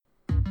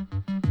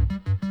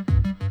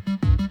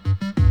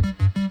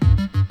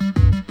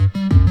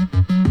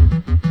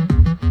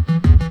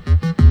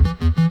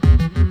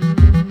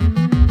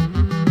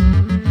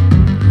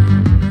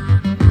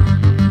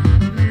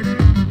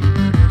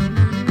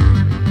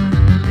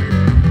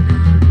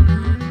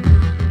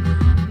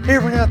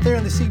out there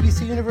in the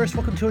CBC universe.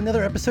 Welcome to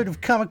another episode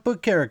of Comic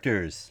Book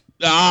Characters.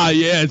 Ah,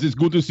 yes, it's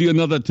good to see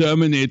another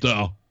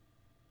Terminator.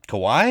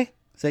 Kawhi?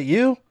 Is that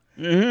you?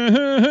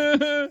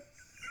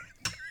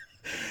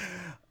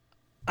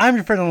 I'm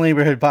your friend and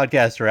neighborhood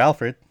podcaster,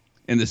 Alfred.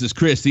 And this is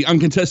Chris, the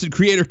uncontested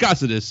creator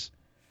Cossidus.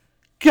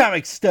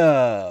 Comic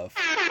stuff.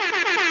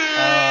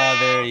 Ah,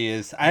 there he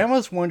is. I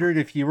almost wondered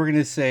if you were going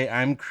to say,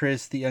 I'm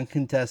Chris, the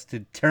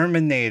uncontested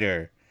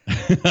Terminator.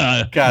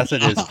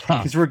 Cossidus.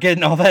 Because we're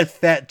getting all that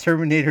fat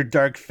Terminator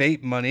Dark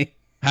Fate money.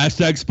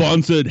 Hashtag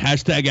sponsored.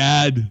 Hashtag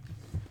ad.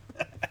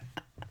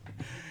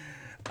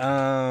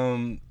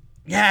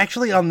 Yeah,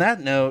 actually, on that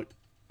note,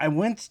 I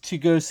went to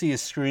go see a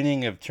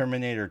screening of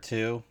Terminator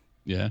 2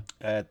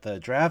 at the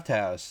Draft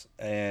House,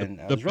 and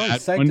I was really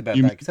psyched about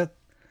that because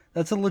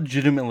that's a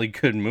legitimately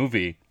good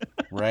movie,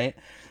 right?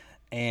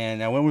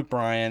 And I went with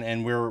Brian,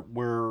 and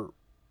we're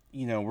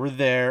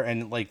there,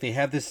 and like they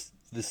have this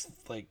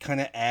like kind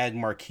of ad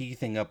marquee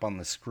thing up on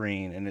the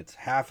screen, and it's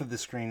half of the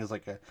screen is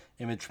like a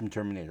image from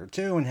Terminator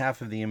 2, and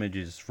half of the image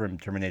is from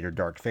Terminator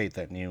Dark Fate,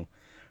 that new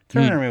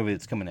Terminator movie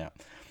that's coming out,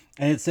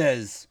 and it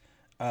says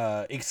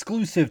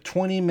exclusive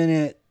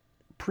 20-minute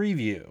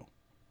preview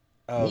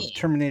of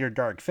Terminator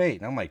Dark Fate,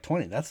 and I'm like,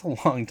 20? That's a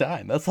long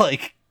time. That's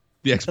like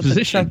the exposition.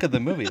 That's a chunk of the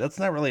movie. That's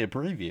not really a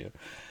preview.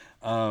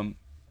 But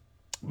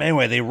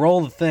anyway, they roll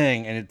the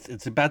thing, and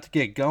it's about to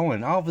get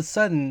going. All of a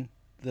sudden,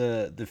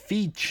 the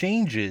feed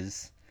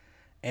changes,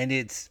 and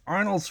it's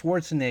Arnold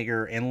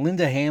Schwarzenegger and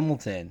Linda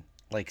Hamilton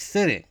like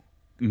sitting,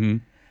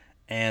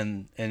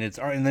 and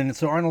then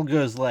Arnold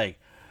goes like,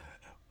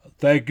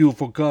 "Thank you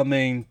for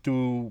coming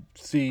to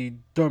see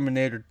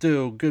Terminator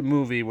 2. Good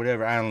movie,"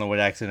 whatever. I don't know what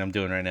accent I'm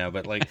doing right now,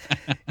 but like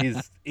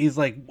he's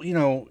like,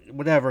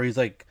 whatever. He's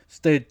like,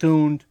 "Stay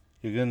tuned.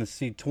 You're gonna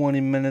see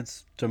 20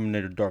 minutes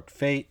Terminator Dark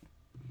Fate."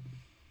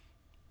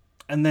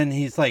 And then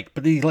he's like,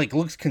 but he like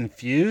looks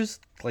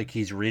confused, like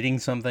he's reading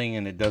something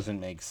and it doesn't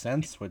make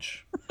sense,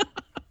 which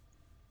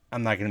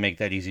I'm not going to make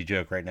that easy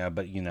joke right now,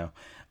 but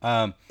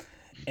and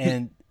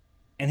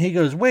he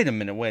goes, wait a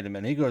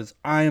minute. He goes,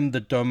 "I am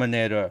the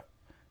Terminator.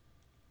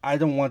 I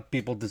don't want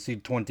people to see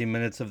 20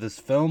 minutes of this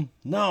film.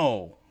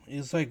 No."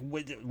 He's like,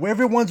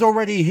 "Everyone's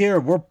already here.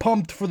 We're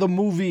pumped for the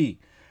movie.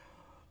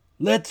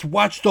 Let's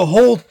watch the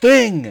whole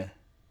thing."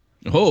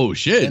 Oh,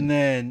 shit. And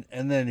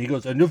then he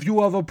goes, "And if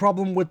you have a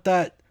problem with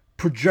that,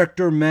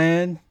 projector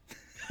man,"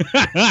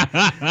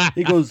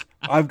 he goes,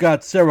 "I've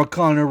got Sarah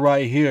Connor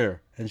right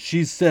here, and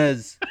she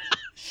says,"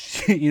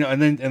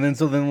 and then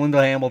Linda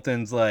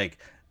Hamilton's like,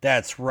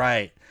 "That's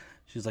right."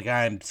 She's like,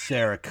 "I'm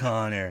Sarah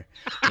Connor,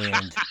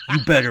 and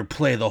you better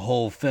play the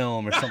whole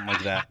film," or something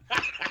like that.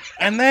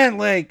 And then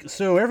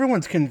so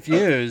everyone's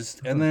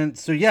confused, and then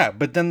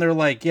but then they're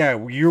like,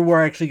 "Yeah, you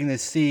were actually going to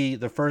see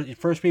the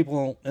first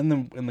people in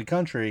the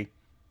country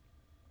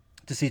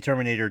to see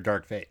Terminator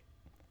Dark Fate."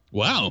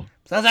 Wow.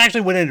 So that's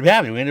actually what ended up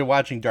happening. We ended up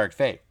watching Dark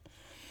Fate.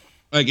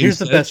 Like, here's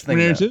the best thing.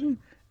 Terminator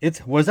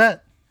 2? Was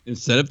that?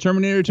 Instead of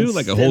Terminator 2?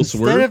 Like a whole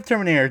swerve? Instead of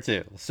Terminator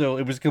 2. So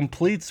it was a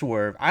complete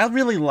swerve. I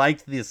really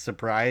liked the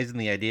surprise and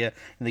the idea.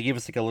 And they gave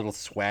us like a little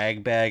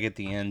swag bag at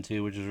the end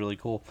too, which is really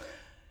cool.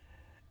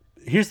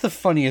 Here's the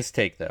funniest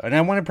take though. And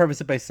I want to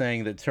preface it by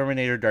saying that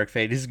Terminator Dark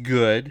Fate is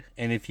good.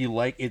 And if you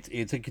like,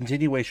 it's a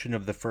continuation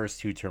of the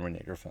first two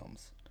Terminator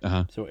films.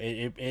 Uh-huh. So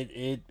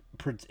it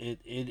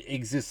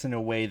exists in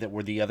a way that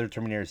where the other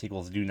Terminator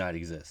sequels do not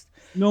exist.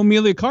 No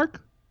Emilia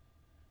Clarke?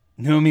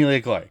 No Emilia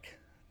Clarke.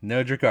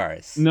 No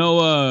Dracarys.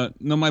 No,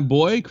 my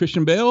boy,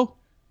 Christian Bale?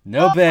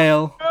 No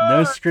Bale.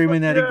 No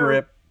screaming at a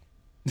grip.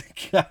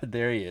 God,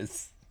 there he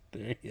is.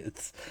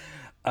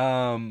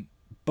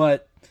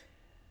 But,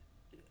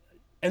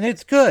 and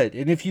it's good.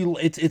 And if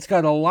it's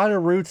got a lot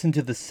of roots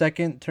into the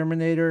second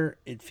Terminator.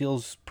 It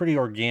feels pretty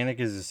organic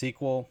as a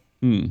sequel.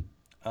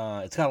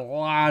 It's got a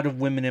lot of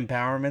women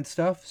empowerment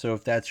stuff, so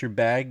if that's your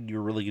bag,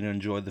 you're really going to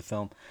enjoy the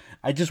film.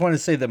 I just want to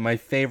say that my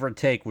favorite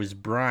take was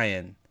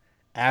Brian,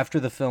 after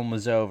the film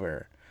was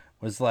over,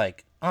 was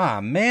like,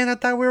 man, I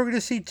thought we were going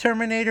to see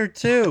Terminator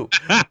 2.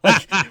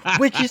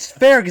 Which is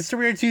fair, because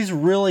Terminator 2 is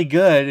really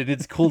good, and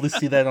it's cool to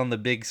see that on the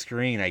big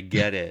screen. I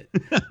get it.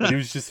 But it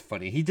was just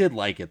funny. He did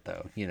like it,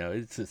 though.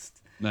 It's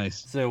just...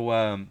 Nice.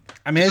 So,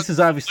 this is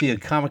obviously a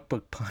comic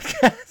book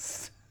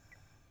podcast.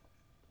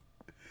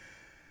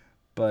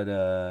 But,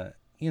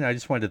 I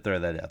just wanted to throw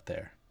that out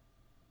there.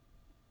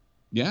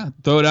 Yeah,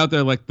 throw it out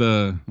there like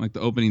the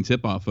opening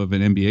tip-off of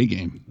an NBA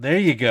game. There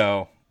you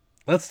go.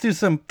 Let's do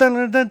some... Let's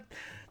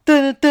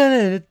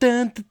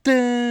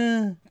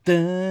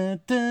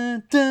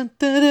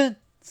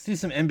do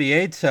some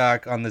NBA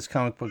talk on this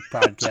comic book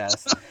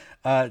podcast.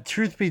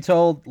 Truth be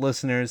told,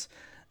 listeners,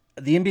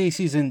 the NBA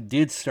season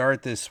did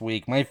start this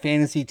week. My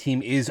fantasy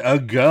team is a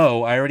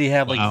go. I already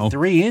have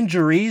 3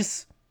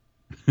 injuries.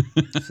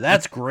 So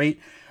that's great.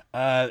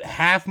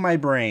 Half my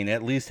brain,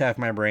 at least half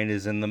my brain,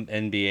 is in the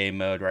NBA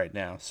mode right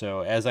now.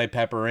 So as I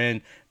pepper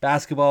in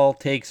basketball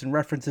takes and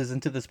references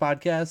into this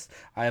podcast,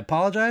 I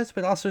apologize,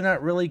 but also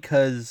not really,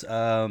 because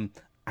I'm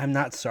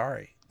not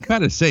sorry.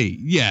 Gotta say,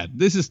 yeah,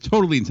 this is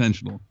totally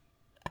intentional.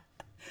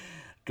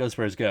 Go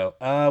Spurs, go.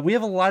 We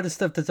have a lot of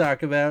stuff to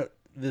talk about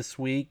this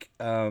week.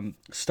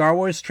 Star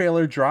Wars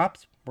trailer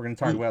dropped. We're going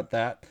to talk about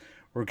that.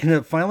 We're going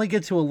to finally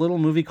get to a little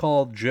movie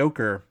called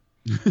Joker.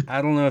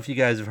 I don't know if you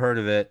guys have heard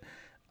of it.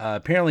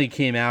 Apparently it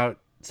came out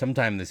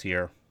sometime this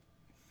year.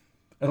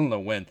 I don't know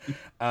when.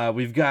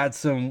 We've got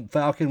some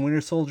Falcon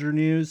Winter Soldier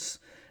news.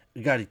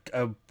 We got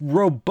a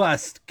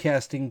robust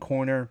casting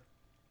corner.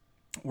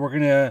 We're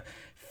going to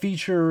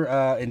feature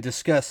and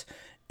discuss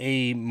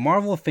a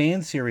Marvel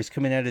fan series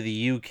coming out of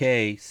the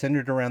UK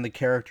centered around the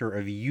character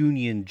of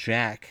Union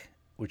Jack,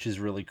 which is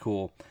really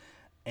cool.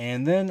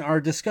 And then our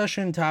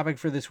discussion topic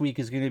for this week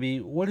is going to be,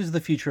 what is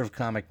the future of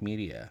comic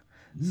media?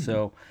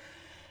 So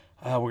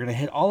we're going to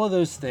hit all of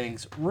those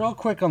things. Real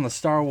quick on the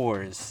Star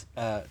Wars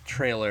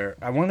trailer,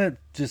 I want to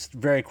just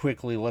very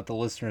quickly let the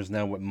listeners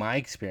know what my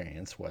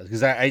experience was.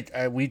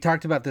 Because we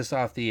talked about this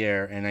off the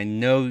air, and I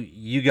know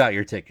you got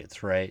your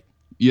tickets, right?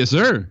 Yes,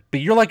 sir. But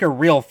you're like a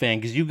real fan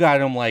because you got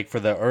them like for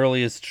the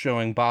earliest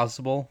showing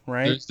possible,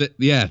 right?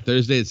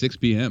 Thursday at 6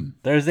 p.m.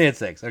 Thursday at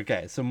 6.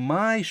 Okay, so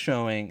my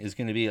showing is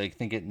going to be like, I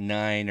think at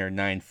 9 or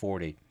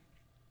 9:40.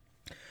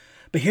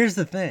 But here's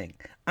the thing.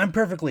 I'm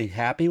perfectly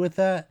happy with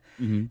that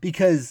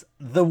because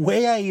the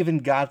way I even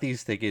got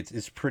these tickets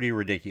is pretty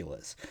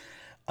ridiculous.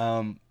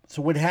 So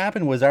what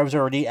happened was I was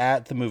already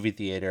at the movie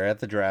theater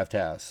at the Draft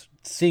House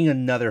seeing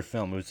another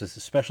film. It was just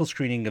a special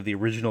screening of the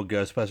original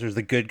Ghostbusters,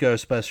 the good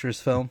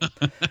Ghostbusters film.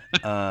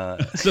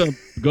 So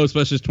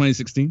Ghostbusters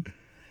 2016.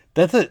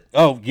 That's it.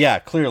 Oh yeah,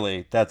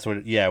 clearly that's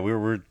what. Yeah, we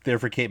were there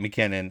for Kate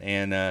McKinnon,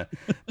 and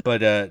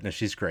but no,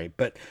 she's great.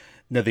 But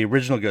no, the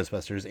original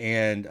Ghostbusters,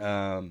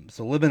 and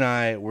so Lib and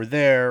I were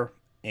there,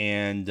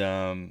 and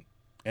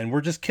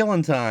we're just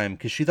killing time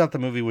because she thought the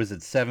movie was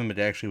at 7, but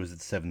it actually was at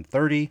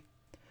 7:30,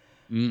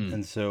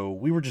 and so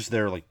we were just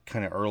there like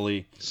kind of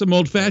early. Some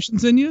old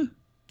fashions in you.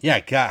 Yeah,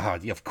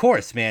 God, of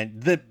course,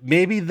 man.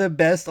 Maybe the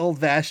best old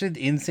fashioned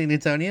in San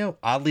Antonio,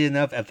 oddly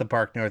enough, at the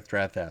Park North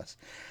Draft House.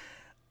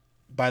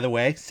 By the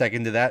way,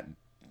 second to that,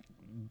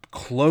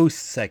 close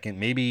second,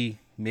 maybe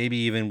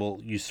even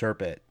will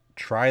usurp it.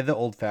 Try the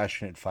old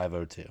fashioned at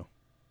 502.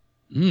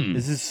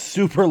 This is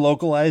super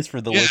localized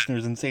for the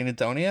listeners in San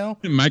Antonio.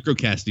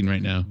 Microcasting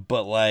right now.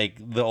 But like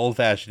the old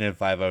fashioned at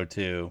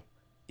 502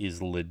 is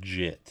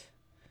legit.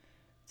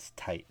 It's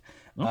tight.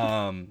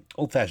 Okay.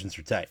 Old fashions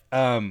are tight.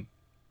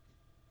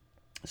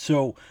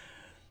 So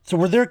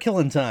we're there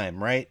killing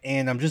time, right?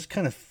 And I'm just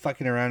kind of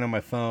fucking around on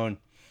my phone.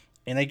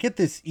 And I get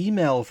this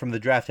email from the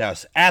Draft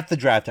House at the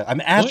Draft House.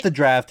 I'm at the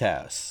Draft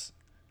House.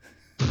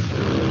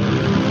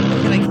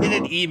 And I get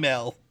an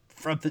email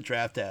from the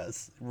Draft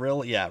House.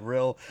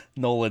 Real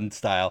Nolan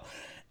style.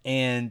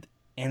 And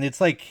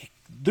it's like,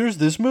 there's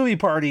this movie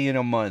party in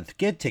a month.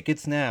 Get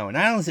tickets now. And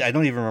I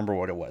don't even remember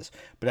what it was.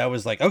 But I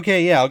was like,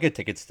 okay, yeah, I'll get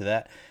tickets to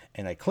that.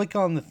 And I click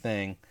on the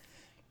thing.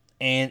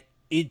 And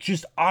it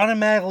just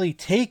automatically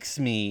takes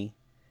me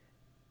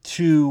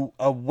to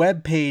a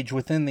web page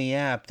within the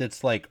app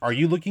that's like, are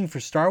you looking for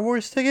Star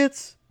Wars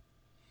tickets?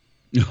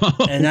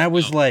 And I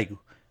was like,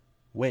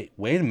 wait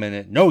a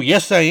minute. No,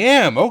 yes, I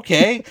am.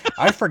 Okay.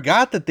 I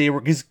forgot that they were,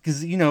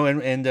 because you know,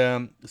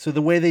 and so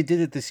the way they did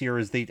it this year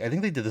is I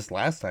think they did this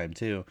last time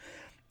too.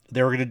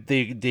 They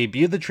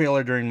debuted the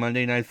trailer during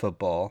Monday Night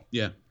Football.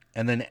 Yeah.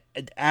 And then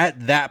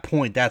at that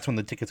point, that's when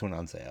the tickets went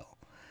on sale.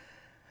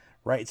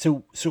 Right,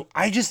 so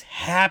I just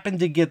happened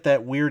to get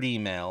that weird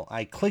email.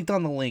 I clicked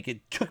on the link.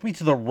 It took me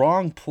to the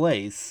wrong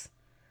place.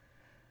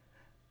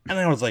 And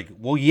I was like,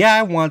 well, yeah,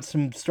 I want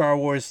some Star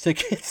Wars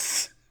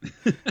tickets.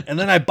 And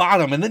then I bought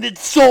them, and then it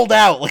sold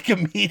out, like,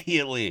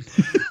 immediately.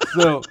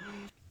 So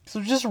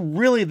just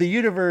really, the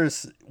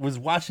universe was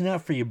watching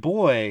out for your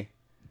boy.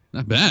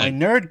 Not bad. My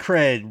nerd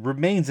cred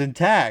remains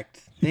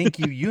intact. Thank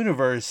you,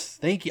 universe.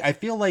 Thank you. I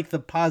feel like the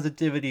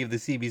positivity of the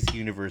CBC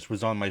universe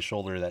was on my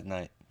shoulder that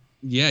night.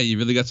 Yeah, you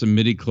really got some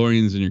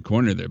midi-chlorians in your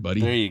corner there, buddy.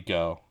 There you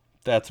go.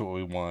 That's what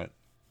we want.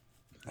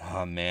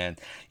 Oh, man.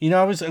 You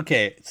know,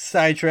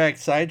 sidetrack.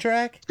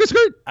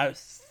 I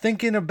was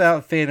thinking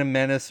about Phantom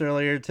Menace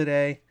earlier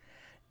today,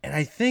 and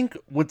I think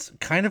what's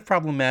kind of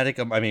problematic,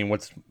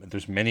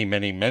 there's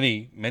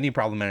many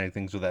problematic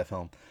things with that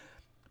film,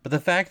 but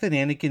the fact that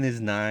Anakin is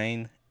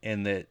 9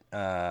 and that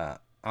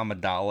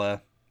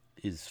Amidala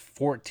is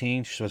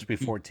 14, she's supposed to be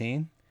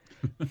 14,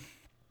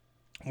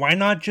 why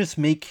not just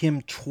make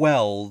him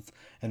 12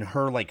 and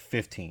her like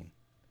 15?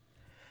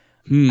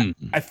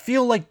 I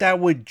feel like that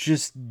would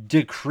just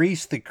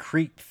decrease the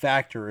creep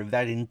factor of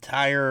that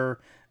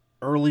entire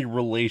early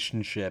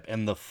relationship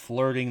and the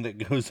flirting that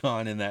goes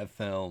on in that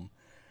film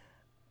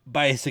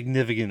by a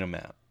significant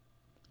amount.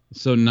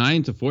 So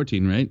 9 to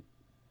 14, right?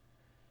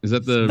 Is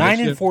that the 9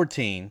 and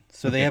 14?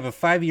 So okay. They have a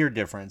 5-year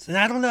difference, and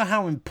I don't know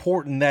how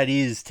important that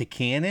is to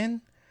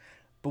canon.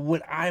 But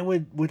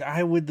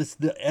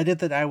the edit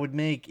that I would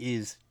make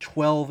is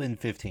 12 and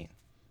 15.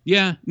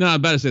 Yeah, no, I'm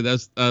about to say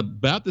that's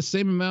about the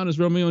same amount as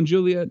Romeo and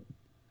Juliet.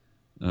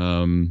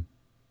 Again,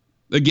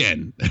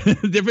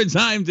 different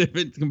time,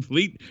 different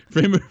complete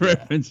frame of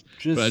reference.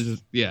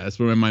 That's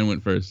where my mind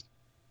went first.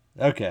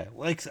 Okay,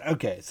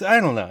 so I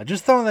don't know.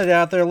 Just throwing that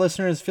out there,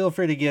 listeners. Feel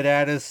free to get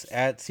at us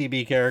at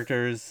CB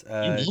Characters. You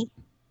know?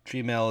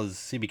 Gmail is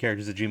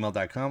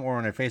cbcharacters@gmail.com, or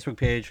on our Facebook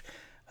page,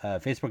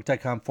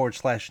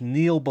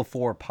 facebook.com/Neil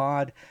Before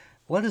Pod.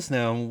 Let us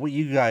know what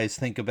you guys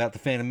think about the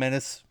Phantom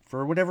Menace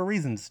for whatever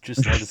reasons.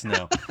 Just let us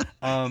know.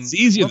 It's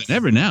easier than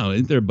ever now.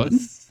 Isn't there a button?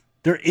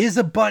 There is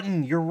a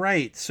button. You're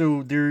right.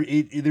 So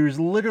there's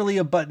literally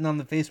a button on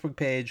the Facebook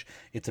page.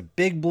 It's a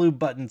big blue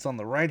button. It's on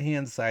the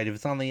right-hand side. If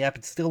it's on the app,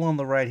 it's still on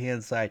the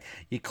right-hand side.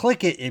 You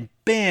click it, and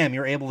bam,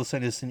 you're able to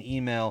send us an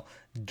email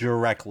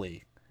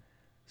directly.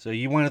 So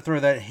you want to throw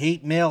that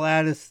hate mail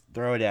at us?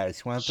 Throw it at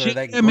us. You want to throw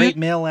that great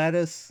mail at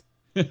us?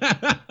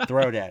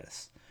 Throw it at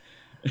us.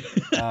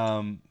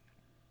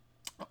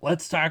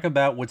 Let's talk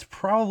about what's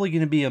probably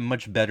going to be a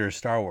much better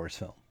Star Wars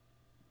film.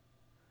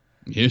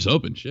 Here's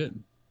hoping. Shit.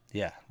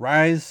 Yeah,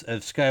 Rise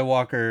of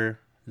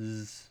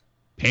Skywalker's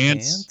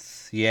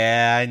Pants.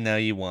 Yeah, I know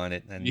you want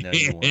it. I know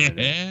you want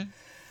it.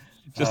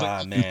 Just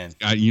man,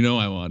 you know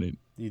I want it.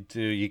 You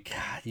do. You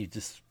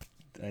just.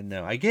 I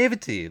know. I gave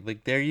it to you.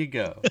 Like, there you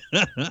go.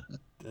 I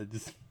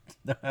just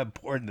know how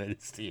important that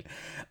is to you.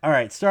 All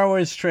right, Star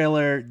Wars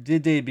trailer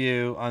did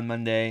debut on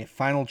Monday.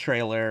 Final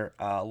trailer.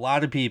 A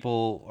lot of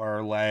people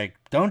are like,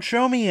 "Don't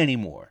show me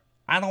anymore.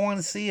 I don't want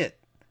to see it.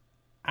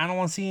 I don't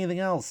want to see anything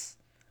else.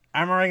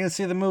 I'm already going to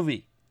see the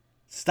movie.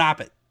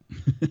 Stop it."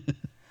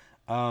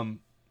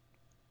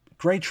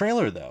 Great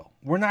trailer, though.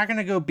 We're not going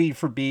to go beat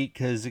for beat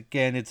because,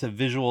 again, it's a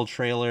visual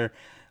trailer.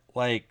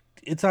 Like,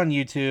 it's on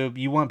YouTube.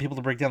 You want people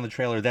to break down the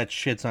trailer, that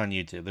shit's on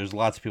YouTube. There's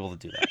lots of people that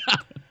do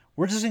that.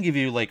 We're just going to give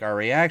you, like, our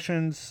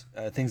reactions,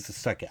 things that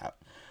stuck out.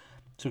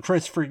 So,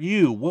 Chris, for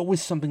you, what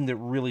was something that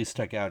really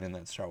stuck out in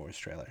that Star Wars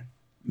trailer?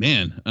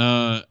 Man,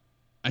 I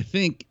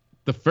think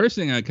the first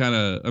thing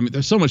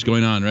there's so much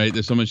going on, right?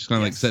 There's so much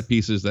kind of like set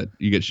pieces that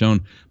you get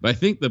shown. But I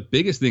think the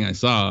biggest thing I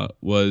saw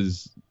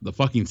was the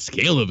fucking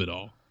scale of it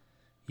all.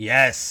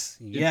 Yes.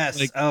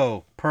 Like,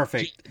 oh,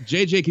 perfect.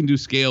 JJ can do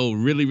scale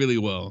really, really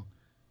well.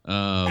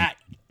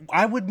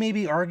 I would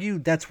maybe argue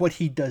that's what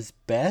he does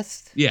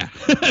best. Yeah.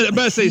 I'm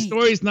about to say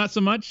stories, not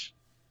so much.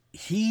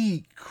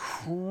 He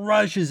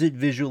crushes it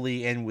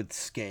visually and with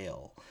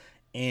scale.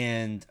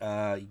 And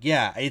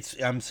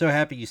I'm so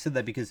happy you said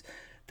that because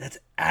that's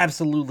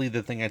absolutely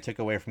the thing I took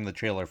away from the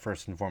trailer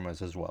first and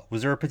foremost as well.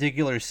 Was there a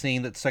particular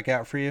scene that stuck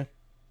out for you?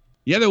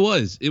 Yeah, there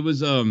was. It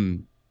was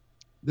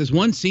there's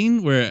one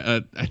scene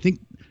where I think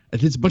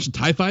it's a bunch of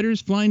TIE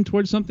fighters flying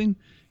towards something.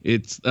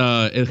 It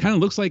kind of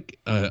looks like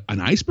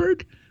an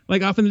iceberg,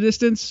 like off in the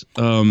distance.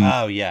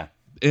 Oh yeah.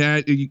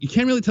 You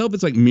can't really tell if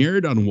it's like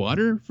mirrored on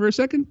water for a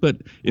second, but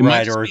it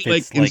might or if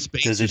it's like in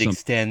space does it or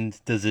extend?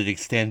 Does it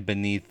extend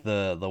beneath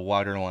the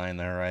water line,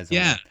 the horizon?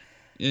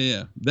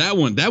 Yeah. That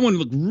one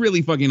looked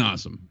really fucking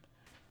awesome.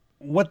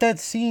 What that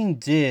scene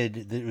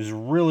did that was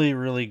really,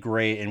 really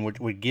great, and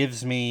what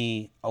gives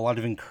me a lot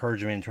of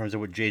encouragement in terms of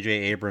what J.J.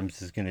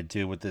 Abrams is going to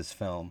do with this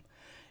film,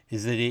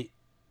 is that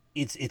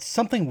it's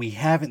something we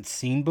haven't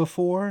seen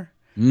before,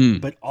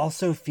 but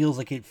also feels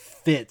like it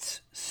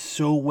fits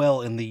so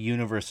well in the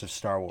universe of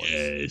Star Wars.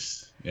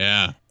 Yes.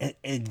 Yeah.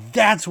 And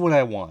that's what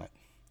I want.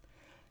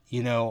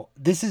 You know,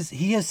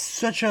 he has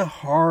such a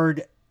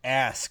hard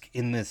ask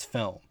in this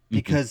film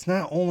because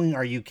not only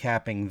are you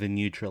capping the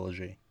new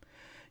trilogy,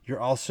 you're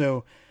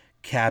also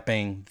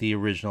capping the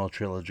original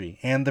trilogy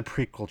and the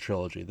prequel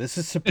trilogy. This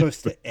is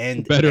supposed to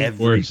end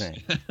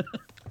everything.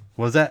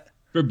 What was that?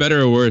 For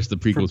better or worse, the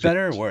prequel. For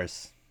better or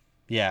worse.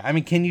 Yeah, I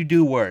mean, can you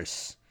do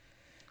worse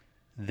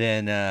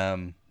than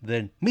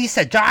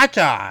Misa Jar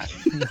Jar?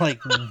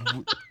 Like,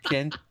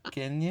 can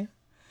you?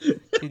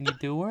 Can you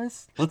do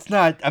worse? That's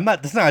not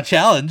a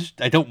challenge.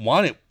 I don't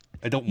want it.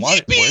 I don't want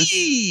it worse.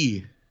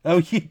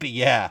 Oh, yippee,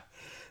 yeah.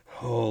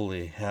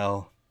 Holy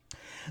hell.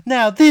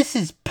 Now, this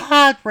is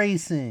pod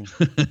racing.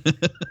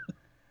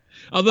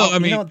 Although,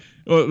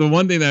 the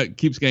one thing that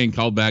keeps getting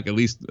called back, at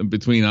least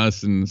between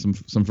us and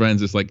some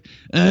friends, is like,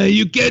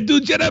 you can't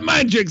do Jedi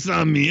mind tricks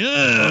on me.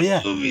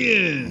 Yeah.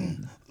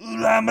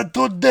 I'm a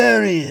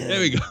Todarian. There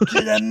we go.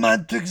 Jedi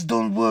mind tricks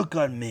don't work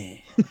on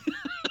me.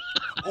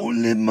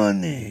 Only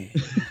money.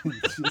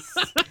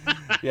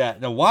 Yeah,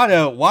 no,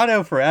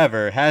 Watto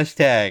forever.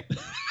 Hashtag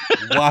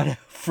Watto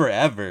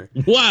forever.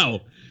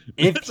 Wow.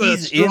 That's a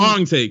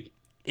strong take.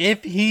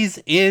 If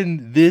he's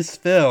in this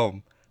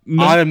film,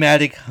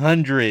 automatic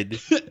 100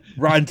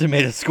 Rotten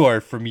Tomato score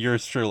from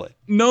yours truly.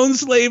 Known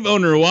slave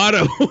owner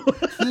Watto.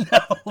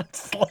 Known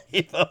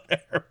slave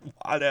owner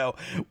Watto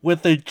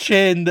with a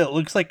chin that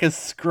looks like a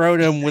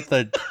scrotum with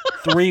a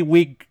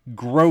 3-week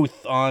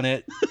growth on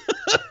it.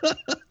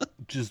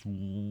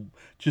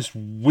 Just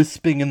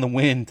wisping in the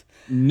wind.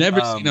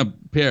 Never seen a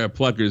pair of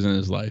pluckers in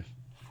his life.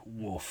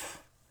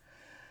 Woof.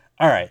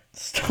 All right.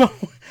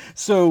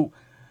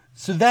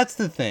 So that's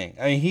the thing.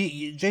 I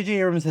mean, J.J.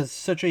 Abrams has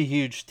such a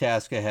huge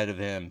task ahead of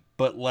him,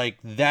 but like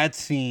that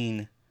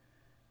scene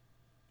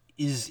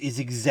is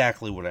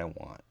exactly what I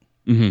want.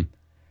 Mm-hmm.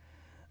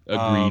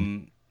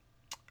 Agreed.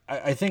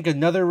 I think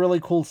another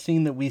really cool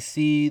scene that we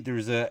see,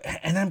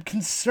 and I'm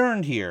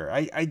concerned here.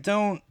 I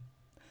don't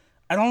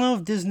I don't know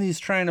if Disney's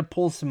trying to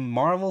pull some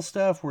Marvel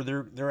stuff where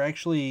they're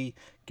actually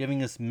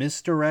giving us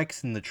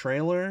misdirects in the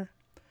trailer.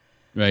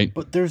 Right.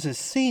 But there's a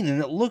scene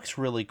and it looks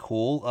really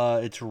cool.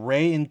 It's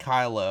Rey and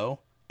Kylo,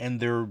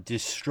 and they're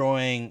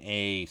destroying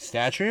a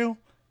statue?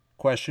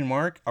 Question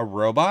mark. A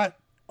robot?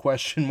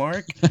 Question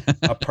mark.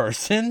 A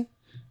person?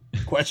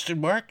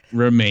 Question mark.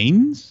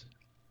 Remains?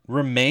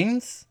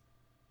 Remains?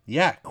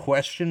 Yeah,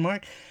 question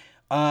mark.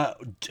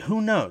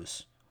 Who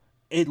knows?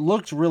 It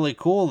looked really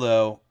cool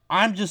though.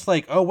 I'm just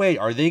like, oh wait,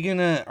 are they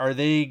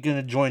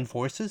gonna join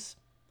forces?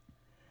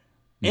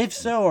 If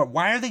so,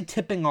 why are they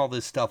tipping all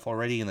this stuff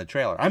already in the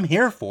trailer? I'm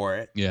here for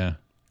it. Yeah.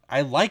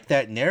 I like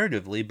that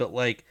narratively, but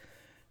like,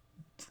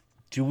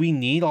 do we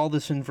need all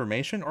this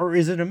information, or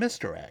is it a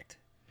misdirect?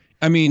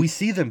 I mean, We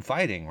see them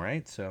fighting,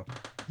 right? So, what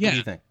yeah, do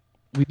you think?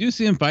 we do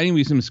see him fighting.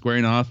 We see him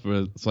squaring off.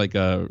 Where it's like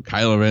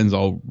Kylo Ren's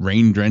all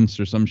rain drenched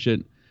or some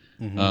shit.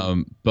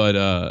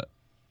 But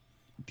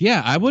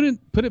yeah, I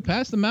wouldn't put it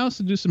past the mouse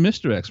to do some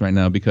misdirects right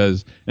now,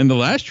 because in the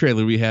last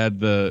trailer we had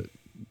the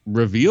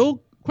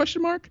reveal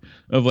question mark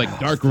of like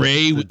Dark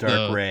Ray with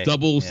Dark the Ray.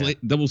 double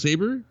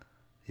saber.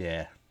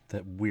 Yeah,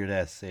 that weird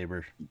ass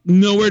saber.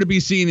 Nowhere to be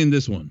seen in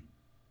this one.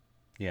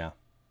 Yeah.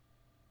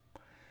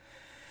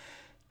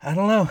 I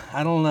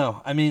don't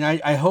know. I mean,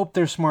 I hope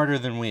they're smarter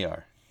than we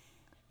are.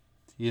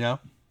 You know?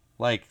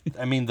 Like,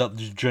 I mean, the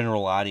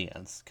general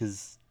audience.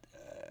 Because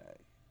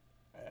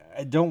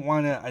I don't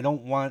want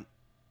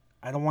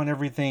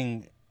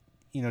everything,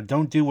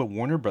 don't do what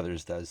Warner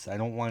Brothers does. I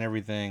don't want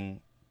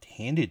everything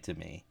handed to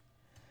me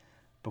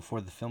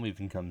before the film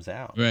even comes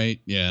out. Right,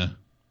 yeah.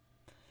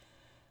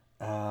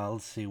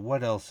 Let's see,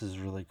 what else is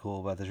really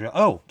cool about this?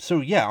 Oh,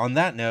 so yeah, on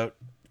that note,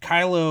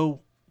 Kylo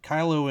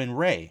and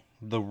Rey,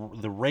 the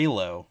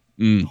Reylo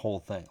whole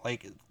thing.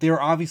 Like,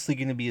 they're obviously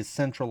going to be a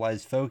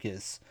centralized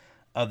focus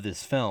of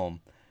this film.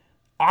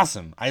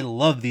 Awesome. I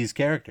love these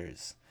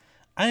characters.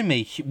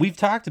 We've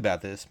talked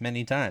about this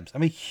many times.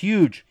 I'm a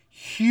huge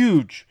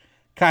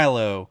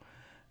Kylo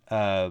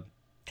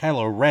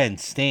Ren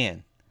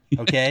stan.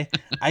 Okay?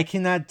 I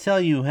cannot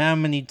tell you how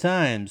many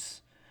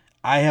times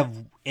I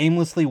have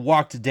aimlessly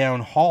walked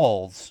down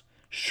halls,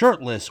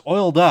 shirtless,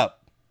 oiled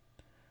up,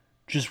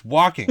 just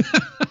walking.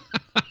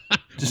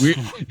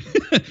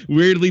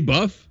 Weirdly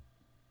buff.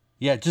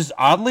 Yeah, just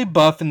oddly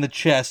buff in the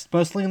chest,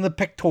 mostly in the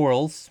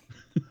pectorals.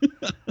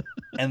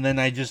 And then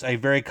I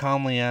very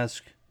calmly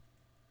ask,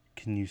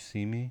 "Can you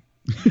see me?"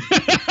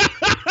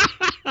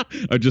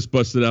 I just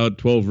busted out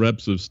 12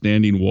 reps of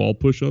standing wall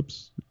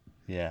push-ups.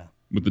 Yeah.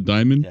 With the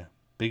diamond. Yeah.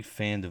 Big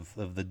fan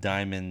of the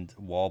diamond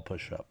wall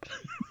push-up.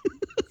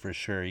 For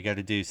sure. You got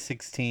to do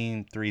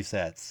 16 3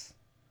 sets.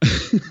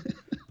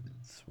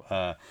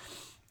 Yeah.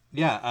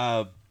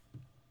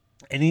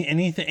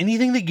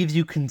 Anything that gives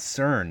you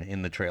concern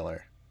in the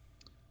trailer?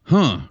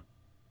 Huh.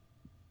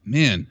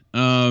 Man.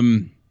 Not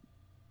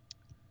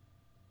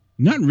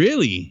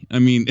really. I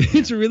mean,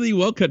 it's a really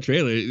well-cut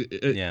trailer.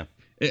 Yeah.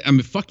 I'm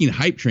a fucking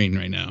hype train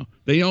right now.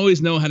 They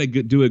always know how to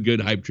do a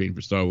good hype train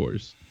for Star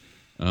Wars.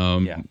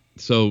 Yeah.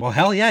 So. Well,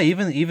 hell yeah.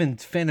 Even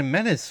Phantom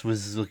Menace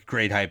was a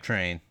great hype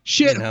train.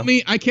 Shit. I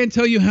mean, I can't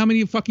tell you how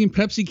many fucking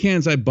Pepsi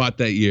cans I bought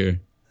that year.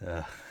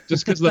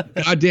 Just because the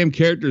goddamn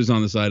characters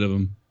on the side of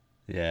them.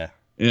 Yeah.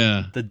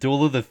 Yeah. The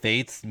Duel of the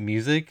Fates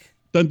music.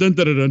 Dun dun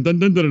dun dun dun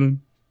dun dun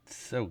dun.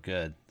 So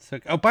good.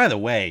 Oh, by the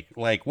way,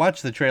 like,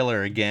 watch the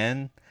trailer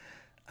again.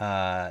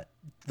 The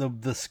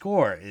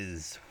score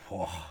is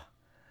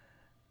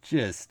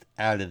just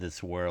out of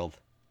this world.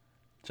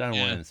 John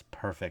Williams,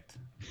 perfect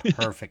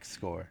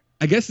score.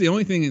 I guess the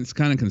only thing that's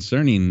kind of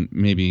concerning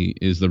maybe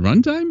is the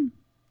runtime.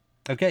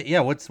 Okay, yeah.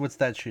 What's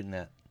that shooting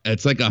at?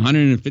 It's like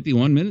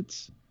 151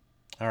 minutes.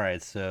 All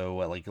right, so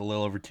what, like a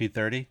little over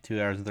 2:30,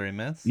 2 hours and 30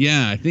 minutes?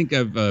 Yeah, I think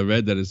I've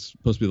read that it's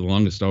supposed to be the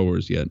longest Star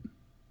Wars yet.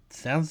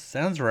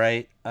 Sounds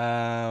right.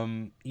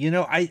 I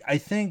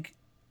think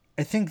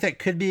that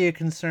could be a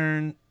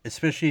concern,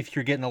 especially if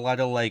you're getting a lot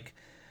of like,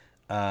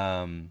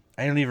 I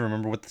don't even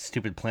remember what the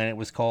stupid planet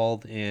was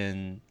called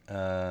in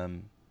not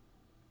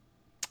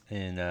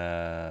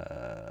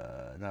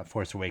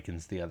Force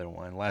Awakens, the other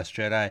one, Last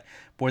Jedi,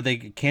 where they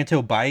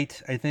Canto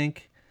Bight, I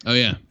think. Oh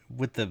yeah,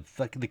 with the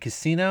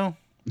casino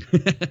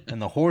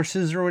and the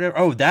horses or whatever.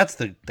 Oh, that's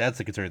the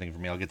concerning thing for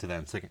me. I'll get to that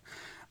in a second.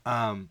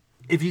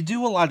 If you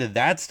do a lot of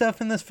that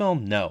stuff in this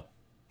film, no.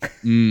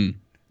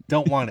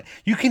 Don't want it.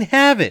 You can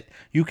have it.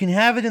 You can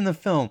have it in the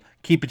film.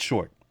 Keep it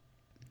short.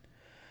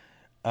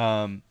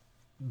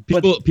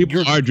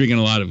 People are drinking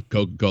a lot of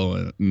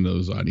Coca-Cola in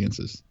those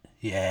audiences.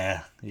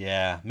 Yeah.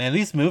 Man,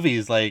 these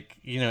movies like,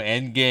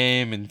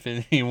 Endgame,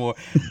 Infinity War,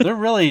 they're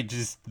really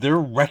they're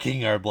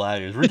wrecking our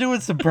bladders. We're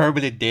doing some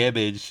permanent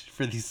damage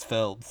for these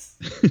films.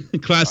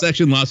 Class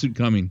action lawsuit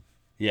coming.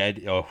 Yeah,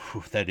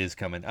 that is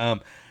coming.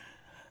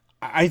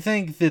 I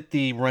think that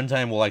the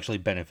runtime will actually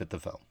benefit the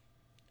film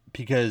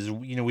because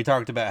we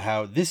talked about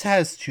how this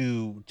has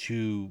to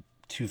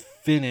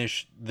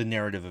finish the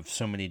narrative of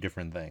so many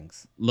different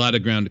things. A lot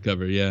of ground to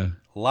cover, yeah.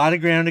 A lot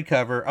of ground to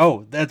cover.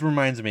 Oh, that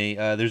reminds me.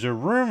 There's a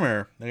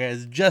rumor.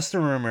 It's just a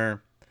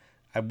rumor.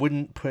 I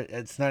wouldn't put.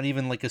 It's not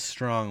even like a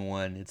strong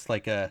one. It's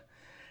like a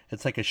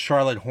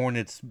Charlotte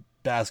Hornets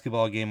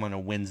basketball game on a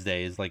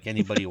Wednesday. Is like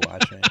anybody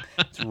watching.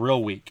 It's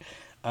real weak.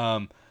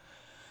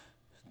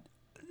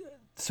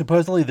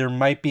 Supposedly there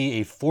might be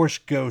a Force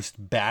Ghost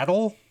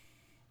battle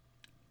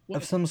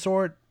of some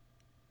sort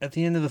at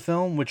the end of the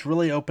film, which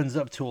really opens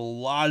up to a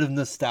lot of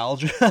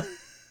nostalgia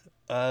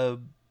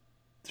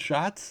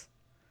shots.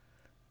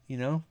 You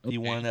know, okay.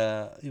 you want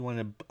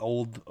a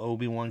old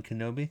Obi-Wan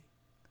Kenobi?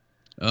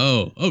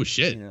 Oh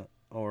shit. You know,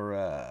 or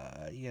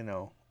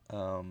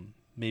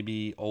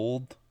maybe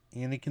old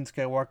Anakin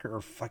Skywalker,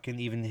 or fucking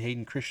even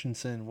Hayden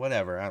Christensen,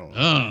 whatever. I don't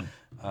know.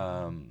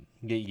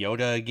 Get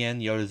Yoda again.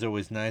 Yoda's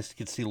always nice. You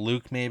could see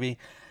Luke maybe.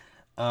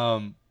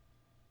 The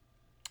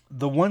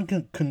one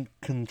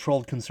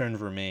controlled concern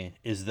for me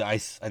is that I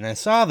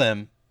saw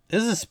them.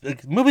 This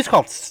movie's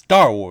called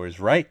Star Wars,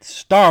 right?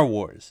 Star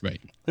Wars. Right.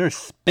 There's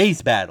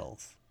space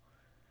battles.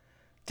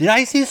 Did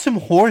I see some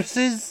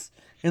horses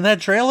in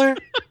that trailer?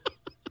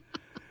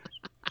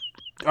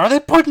 Are they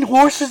putting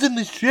horses in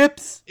the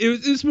ships?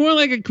 It's more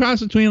like a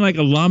cross between like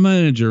a llama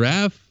and a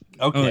giraffe.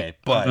 Okay,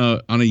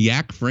 but on a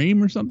yak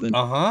frame or something.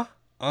 I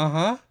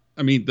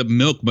mean, the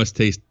milk must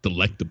taste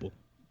delectable.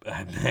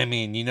 I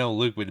mean,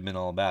 Luke would have been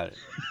all about it.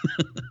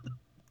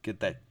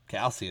 Get that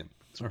calcium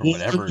or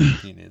whatever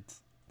he needs.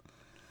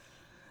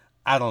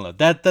 I don't know.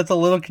 That's a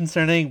little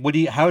concerning.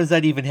 How does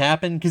that even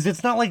happen? Because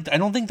it's not like, I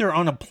don't think they're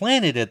on a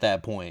planet at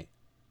that point.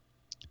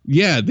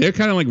 Yeah, they're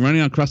kind of like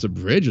running across a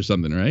bridge or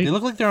something, right? They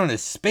look like they're on a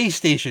space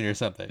station or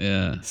something.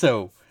 Yeah.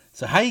 So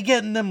how you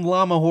getting them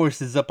llama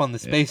horses up on the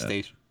space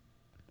station?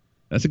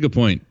 That's a good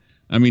point.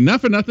 I mean,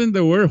 not for nothing,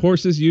 there were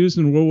horses used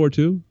in World War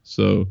II.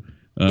 So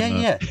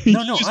yeah.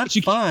 No, I'm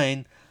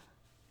fine.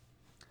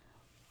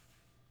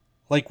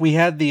 Like we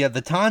had the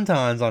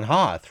Tauntauns on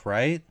Hoth,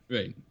 right?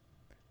 Right.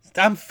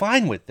 I'm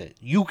fine with it.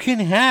 You can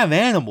have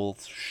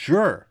animals,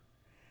 sure,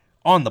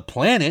 on the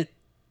planet,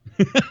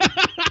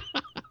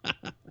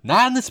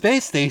 not in the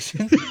space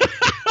station.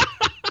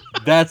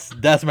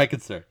 That's my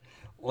concern.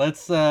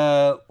 Let's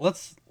I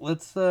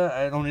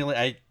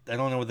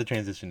don't know what the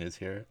transition is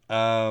here.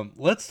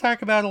 Let's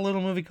talk about a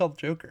little movie called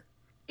Joker.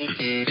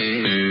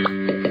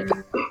 I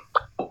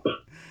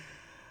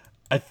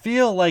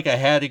feel like I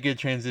had a good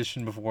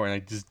transition before, and I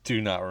just do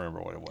not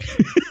remember what it was.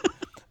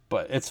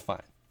 But it's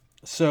fine.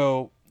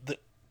 So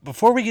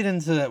before we get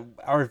into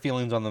our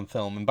feelings on the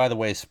film, and by the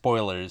way,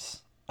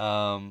 spoilers.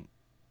 I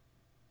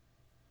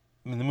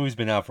mean, the movie's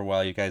been out for a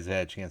while. You guys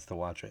had a chance to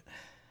watch it.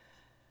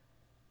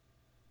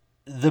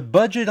 The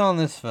budget on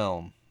this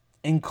film,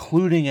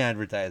 including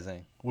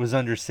advertising, was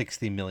under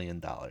 $60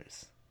 million.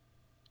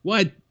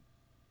 What?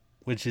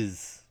 Which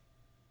is...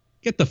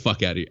 Get the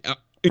fuck out of here.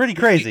 Pretty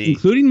crazy.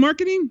 Including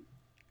marketing?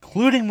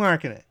 Including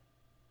marketing.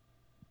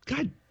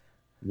 God.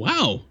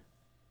 Wow.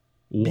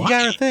 You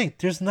gotta think,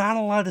 there's not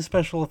a lot of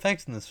special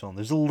effects in this film.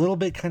 There's a little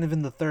bit kind of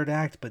in the third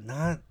act, but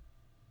not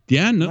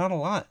a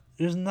lot.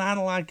 There's not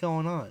a lot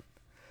going on.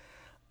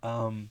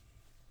 All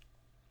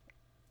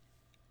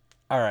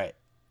right.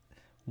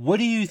 What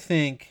do you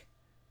think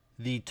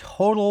the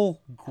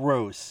total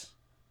gross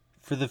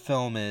for the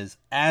film is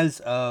as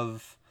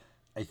of,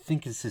 I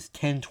think this is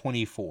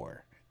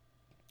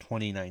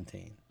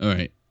 10/24/2019. All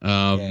right.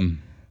 Okay.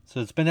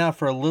 So it's been out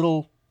for a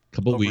little...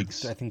 couple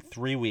weeks. I think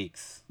 3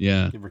 weeks.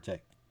 Yeah. Give or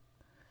take.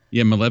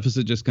 Yeah,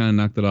 Maleficent just kind of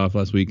knocked it off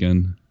last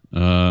weekend.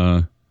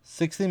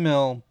 60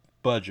 mil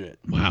budget.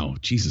 Wow,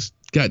 Jesus.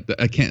 God,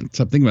 I can't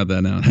stop thinking about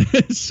that now.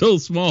 It's so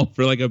small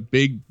for like a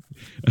big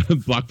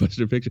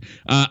blockbuster picture.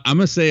 I'm going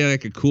to say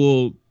like a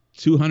cool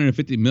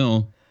 250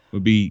 mil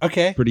would be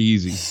pretty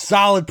easy.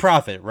 Solid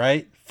profit,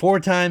 right? 4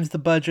 times the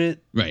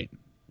budget. Right.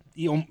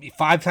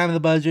 5 times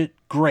the budget.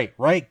 Great,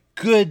 right?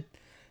 Good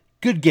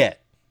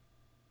get.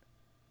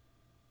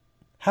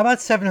 How about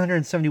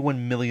 $771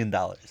 million?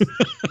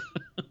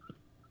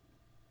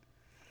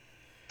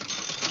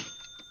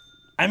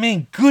 I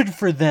mean, good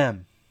for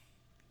them.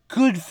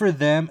 Good for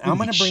them. I'm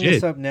going to bring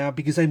this up now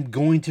because I'm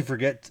going to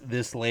forget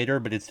this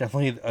later, but it's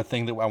definitely a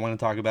thing that I want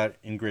to talk about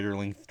in greater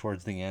length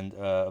towards the end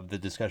of the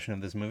discussion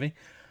of this movie.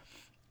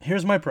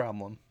 Here's my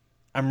problem.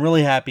 I'm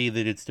really happy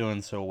that it's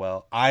doing so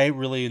well. I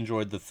really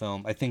enjoyed the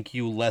film. I think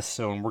you less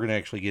so, and we're going to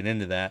actually get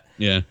into that.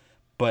 Yeah.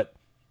 But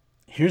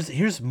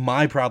here's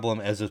my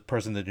problem as a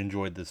person that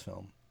enjoyed this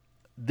film.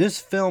 This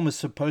film is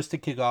supposed to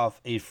kick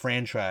off a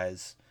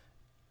franchise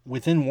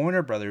within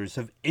Warner Brothers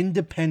of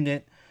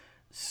independent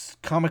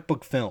comic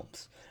book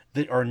films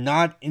that are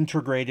not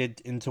integrated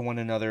into one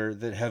another,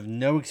 that have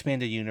no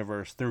expanded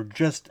universe. They're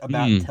just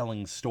about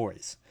telling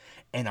stories.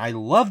 And I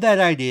love that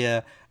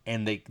idea,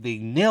 and they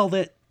nailed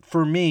it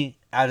for me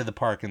out of the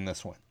park in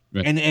this one.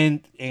 Right.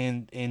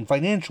 And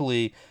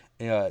financially,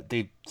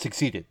 they've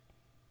succeeded.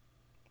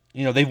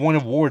 They've won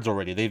awards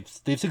already.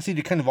 They've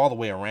succeeded kind of all the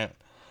way around.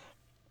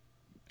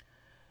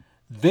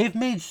 They've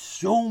made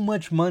so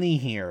much money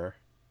here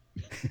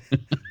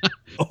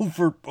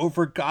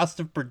over cost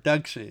of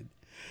production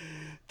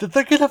that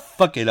they're gonna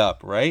fuck it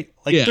up, right?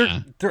 Like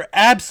they're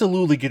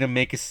absolutely gonna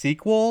make a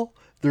sequel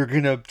they're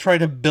gonna try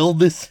to build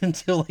this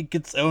into like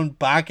its own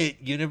pocket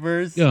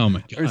universe. Oh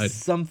my Or God.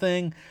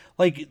 something.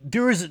 Like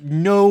there is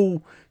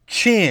no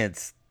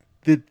chance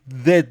that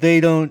they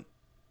don't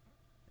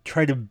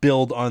try to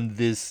build on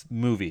this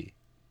movie.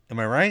 Am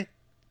I right?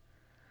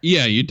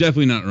 Yeah, you're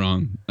definitely not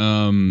wrong.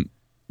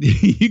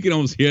 You can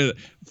almost hear that.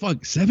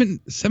 Fuck,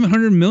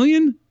 700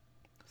 million?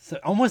 So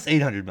almost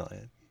 800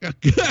 million.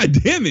 God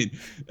damn it.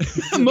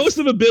 Most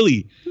of a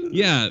Billy.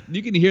 Yeah,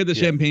 you can hear the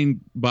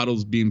champagne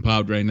bottles being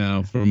popped right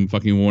now from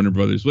fucking Warner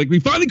Brothers. Like, we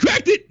finally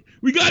cracked it.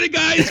 We got it,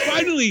 guys.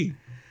 Finally.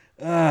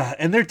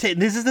 And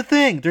this is the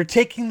thing. They're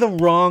taking the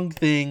wrong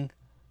thing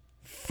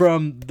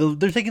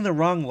they're taking the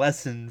wrong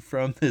lesson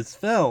from this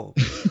film.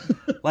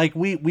 Like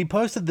we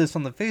posted this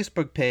on the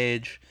Facebook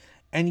page,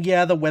 and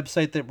yeah, the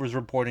website that was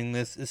reporting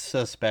this is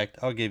suspect.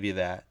 I'll give you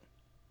that.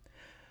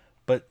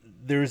 But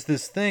there's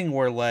this thing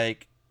where,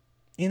 like,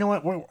 you know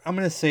what? I'm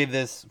gonna save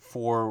this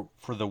for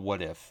the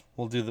what if.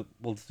 We'll do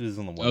this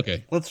on the what.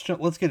 Okay. If.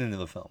 Let's get into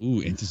the film.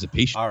 Ooh,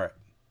 anticipation. All right.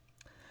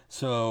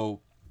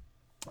 So,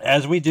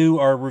 as we do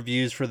our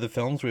reviews for the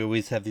films, we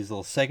always have these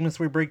little segments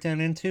we break down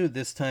into.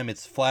 This time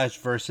it's Flash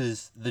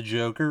versus the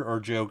Joker or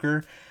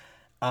Joker.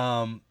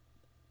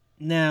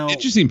 Now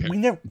Interesting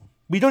pair.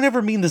 we don't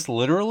ever mean this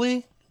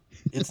literally.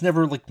 It's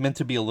never like meant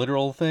to be a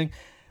literal thing.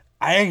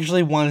 I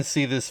actually want to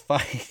see this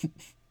fight.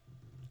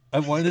 I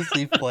want to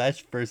see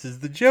Flash versus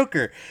the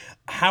Joker.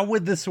 How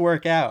would this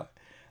work out?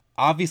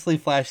 Obviously,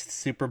 Flash is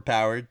super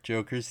powered.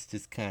 Joker's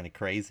just kind of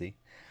crazy.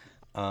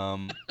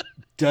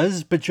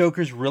 But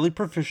Joker's really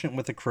proficient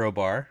with a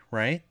crowbar,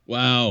 right?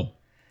 Wow.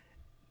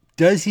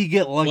 Does he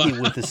get lucky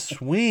with a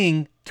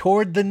swing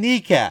toward the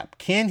kneecap?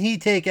 Can he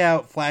take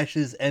out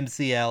Flash's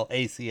MCL,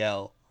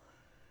 ACL?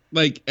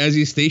 Like, as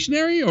he's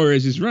stationary or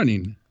as he's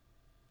running?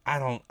 I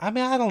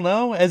don't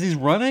know. As he's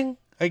running,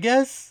 I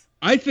guess.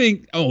 I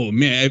think, oh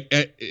man,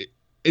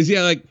 is he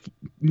at like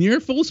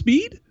near full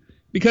speed?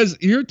 Because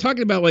you're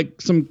talking about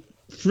like some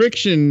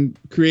friction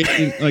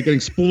creating like an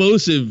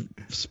explosive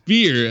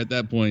sphere at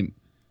that point.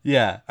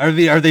 Yeah. Are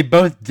they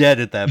both dead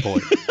at that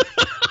point?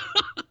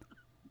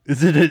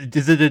 Is it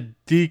a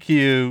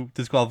DQ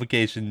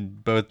disqualification,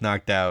 both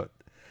knocked out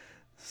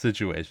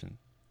situation?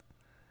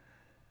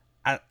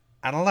 I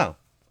don't know.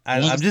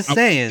 I'm just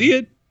saying. See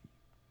it?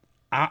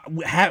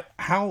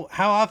 How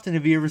often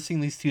have you ever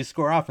seen these two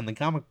score off in the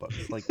comic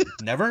books? Like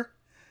never?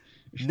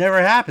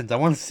 Never happens. I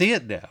want to see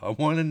it now. I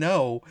want to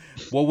know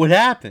what would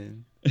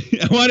happen.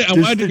 I want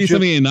it to be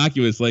something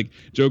innocuous, like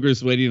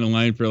Joker's waiting in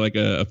line for like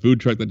a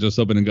food truck that just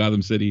opened in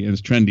Gotham City and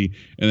it's trendy,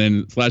 and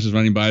then Flash is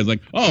running by. He's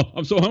like, "Oh,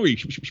 I'm so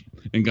hungry,"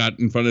 and got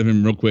in front of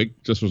him real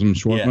quick just for some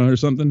shawarma or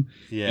something.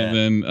 Yeah. And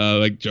then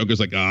like Joker's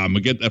like, "I'm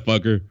gonna get that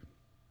fucker.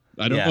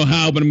 I don't know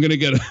how, but I'm gonna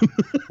get him."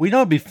 We know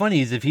it'd be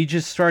funny is if he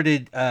just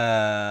started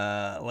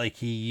like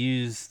he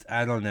used,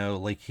 I don't know,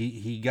 like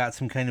he got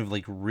some kind of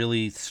like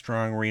really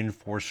strong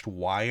reinforced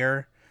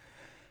wire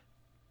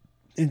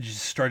and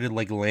just started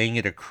like laying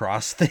it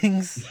across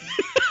things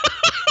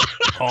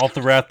all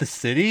throughout the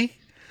city.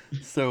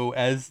 So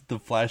as the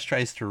Flash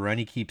tries to run,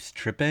 he keeps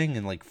tripping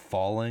and like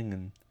falling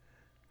and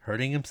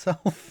hurting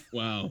himself.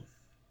 Wow.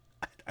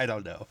 I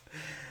don't know.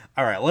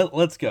 All right,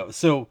 let's go.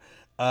 So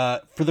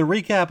for the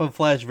recap of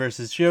Flash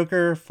versus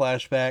Joker,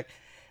 flashback,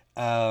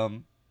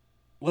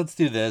 let's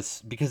do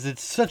this because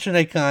it's such an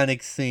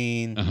iconic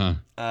scene.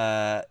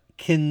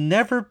 Can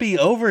never be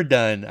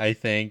overdone, I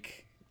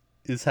think,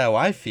 is how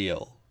I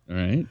feel. All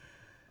right.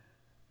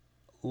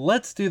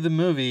 Let's do the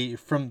movie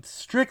from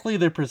strictly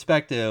the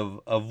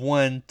perspective of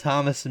one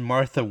Thomas and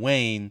Martha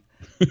Wayne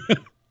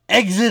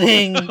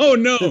exiting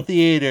the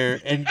theater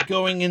and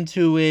going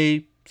into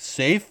a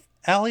safe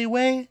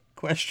alleyway?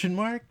 Question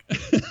mark.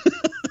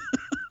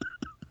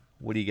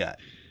 What do you got?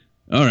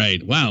 All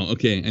right. Wow.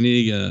 Okay. I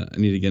need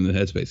to get in the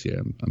headspace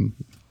here. I'm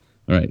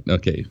all right.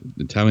 Okay.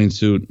 Italian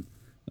suit,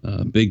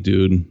 big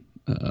dude,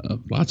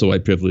 lots of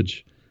white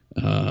privilege.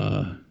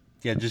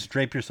 Yeah, just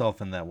drape yourself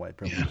in that white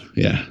privilege.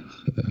 Yeah.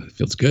 It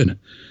feels good.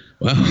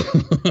 Wow.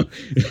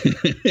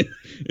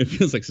 It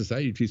feels like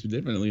society treats me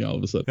differently all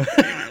of a sudden.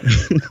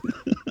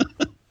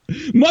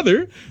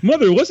 Mother,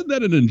 wasn't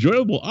that an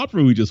enjoyable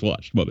opera we just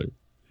watched, Mother?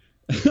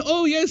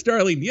 Oh, yes,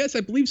 darling. Yes,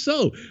 I believe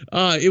so.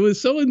 It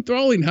was so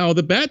enthralling how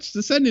the bats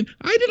descended.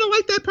 I didn't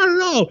like that part at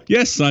all.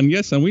 Yes, son.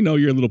 We know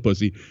you're a little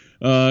pussy.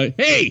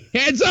 Hey,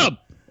 hands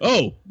up.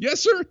 Oh,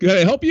 yes, sir. Can I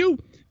help you?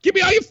 Give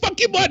me all your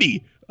fucking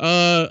money.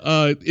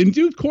 In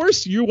due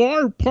course, you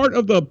are part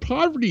of the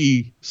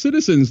poverty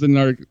citizens in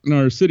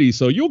our city,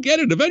 so you'll get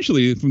it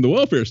eventually from the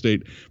welfare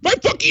state. Right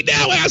fucking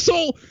now,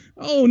 asshole!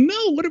 Oh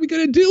no, what are we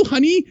gonna do,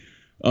 honey?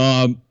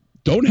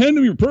 Don't hand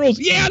him your pearls.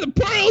 Yeah, the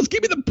pearls.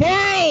 Give me the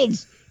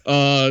pearls.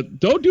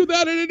 Don't do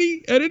that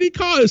at any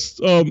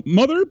cost,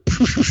 mother.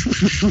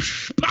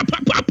 Pop,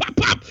 pop, pop, pop,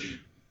 pop.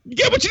 You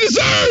get what you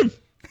deserve.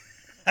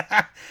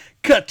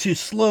 Cut to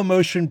slow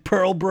motion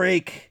pearl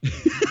break,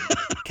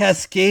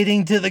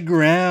 cascading to the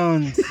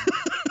ground,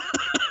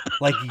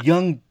 like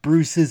young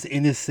Bruce's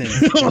innocence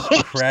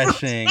just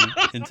crashing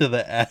into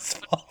the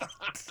asphalt.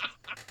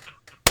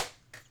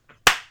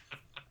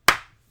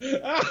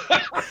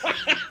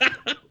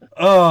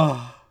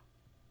 Oh.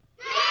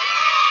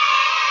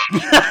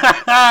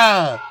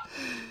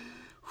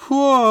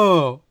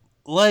 Whoa.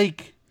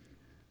 Like,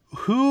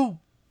 who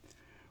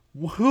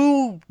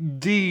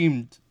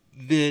deemed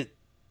that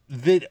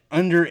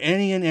under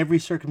any and every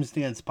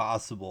circumstance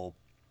possible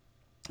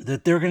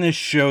that they're going to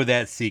show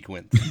that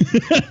sequence?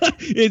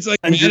 It's like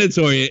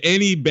mandatory in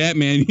any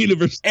Batman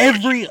universe.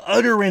 Every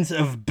utterance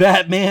of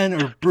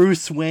Batman or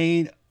Bruce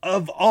Wayne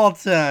of all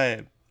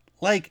time.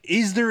 Like,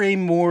 is there a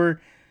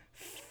more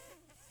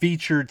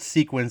featured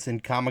sequence in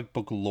comic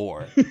book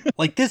lore?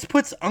 Like, this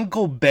puts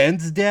Uncle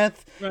Ben's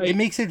death, Right. it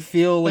makes it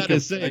feel like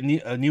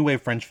a new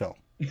wave French film.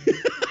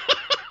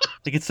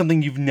 Like, it's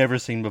something you've never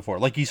seen before.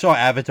 Like, you saw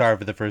Avatar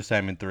for the first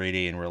time in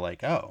 3D and we're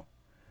like, oh,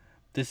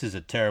 this is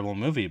a terrible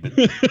movie, but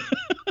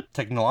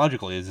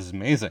technologically this is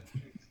amazing.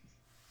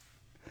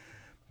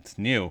 It's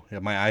new.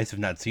 My eyes have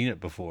not seen it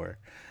before.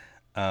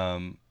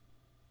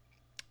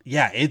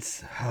 Yeah,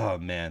 it's, oh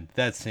man,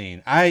 that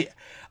scene. I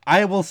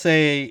will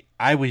say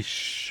I was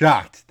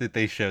shocked that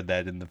they showed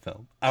that in the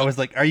film. I was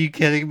like, are you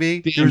kidding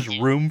me? There's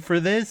room for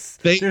this?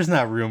 There's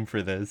not room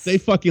for this. They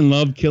fucking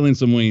love killing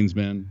some Waynes,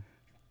 man.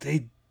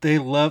 They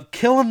love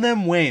killing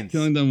them Waynes.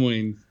 Killing them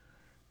Waynes.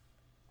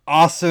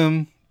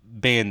 Awesome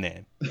band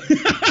name.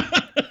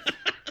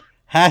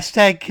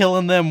 Hashtag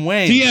killing them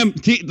Waynes.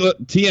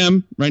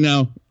 TM right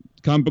now.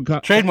 Comic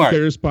Book Trademark.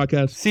 Characters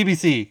Podcast.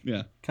 CBC.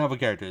 Yeah. Comic book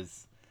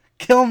characters.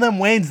 Killing them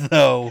Waynes,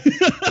 though.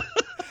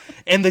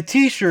 And the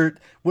t-shirt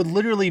would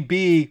literally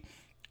be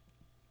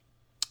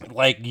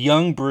like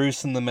young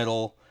Bruce in the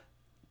middle,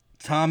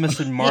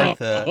 Thomas and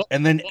Martha,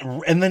 and then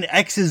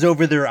X's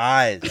over their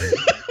eyes.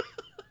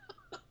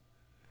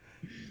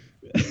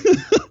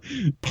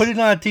 Put it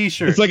on a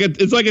t-shirt.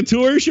 It's like a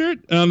tour shirt.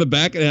 And on the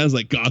back it has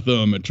like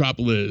Gotham,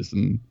 Metropolis,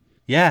 and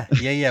yeah,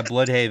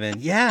 Bloodhaven.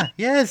 Yeah,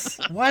 yes.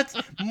 What?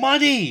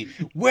 Money.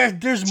 Where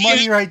there's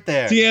money right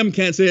there. TM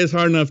can't say it's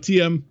hard enough.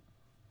 TM.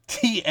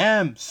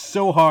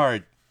 So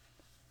hard.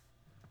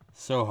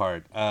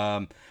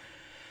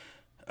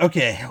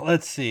 Okay,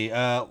 let's see.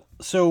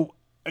 So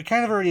I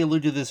kind of already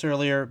alluded to this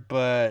earlier,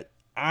 but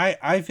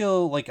I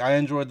feel like I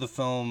enjoyed the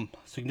film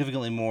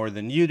significantly more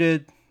than you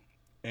did.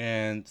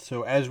 And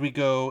so as we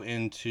go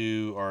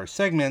into our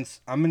segments,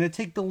 I'm going to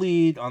take the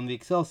lead on the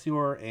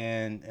Excelsior,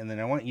 and then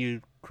I want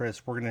you,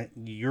 Chris,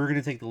 you're going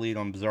to take the lead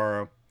on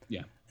Bizarro.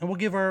 Yeah. And we'll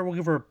give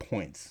our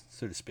points,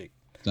 so to speak.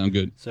 Sound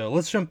good. So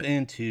let's jump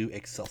into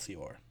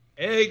Excelsior.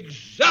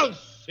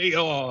 Excelsior!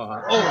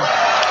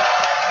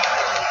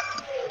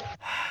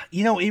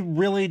 You know, it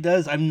really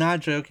does. I'm not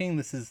joking.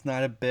 This is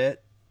not a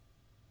bit.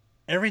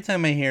 Every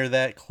time I hear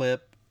that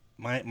clip,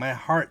 my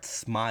heart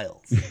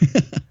smiles.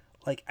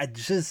 Like,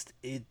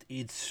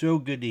 it's so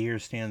good to hear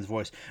Stan's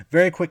voice.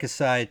 Very quick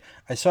aside,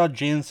 I saw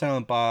Jay and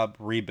Silent Bob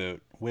reboot,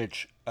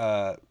 which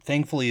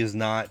thankfully is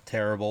not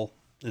terrible.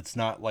 It's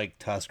not like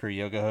Tusk or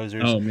Yoga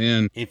Hosers. Oh,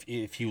 man.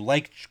 If you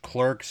like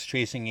Clerks,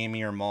 Chasing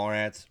Amy, or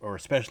Mallrats, or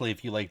especially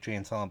if you like Jay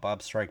and Silent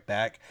Bob Strike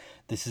Back,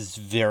 this is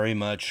very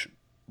much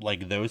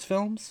like those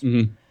films.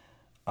 Mm-hmm.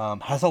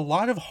 Has a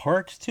lot of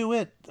heart to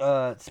it.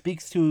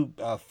 Speaks to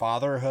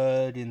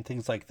fatherhood and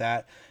things like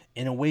that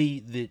in a way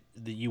that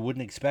you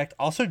wouldn't expect.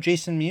 Also,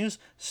 Jason Mewes,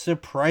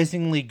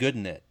 surprisingly good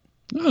in it.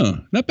 Oh,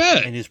 not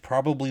bad. And is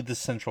probably the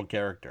central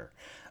character.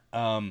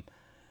 The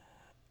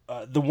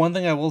one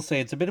thing I will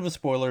say, it's a bit of a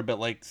spoiler, but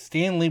like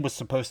Stan Lee was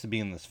supposed to be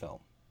in this film.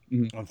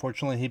 Mm-hmm.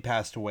 Unfortunately, he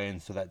passed away,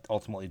 and so that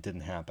ultimately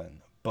didn't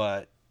happen.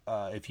 But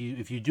if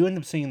you do end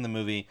up seeing the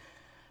movie,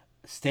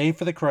 stay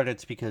for the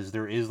credits, because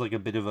there is like a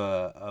bit of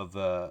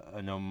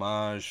an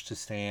homage to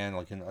Stan,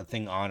 like a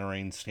thing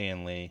honoring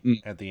Stan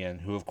Lee at the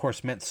end, who of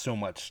course meant so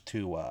much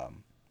to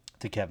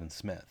Kevin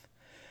Smith.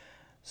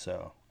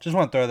 So just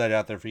want to throw that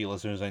out there for you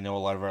listeners. I know a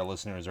lot of our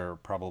listeners are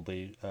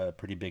probably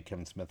pretty big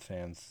Kevin Smith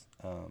fans,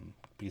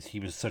 because he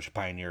was such a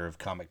pioneer of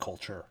comic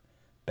culture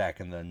back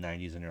in the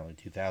 90s and early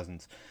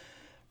 2000s.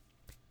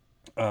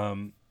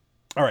 All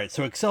right,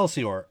 so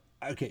Excelsior.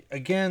 Okay,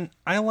 again,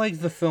 I like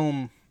the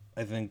film,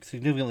 I think,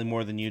 significantly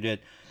more than you did.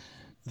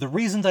 The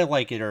reasons I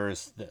like it are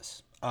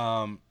this.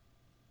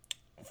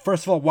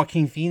 First of all,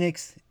 Joaquin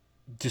Phoenix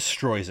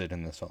destroys it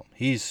in this film.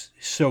 He's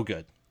so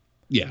good.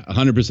 Yeah,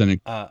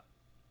 100%.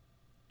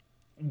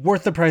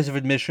 Worth the price of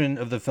admission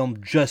of the film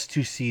just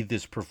to see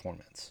this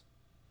performance.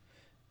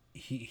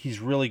 He's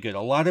really good.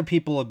 A lot of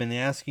people have been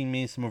asking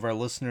me. Some of our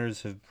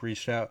listeners have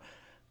reached out.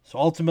 So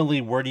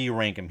ultimately, where do you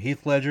rank him?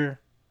 Heath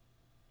Ledger,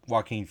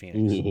 Joaquin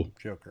Phoenix, Ooh.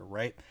 Joker,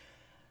 right?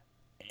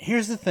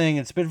 Here's the thing.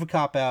 It's a bit of a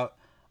cop-out.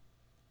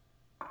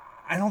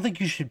 I don't think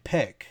you should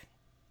pick.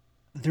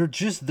 They're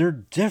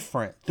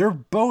different. They're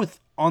both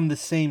on the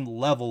same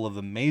level of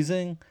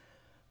amazing.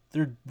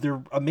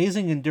 They're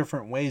amazing in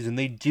different ways, and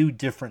they do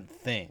different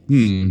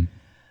things.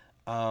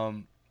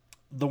 The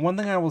one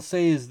thing I will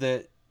say is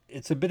that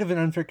it's a bit of an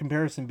unfair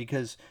comparison,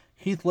 because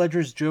Heath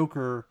Ledger's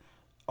Joker,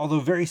 although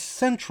very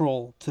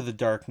central to The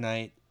Dark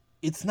Knight,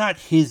 it's not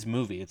his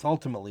movie. It's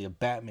ultimately a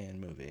Batman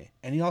movie,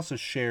 and he also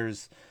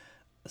shares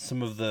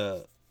some of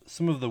the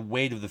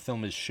weight of the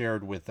film is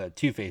shared with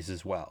Two-Face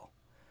as well.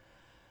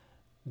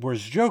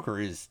 Whereas Joker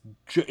is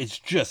it's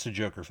just a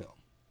Joker film.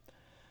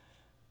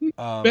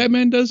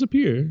 Batman does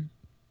appear.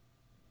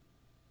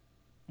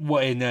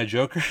 What in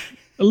Joker?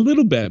 A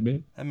little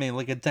Batman. I mean,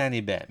 like a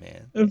tiny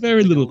Batman, A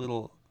very like little. a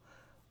little,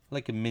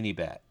 like a mini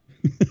bat,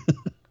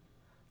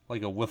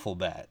 like a wiffle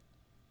bat.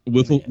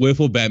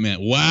 Wiffle Batman.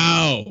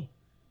 Wow.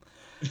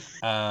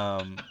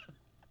 Um,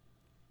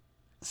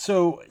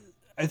 so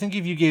I think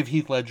if you gave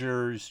Heath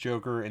Ledger's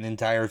Joker an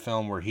entire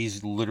film where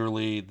he's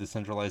literally the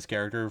centralized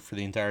character for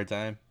the entire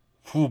time,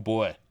 oh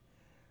boy,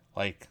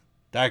 like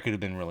that could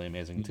have been really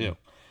amazing too.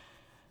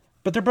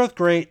 But they're both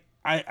great.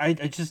 I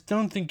just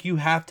don't think you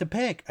have to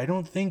pick. I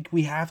don't think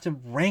we have to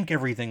rank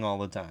everything all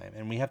the time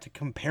and we have to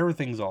compare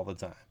things all the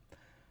time.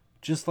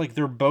 Just like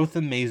they're both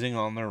amazing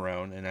on their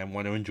own, and I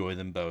want to enjoy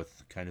them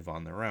both kind of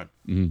on their own.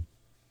 Mm-hmm.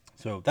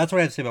 So that's what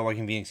I have to say about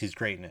Joaquin Phoenix. He's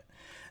great in it.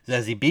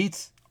 Zazie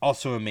Beetz,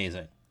 also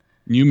amazing.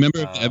 You member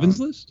of the Evans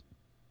list?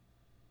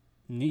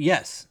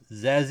 Yes,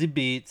 Zazie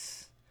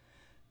Beetz.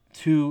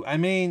 I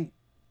mean,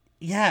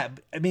 yeah.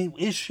 I mean,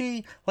 is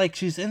she like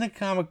she's in a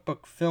comic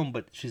book film,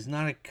 but she's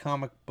not a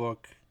comic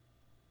book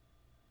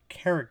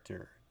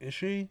character, is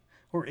she,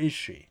 or is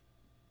she?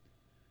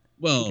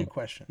 Well, good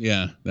question.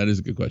 Yeah, that is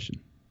a good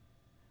question.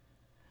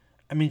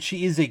 I mean,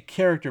 she is a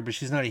character, but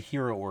she's not a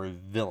hero or a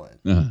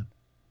villain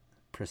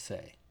per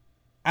se.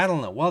 I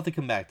don't know. We'll have to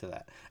come back to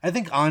that. I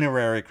think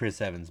honorary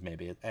Chris Evans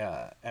maybe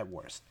at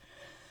worst.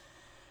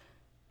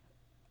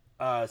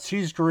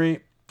 She's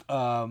great.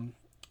 Todd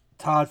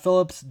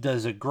Phillips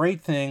does a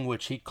great thing,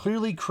 which he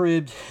clearly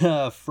cribbed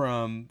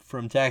from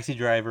Taxi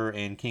Driver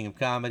and King of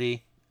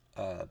Comedy,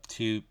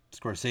 two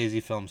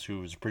Scorsese films.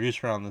 Who was a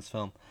producer on this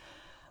film,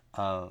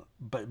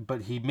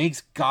 but he makes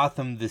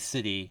Gotham the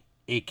city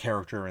a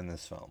character in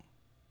this film.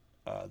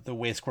 The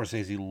way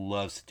Scorsese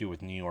loves to do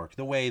with New York,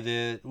 the way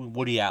that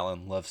Woody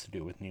Allen loves to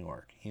do with New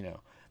York. You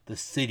know, the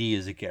city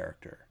is a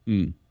character,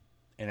 and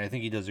I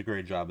think he does a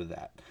great job of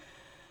that.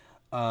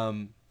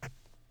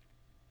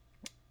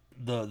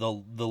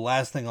 The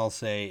last thing I'll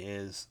say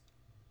is,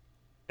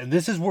 and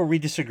this is where we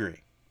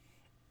disagree.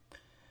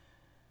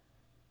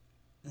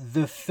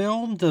 The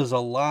film does a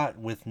lot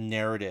with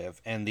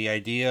narrative and the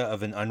idea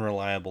of an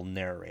unreliable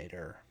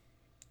narrator,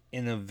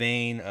 in a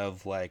vein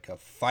of like a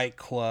Fight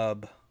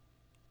Club,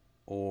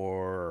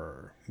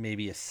 or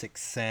maybe a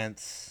Sixth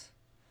Sense,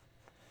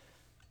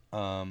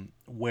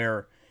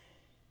 where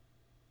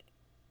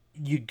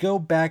you go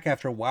back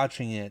after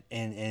watching it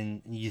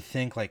and you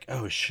think like,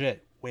 oh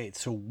shit, wait,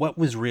 so what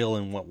was real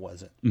and what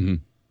wasn't? Mm-hmm.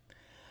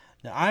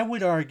 Now, I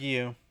would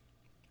argue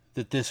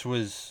that this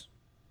was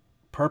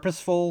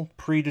purposeful,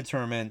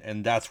 predetermined,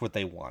 and that's what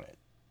they wanted.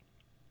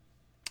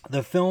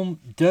 The film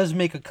does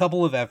make a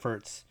couple of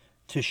efforts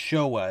to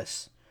show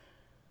us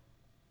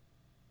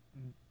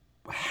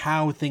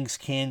how things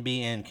can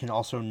be and can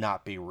also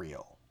not be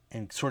real,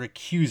 and sort of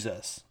cues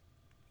us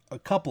a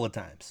couple of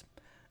times.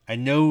 I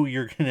know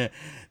you're going to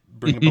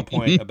bring up a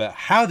point about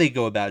how they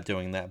go about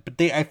doing that, but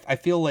I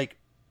feel like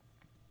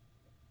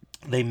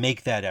they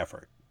make that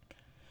effort.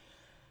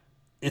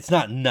 It's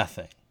not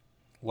nothing.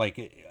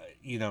 Like,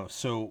 you know,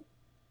 so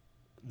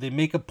they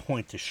make a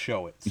point to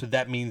show it. So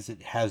that means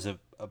it has a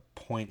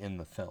point in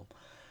the film.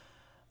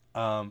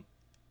 And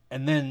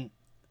then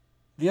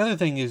the other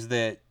thing is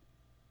that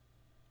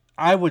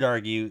I would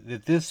argue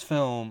that this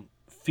film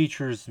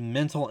features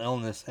mental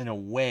illness in a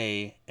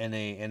way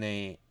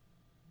that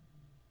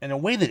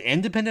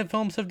independent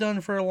films have done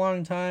for a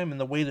long time, and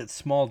the way that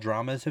small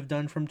dramas have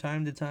done from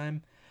time to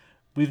time.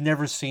 We've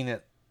never seen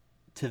it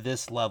to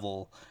this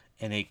level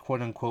in a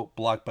quote-unquote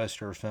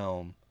blockbuster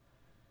film,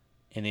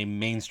 in a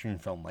mainstream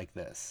film like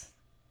this,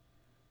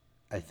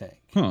 I think.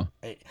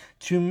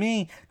 To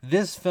me,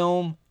 this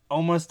film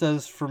almost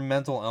does for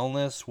mental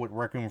illness what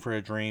Requiem for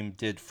a Dream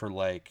did for,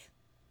 like,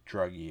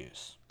 drug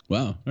use.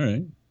 Wow. All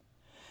right.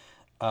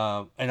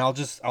 And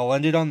I'll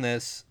end it on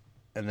this,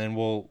 and then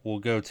we'll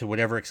go to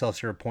whatever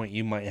Excelsior point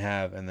you might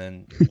have, and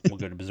then we'll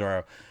go to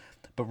Bizarro.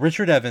 But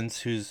Richard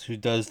Evans, who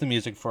does the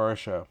music for our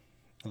show,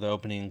 the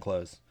opening and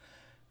close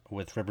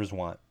with Rippers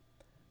Want,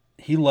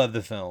 he loved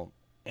the film,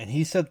 and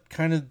he said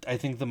kind of, I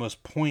think, the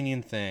most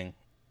poignant thing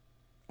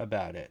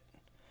about it,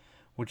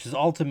 which is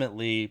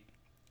ultimately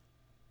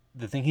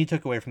the thing he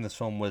took away from this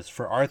film was,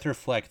 for Arthur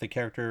Fleck, the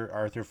character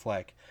Arthur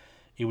Fleck,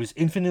 it was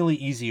infinitely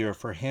easier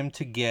for him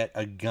to get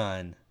a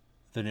gun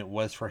than it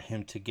was for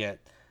him to get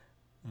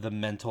the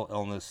mental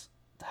illness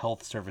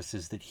health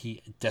services that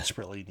he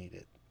desperately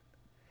needed.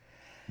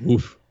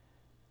 Oof.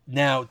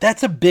 Now,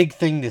 that's a big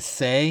thing to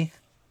say.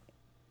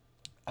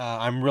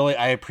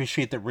 I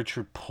appreciate that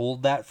Richard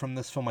pulled that from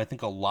this film. I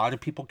think a lot of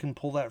people can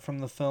pull that from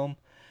the film.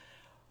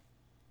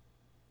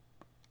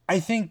 I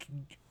think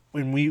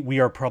when we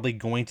are probably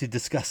going to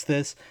discuss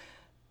this,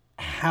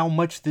 how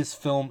much this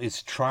film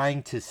is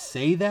trying to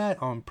say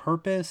that on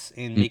purpose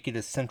and make it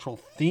a central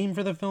theme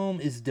for the film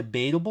is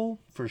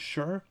debatable, for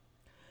sure.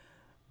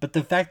 But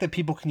the fact that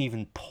people can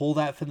even pull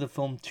that from the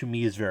film, to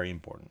me, is very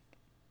important.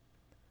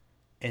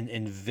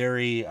 And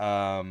very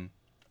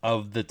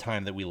of the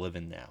time that we live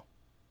in now.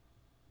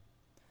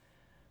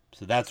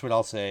 So that's what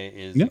I'll say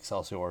is Yep.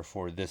 Excelsior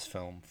for this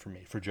film for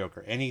me, for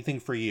Joker. Anything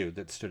for you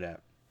that stood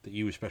out that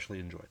you especially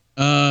enjoyed?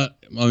 I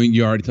mean,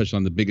 you already touched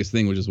on the biggest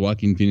thing, which is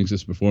Joaquin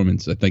Phoenix's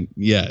performance. I think,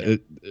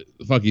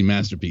 fucking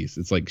masterpiece.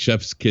 It's like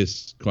chef's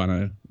kiss kind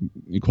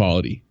of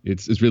quality.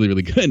 It's really,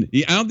 really good.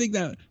 I don't think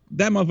that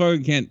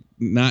motherfucker can't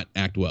not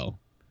act well.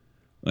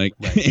 Like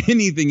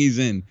anything he's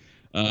in.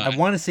 I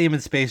want to see him in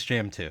Space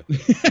Jam too.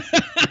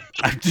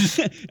 I'm just,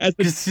 as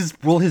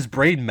will his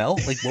brain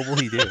melt? Like, what will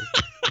he do?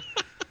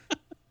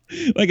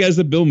 like as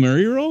the Bill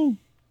Murray role.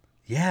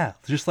 Yeah,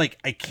 just like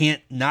I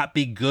can't not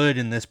be good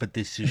in this, but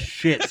this is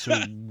shit. So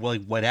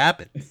like, what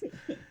happens?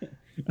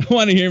 I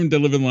want to hear him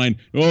deliver the line.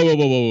 Whoa, whoa,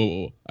 whoa, whoa,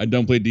 whoa, whoa! I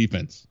don't play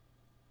defense.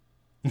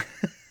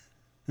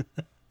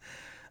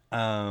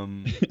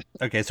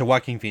 Okay, so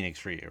Joaquin Phoenix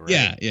for you, right?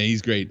 Yeah,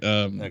 he's great.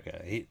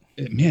 Okay,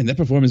 Man, that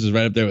performance is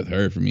right up there with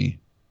her for me.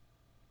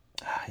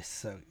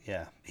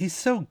 he's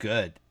so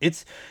good.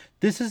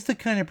 This is the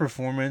kind of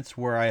performance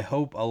where I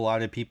hope a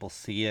lot of people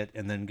see it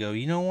and then go,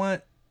 you know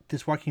what?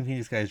 This Joaquin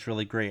Phoenix guy is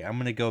really great. I'm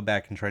gonna go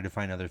back and try to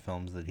find other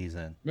films that he's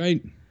in.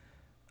 Right.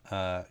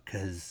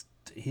 Because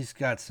he's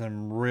got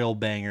some real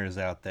bangers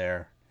out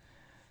there.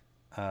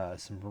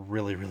 Some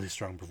really, really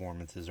strong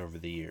performances over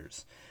the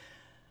years.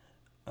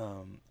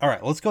 All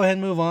right, let's go ahead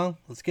and move on.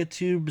 Let's get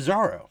to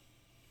Bizarro.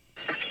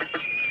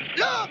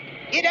 Look!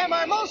 It am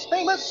our most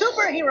famous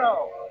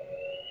superhero!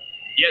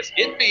 Yes,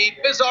 it be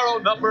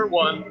Bizarro number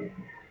 1.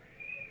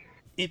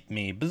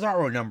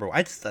 Bizarro number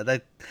one.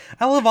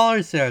 I love all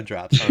our sound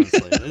drops,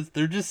 honestly.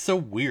 They're just so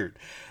weird.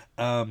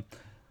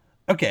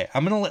 Okay,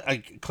 I'm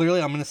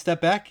gonna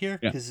step back here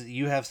because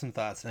you have some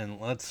thoughts,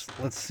 and let's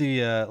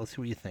see what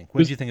you think. What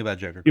did you think about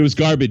Joker? It was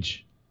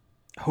garbage.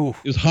 Oh,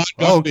 it was hot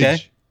garbage.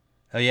 Okay.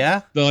 Oh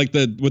yeah.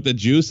 With the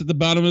juice at the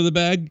bottom of the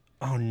bag.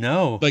 Oh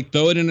no. Like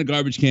throw it in a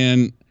garbage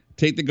can.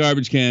 Take the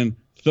garbage can.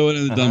 Throw it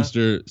in the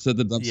dumpster. Set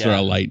the dumpster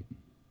alight.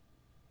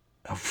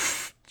 Oh,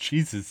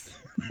 Jesus.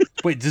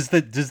 Wait, does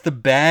the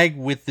bag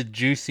with the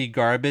juicy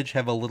garbage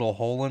have a little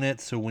hole in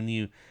it? So when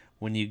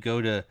you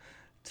go to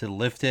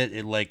lift it,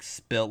 it like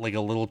spill like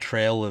a little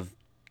trail of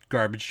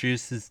garbage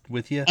juice is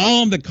with you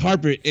on the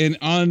carpet and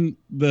on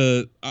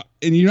the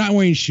and you're not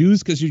wearing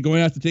shoes because you're going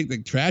to have to take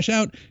the trash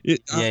out.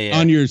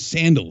 On your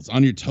sandals,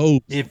 on your toes.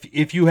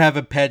 If you have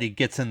a pet, it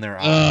gets in their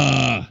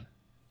eye.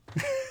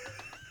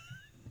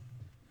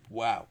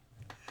 Wow,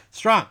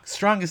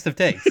 strongest of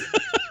takes.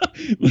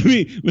 let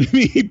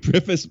me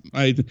preface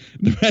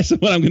the rest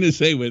of what I'm going to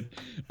say with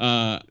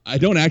I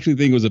don't actually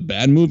think it was a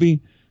bad movie.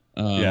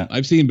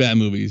 I've seen bad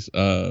movies.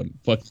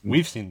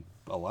 We've seen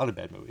a lot of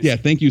bad movies. Yeah,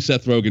 thank you,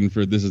 Seth Rogen,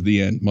 for This Is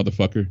the End,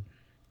 motherfucker.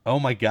 Oh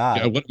my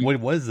god, what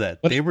was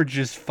that? They were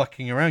just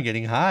fucking around,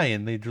 getting high,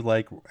 and they were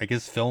like, I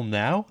guess film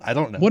now. I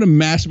don't know. What a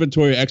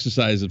masturbatory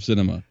exercise of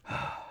cinema.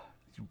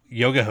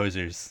 Yoga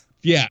hosers.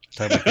 Yeah.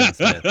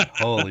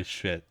 Holy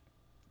shit.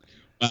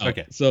 Wow.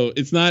 Okay, so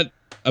it's not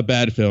a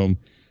bad film.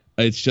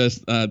 It's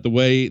just the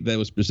way that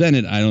was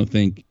presented, I don't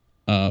think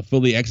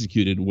fully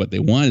executed what they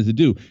wanted to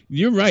do.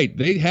 You're right.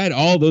 They had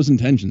all those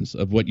intentions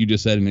of what you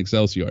just said in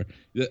Excelsior.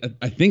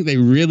 I think they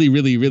really,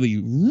 really,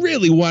 really,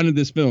 really wanted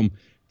this film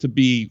to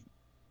be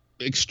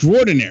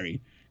extraordinary.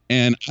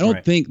 And I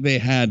don't think they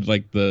had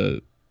like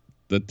the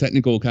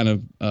technical kind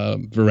of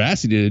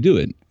veracity to do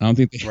it. I don't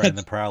think they had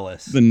the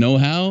prowess, the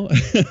know-how.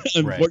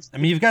 Right. I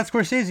mean, you've got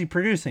Scorsese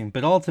producing,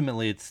 but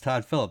ultimately it's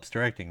Todd Phillips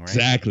directing, right?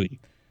 Exactly.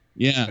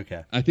 Yeah.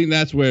 Okay. I think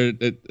that's where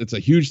it's a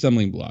huge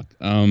stumbling block.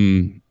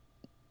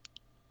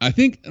 I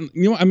think I'm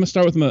gonna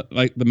start with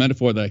the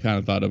metaphor that I kind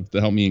of thought of to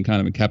help me and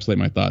kind of encapsulate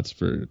my thoughts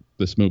for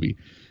this movie.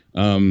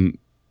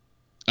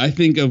 I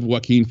think of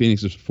Joaquin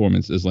Phoenix's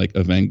performance as like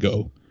a Van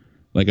Gogh,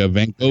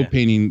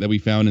 painting that we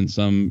found in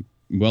some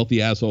wealthy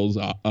asshole's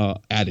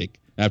attic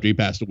after he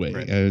passed away,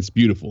 and it's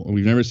beautiful, and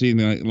we've never seen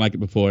anything like it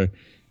before,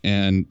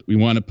 and we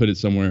want to put it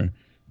somewhere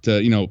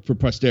to for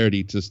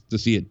posterity to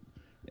see it,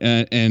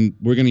 and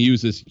we're gonna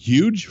use this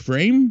huge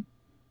frame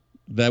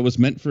that was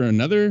meant for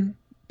another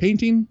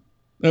painting.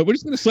 We're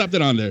just going to slap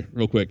that on there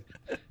real quick.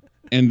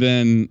 And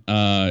then,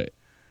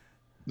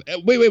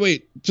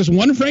 wait. Just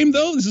one frame,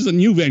 though? This is a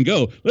new Van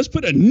Gogh. Let's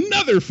put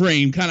another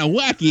frame kind of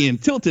wacky and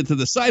tilt it to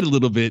the side a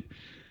little bit.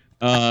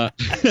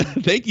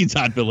 Thank you,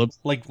 Todd Phillips.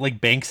 Like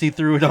Banksy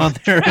threw it on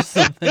there or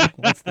something.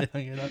 Once they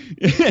hung it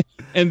up.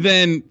 And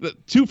then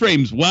 2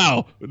 frames.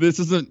 Wow, this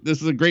is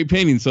a great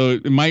painting. So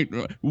it might.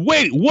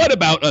 Wait, what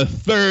about a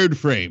 3rd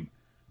frame?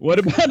 What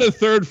about a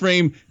 3rd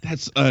frame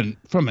that's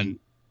from an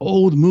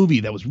old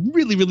movie that was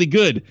really, really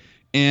good,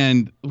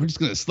 and we're just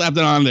gonna slap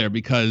that on there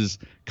because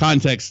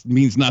context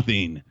means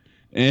nothing.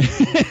 And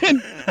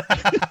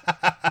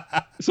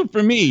so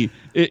for me,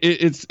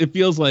 it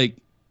feels like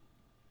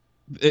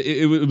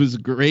it was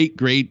great.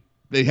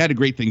 They had a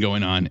great thing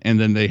going on, and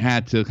then they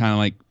had to kind of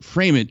like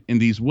frame it in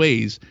these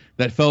ways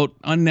that felt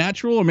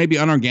unnatural or maybe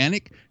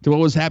unorganic to what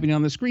was happening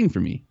on the screen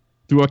for me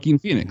through Joaquin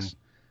Phoenix.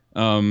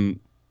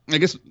 I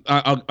guess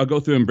I'll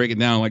go through and break it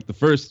down. Like the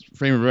first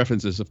frame of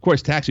reference is, of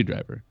course, Taxi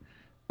Driver.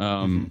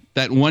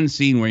 That one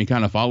scene where he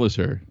kind of follows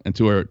her and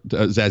to her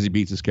Zazie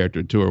Beetz'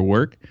 character to her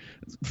work,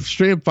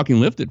 straight up fucking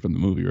lifted from the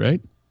movie,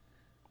 right?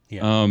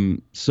 Yeah.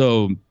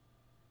 So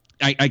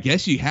I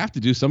guess you have to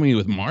do something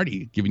with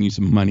Marty giving you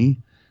some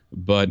money,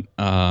 but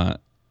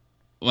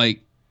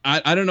like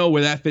I don't know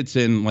where that fits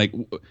in. Like,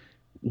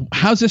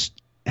 how's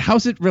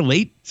it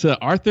relate to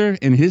Arthur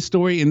and his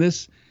story in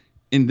this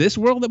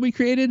world that we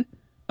created?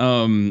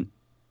 So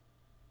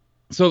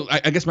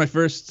I guess my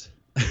first,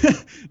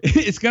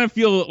 it's gonna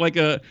feel like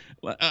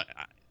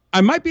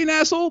I might be an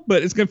asshole,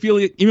 but it's gonna feel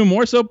even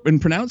more so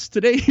and pronounced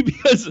today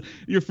because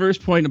your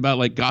first point about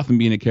like Gotham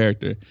being a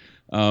character.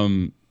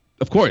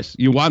 Of course,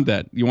 you want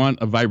that. You want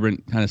a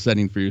vibrant kind of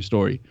setting for your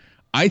story.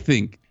 I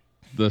think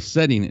the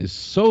setting is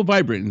so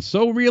vibrant and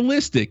so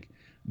realistic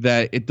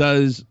that it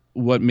does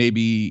what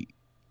maybe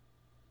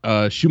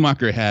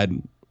Schumacher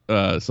had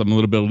some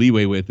little bit of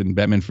leeway with in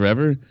Batman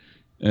Forever.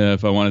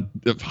 If I want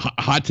to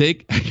hot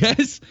take, I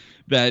guess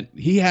that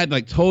he had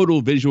like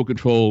total visual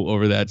control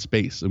over that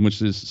space in which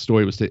this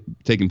story was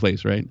taking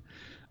place, right?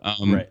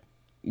 Right.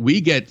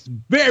 We get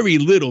very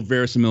little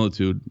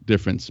verisimilitude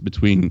difference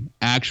between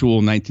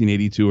actual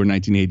 1982 or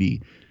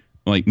 1980,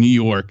 like New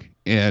York,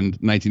 and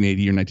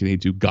 1980 or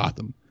 1982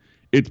 Gotham.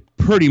 It's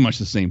pretty much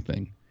the same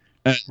thing,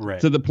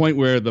 Right. to the point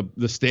where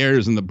the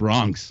stairs in the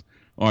Bronx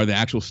are the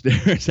actual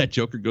stairs that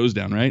Joker goes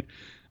down, right?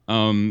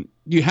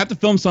 You have to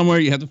film somewhere.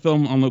 You have to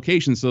film on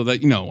location, so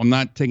that, you know, I'm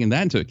not taking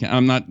that into account.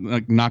 I'm not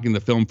like knocking the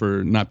film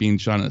for not being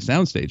shot on a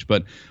soundstage,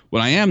 but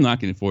what I am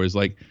knocking it for is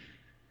like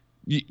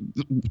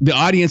the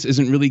audience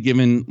isn't really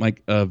given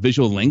like a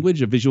visual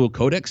language, a visual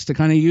codex to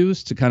kind of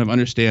use to kind of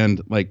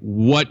understand like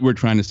what we're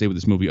trying to say with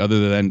this movie,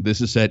 other than this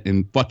is set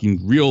in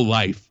fucking real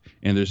life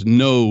and there's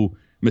no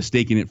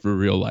mistaking it for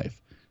real life.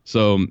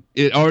 So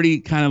it already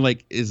kind of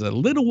like is a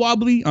little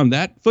wobbly on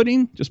that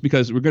footing, just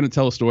because we're going to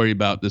tell a story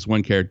about this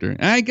one character.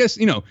 And I guess,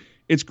 you know,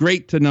 it's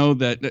great to know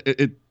that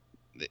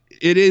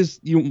it is,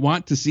 you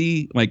want to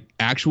see like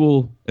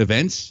actual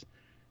events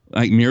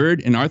like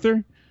mirrored in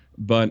Arthur,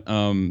 but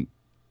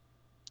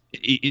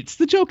it's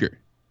the Joker.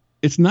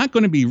 It's not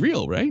going to be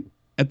real, right?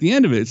 At the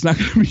end of it, it's not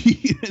going to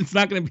be. It's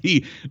not going to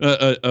be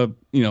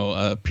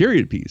a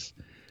period piece.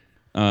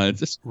 It's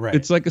just, Right.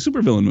 It's like a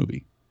supervillain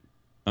movie.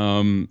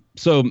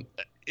 So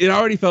it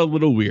already felt a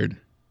little weird.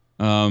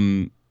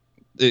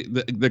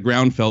 The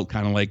ground felt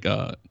kind of like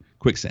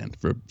quicksand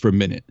for a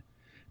minute.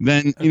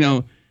 Then, you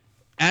know,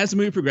 as the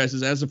movie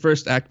progresses, as the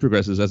first act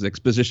progresses, as the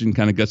exposition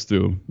kind of gets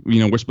through, you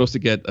know, we're supposed to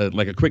get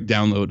like a quick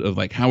download of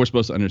like how we're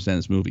supposed to understand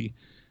this movie.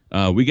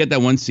 We get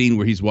that one scene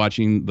where he's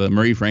watching the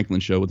Murray Franklin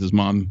show with his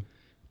mom,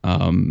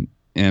 and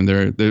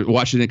they're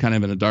watching it kind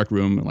of in a dark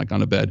room, like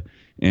on a bed,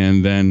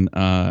 and then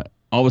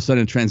all of a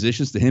sudden it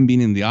transitions to him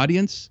being in the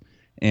audience,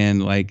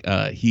 and like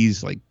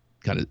he's like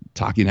kind of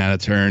talking out of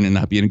turn and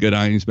not being a good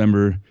audience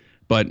member,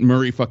 but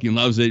Murray fucking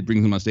loves it,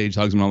 brings him on stage,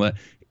 hugs him, all that.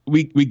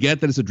 We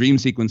get that it's a dream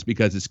sequence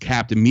because it's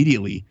capped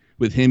immediately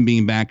with him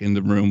being back in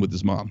the room with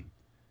his mom.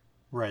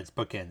 Right. It's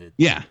bookended.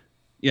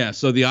 Yeah.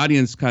 So the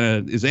audience kind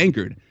of is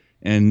anchored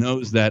and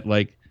knows that,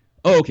 like,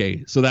 oh,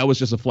 okay, so that was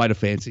just a flight of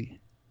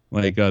fancy.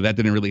 Like, that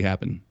didn't really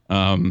happen.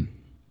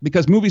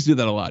 Because movies do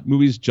that a lot.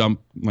 Movies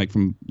jump, like,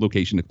 from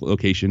location to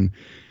location.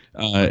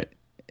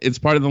 It's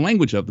part of the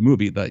language of the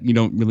movie that you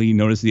don't really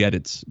notice the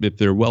edits if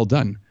they're well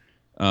done.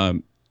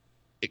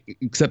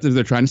 Except if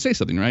they're trying to say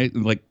something, right?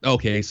 Like,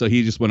 okay, so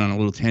he just went on a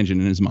little tangent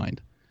in his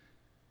mind.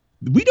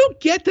 We don't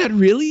get that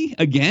really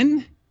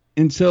again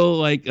until,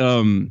 like,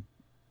 and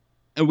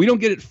we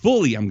don't get it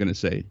fully, I'm going to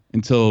say,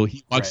 until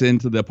he walks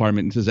into the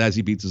apartment, into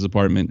Zazie Beetz'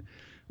 apartment,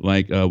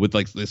 like with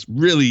like this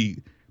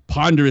really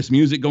ponderous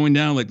music going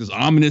down, like this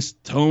ominous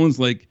tones,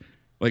 like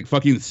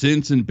fucking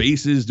synths and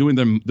basses doing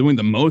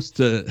the most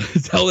to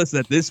tell us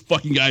that this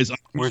fucking guy's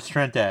Where's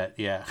Trent at?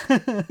 Yeah.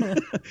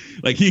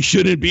 like he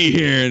shouldn't be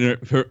here.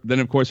 And then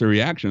of course her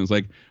reaction is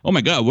like, oh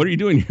my God, what are you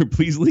doing here?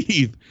 Please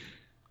leave.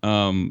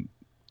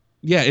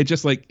 Yeah, it's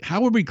just like,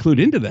 how were we clued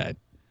into that?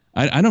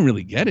 I don't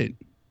really get it.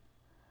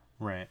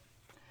 Right.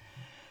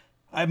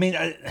 I mean,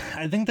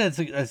 I think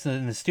that's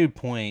an astute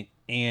point,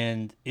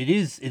 and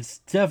it's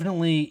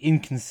definitely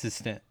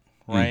inconsistent,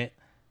 right?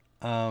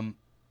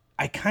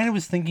 I kind of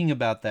was thinking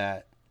about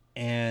that,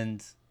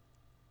 and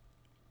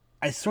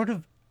I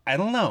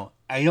don't know.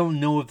 I don't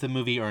know if the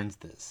movie earns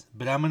this,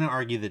 but I'm going to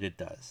argue that it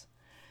does.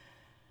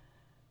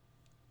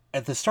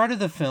 At the start of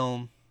the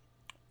film,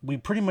 we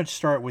pretty much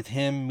start with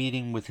him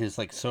meeting with his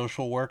like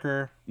social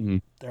worker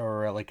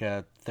or like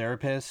a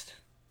therapist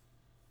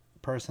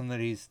person that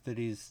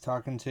he's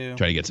talking to.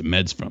 Try to get some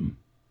meds from.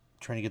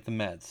 Trying to get the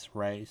meds,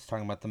 right? He's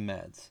talking about the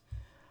meds.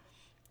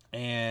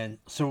 And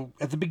so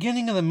at the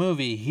beginning of the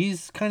movie,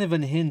 he's kind of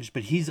unhinged,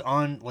 but he's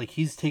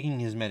taking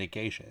his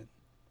medication.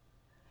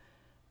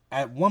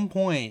 At one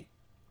point,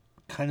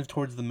 kind of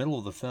towards the middle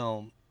of the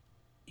film,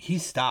 he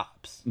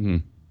stops.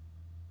 Mm-hmm.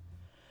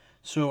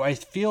 So I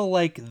feel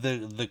like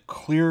the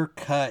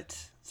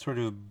clear-cut sort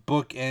of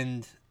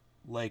bookend,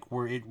 like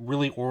where it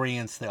really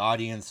orients the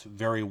audience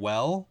very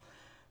well,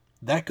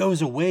 that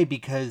goes away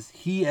because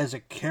he as a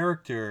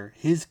character,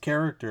 his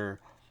character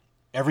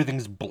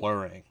everything's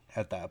blurring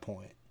at that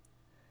point.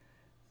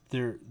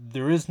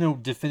 There is no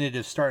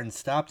definitive start and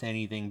stop to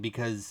anything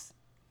because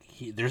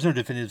there's no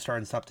definitive start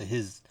and stop to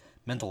his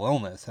mental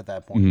illness at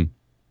that point. Mm-hmm.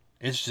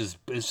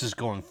 It's just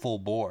going full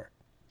bore.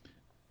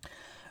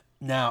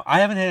 Now, I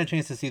haven't had a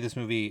chance to see this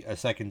movie a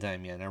second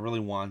time yet, and I really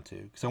want to,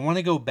 because I want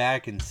to go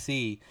back and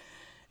see.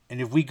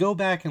 And if we go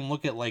back and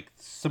look at like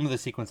some of the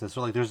sequences, so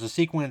like there's a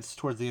sequence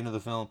towards the end of the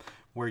film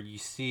where you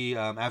see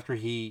after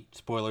he,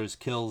 spoilers,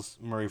 kills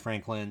Murray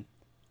Franklin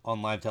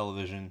on live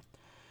television,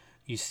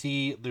 you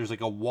see there's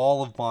like a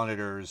wall of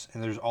monitors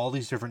and there's all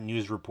these different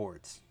news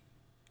reports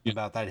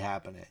about that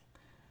happening.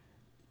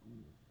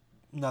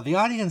 Now the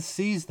audience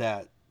sees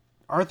that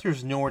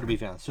Arthur's nowhere to be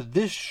found, so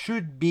this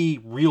should be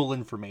real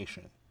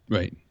information.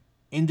 Right.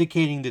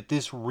 Indicating that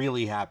this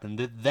really happened,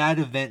 that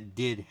event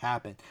did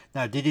happen.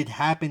 Now, did it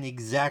happen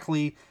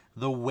exactly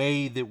the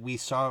way that we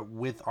saw it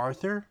with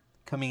Arthur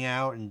coming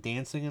out and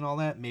dancing and all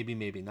that? Maybe,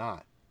 maybe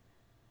not.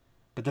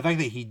 But the fact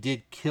that he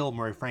did kill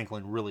Murray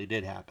Franklin really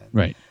did happen.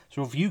 Right.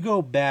 So if you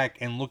go back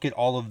and look at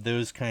all of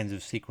those kinds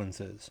of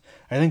sequences,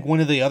 I think one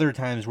of the other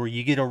times where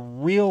you get a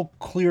real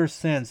clear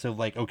sense of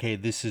like, okay,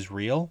 this is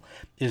real,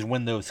 is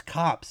when those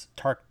cops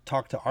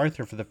talk to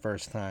Arthur for the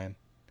first time.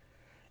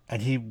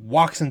 And he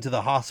walks into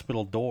the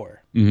hospital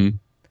door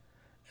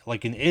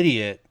like an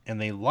idiot, and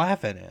they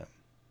laugh at him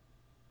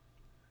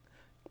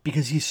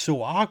because he's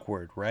so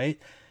awkward, right?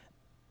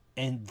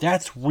 And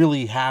that's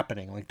really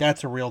happening. Like,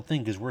 that's a real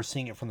thing because we're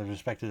seeing it from the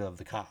perspective of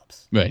the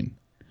cops. Right.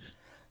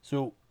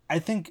 So I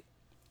think,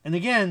 and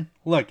again,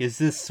 look, is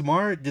this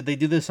smart? Did they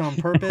do this on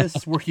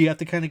purpose where you have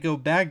to kind of go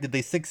back? Did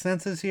they six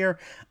senses here?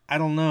 I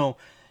don't know.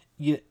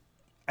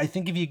 I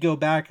think if you go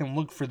back and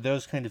look for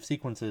those kind of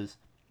sequences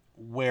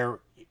where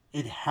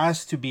it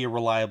has to be a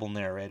reliable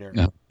narrator.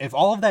 No. If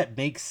all of that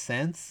makes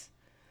sense,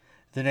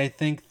 then I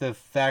think the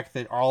fact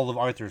that all of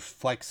Arthur's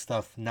Flex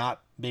stuff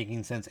not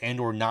making sense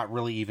and or not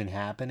really even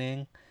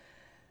happening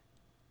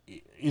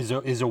is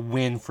a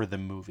win for the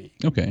movie.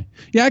 Okay.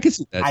 Yeah, I can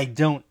see that.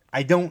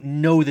 I don't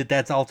know that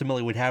that's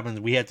ultimately what happens.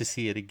 We have to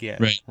see it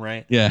again.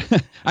 Right? Yeah.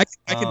 I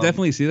could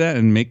definitely see that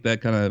and make that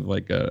kind of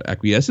like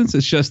acquiescence.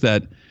 It's just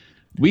that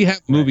we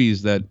have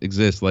movies that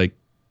exist like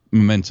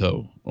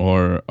Memento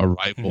or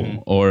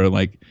Arrival or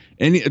like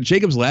any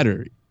Jacob's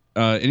Ladder,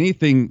 any of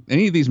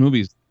these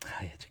movies. Oh,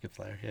 yeah, Jacob's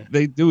Ladder, yeah.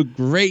 They do a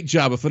great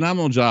job, a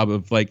phenomenal job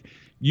of like,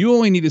 you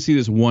only need to see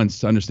this once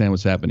to understand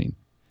what's happening.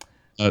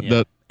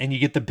 And you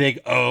get the big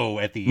O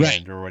at the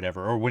end or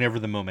whatever, or whenever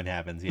the moment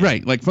happens. Yeah.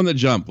 Right. Like from the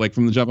jump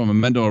on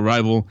Memento,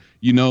 Arrival,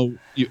 you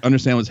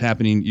understand what's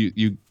happening.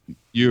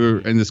 You're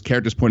in this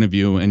character's point of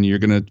view, and you're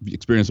going to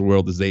experience the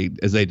world as they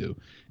do.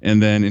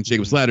 And then in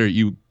Jacob's Ladder,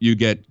 you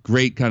get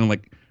great kind of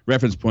like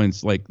reference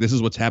points, like this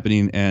is what's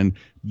happening, and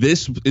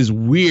this is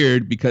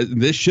weird because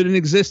this shouldn't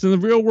exist in the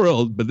real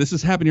world, but this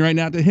is happening right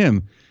now to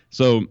him.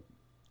 So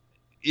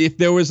if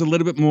there was a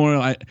little bit more,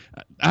 I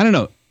don't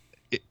know.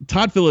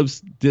 Todd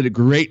Phillips did a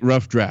great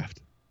rough draft.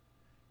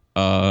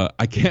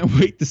 I can't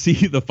wait to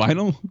see the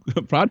final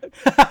product.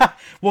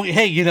 Well,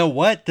 hey, you know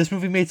what? This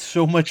movie made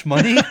so much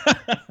money.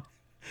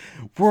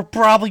 We're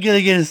probably going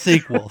to get a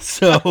sequel.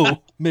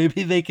 So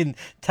maybe they can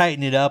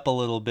tighten it up a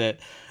little bit.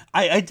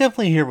 I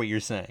definitely hear what you're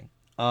saying.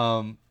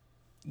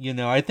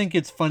 I think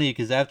it's funny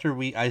because after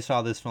I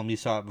saw this film, you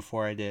saw it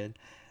before I did.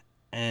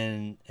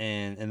 And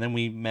then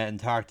we met and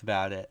talked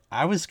about it.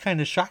 I was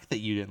kind of shocked that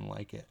you didn't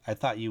like it. I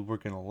thought you were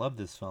going to love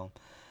this film.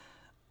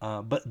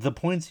 But the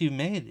points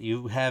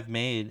you have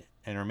made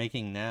and are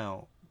making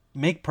now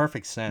make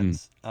perfect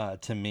sense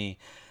to me.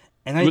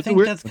 And I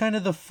think that's kind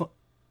of the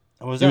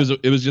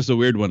It was just a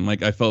weird one.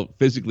 Like I felt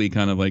physically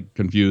kind of like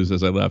confused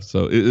as I left.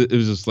 So it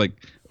was just like,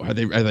 are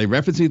they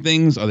referencing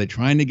things? Are they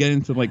trying to get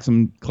into like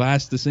some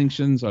class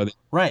distinctions? Are they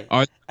right?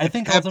 I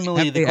think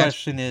ultimately the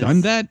question is,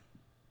 done that?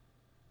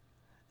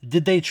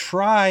 Did they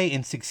try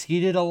and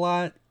succeeded a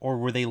lot, or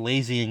were they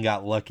lazy and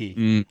got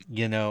lucky?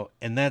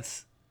 And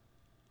that's,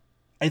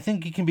 I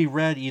think it can be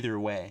read either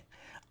way.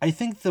 I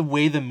think the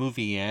way the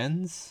movie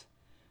ends,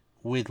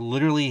 with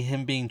literally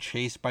him being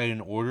chased by an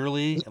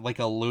orderly, like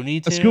a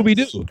Looney Tunes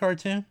Scooby-Doo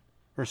cartoon,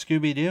 or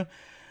Scooby-Doo,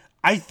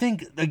 I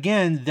think,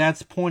 again,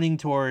 that's pointing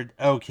toward,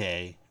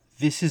 okay,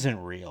 this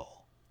isn't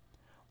real.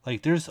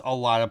 Like, there's a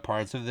lot of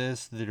parts of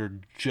this that are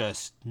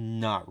just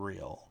not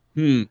real.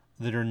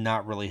 That are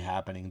not really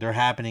happening. They're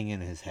happening in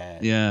his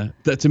head. Yeah,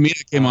 to me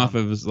it came off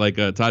of like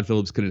Todd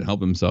Phillips couldn't help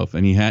himself,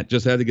 and he had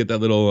to get that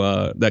little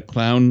that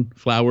clown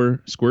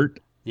flower squirt.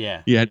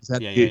 Yeah, he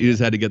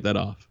just had to get that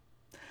off.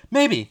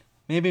 Maybe.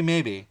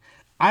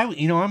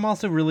 I'm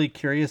also really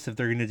curious if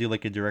they're going to do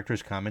like a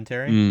director's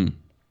commentary.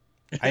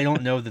 I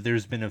don't know that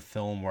there's been a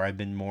film where I've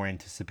been more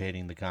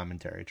anticipating the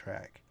commentary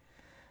track,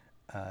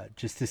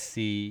 just to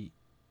see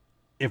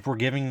if we're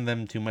giving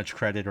them too much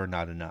credit or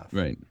not enough.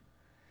 Right.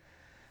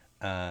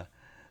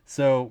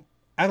 So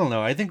I don't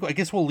know. I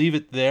guess we'll leave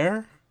it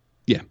there.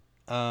 Yeah.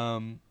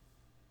 We're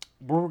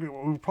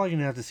probably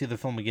gonna have to see the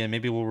film again.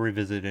 Maybe we'll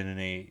revisit it in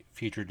a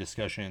future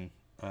discussion,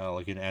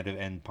 like an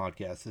end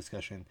podcast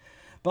discussion.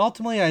 But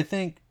ultimately, I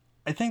think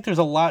there's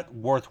a lot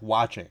worth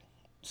watching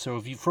So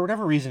if you, for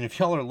whatever reason, if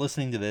y'all are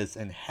listening to this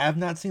and have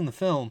not seen the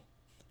film,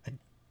 I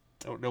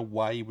don't know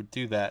why you would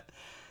do that,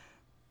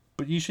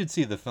 but you should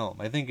see the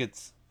film. I think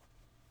it's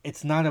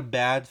not a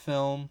bad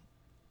film.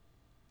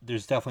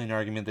 There's definitely an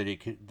argument that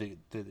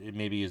it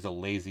maybe is a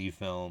lazy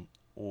film,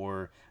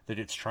 or that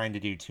it's trying to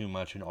do too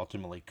much and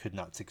ultimately could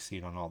not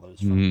succeed on all those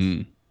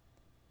fronts.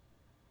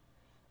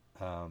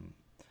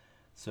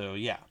 So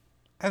yeah.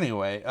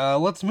 Anyway,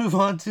 let's move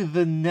on to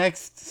the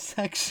next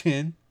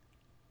section,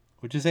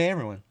 which is Hey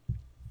Everyone.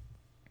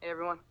 Hey,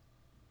 everyone.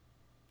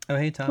 Oh,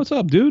 hey, Tom. What's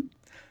up, dude?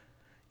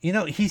 You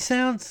know, he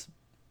sounds,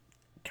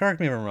 correct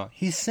me if I'm wrong,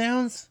 he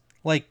sounds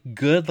like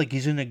good, like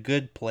he's in a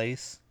good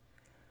place.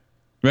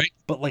 Right?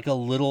 But like a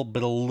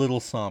little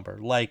somber.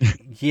 Like,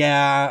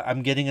 yeah,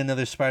 I'm getting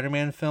another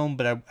Spider-Man film,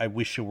 but I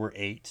wish there were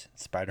 8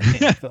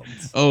 Spider-Man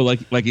films. Oh,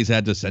 like he's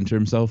had to center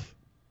himself?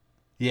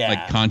 Yeah.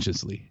 Like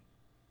consciously.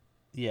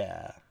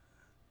 Yeah.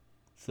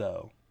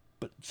 So,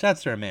 but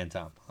shouts to our man,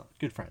 Tom.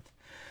 Good friend.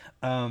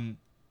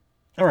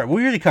 All right,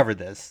 we already covered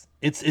this.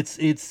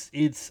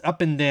 It's up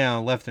and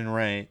down, left and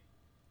right.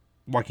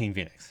 Joaquin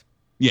Phoenix.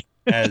 Yeah.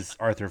 As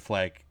Arthur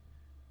Fleck,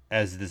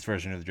 as this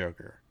version of the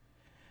Joker.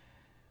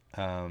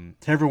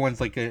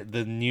 Everyone's like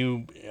the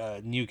new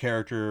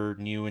character,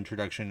 new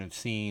introduction of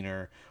scene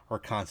or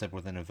concept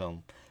within a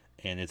film,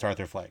 and it's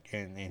Arthur Fleck,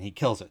 and he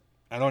kills it.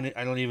 I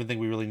don't even think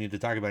we really need to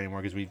talk about it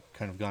anymore because we've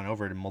kind of gone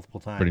over it multiple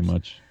times. Pretty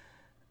much.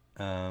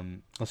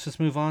 Let's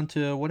just move on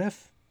to What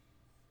If.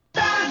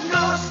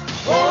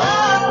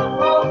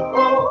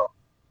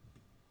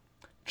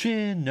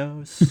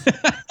 Genos.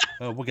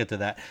 We'll get to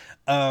that.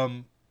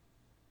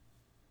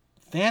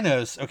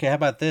 Thanos. Okay, how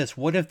about this?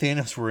 What if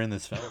Thanos were in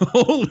this film?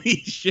 Holy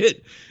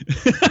shit.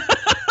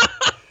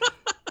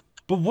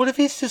 But what if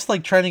he's just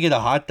like trying to get a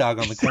hot dog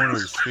on the corner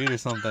of the street or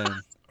something?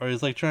 Or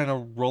he's like trying to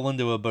roll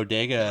into a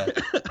bodega.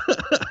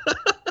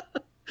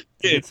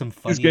 Get some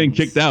He's getting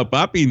kicked out.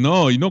 Papi,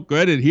 no, you no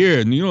credit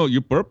here. You know,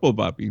 you're purple,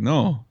 Papi.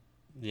 No.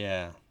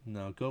 Yeah,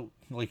 no, go.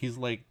 Like he's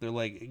like, they're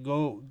like,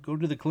 go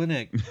to the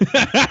clinic.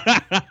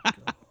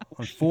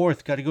 On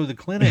 4th, got to go to the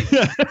clinic.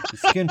 Your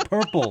skin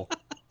purple.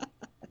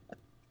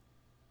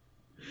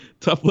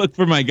 Tough look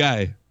for my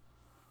guy.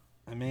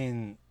 I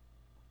mean,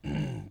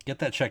 get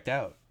that checked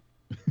out.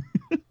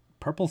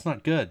 Purple's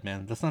not good,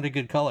 man. That's not a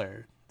good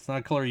color. It's not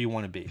a color you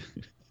want to be.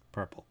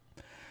 Purple.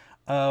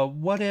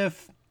 What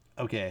if...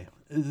 Okay,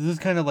 this is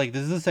kind of like...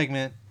 This is a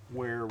segment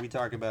where we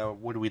talk about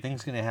what do we think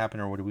is going to happen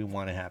or what do we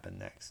want to happen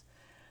next.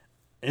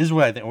 This is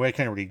what I think. I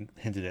kind of already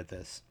hinted at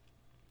this.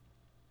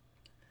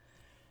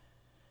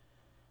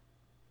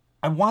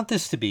 I want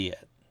this to be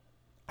it.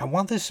 I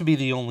want this to be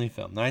the only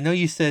film. Now, I know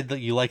you said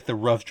that you like the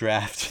rough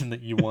draft and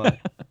that you want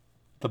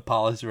the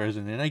polished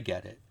version, and I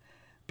get it.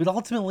 But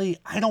ultimately,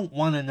 I don't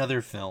want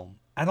another film.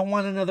 I don't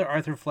want another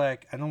Arthur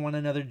Fleck. I don't want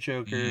another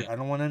Joker. I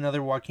don't want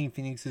another Joaquin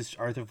Phoenix's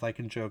Arthur Fleck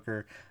and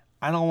Joker.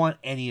 I don't want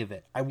any of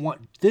it. I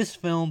want this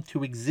film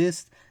to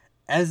exist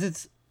as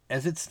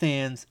it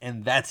stands,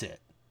 and that's it.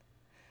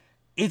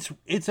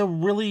 It's a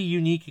really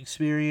unique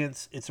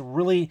experience. It's a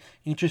really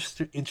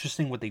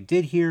interesting what they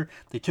did here.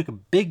 They took a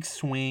big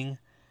swing.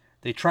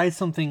 They tried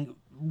something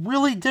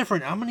really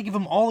different. I'm going to give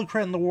them all the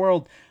credit in the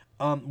world.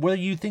 Whether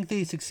you think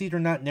they succeed or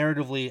not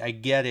narratively, I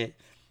get it.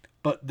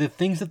 But the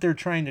things that they're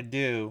trying to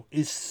do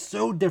is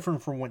so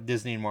different from what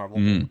Disney and Marvel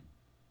do.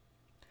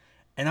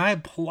 And I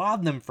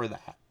applaud them for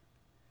that.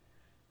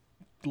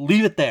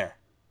 Leave it there.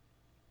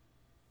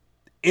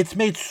 It's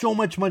made so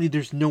much money,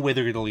 there's no way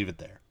they're going to leave it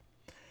there.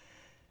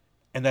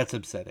 And that's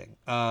upsetting.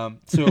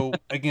 So,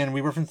 again,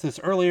 we referenced this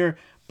earlier,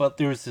 but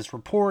there was this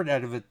report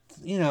out of a,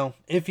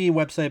 iffy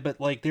website,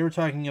 but, like, they were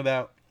talking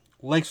about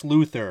Lex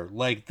Luthor,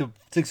 like, the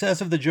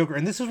success of the Joker.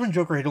 And this is when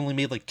Joker had only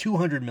made, like,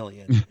 $200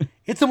 million.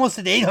 It's almost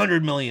at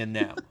 $800 million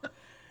now.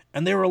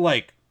 And they were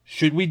like,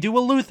 should we do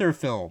a Luthor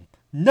film?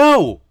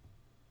 No!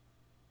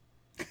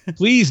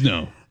 Please,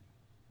 no.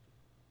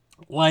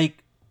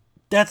 Like,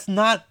 that's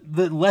not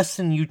the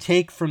lesson you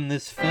take from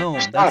this film.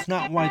 That's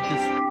not why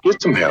this...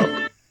 Get some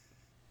help.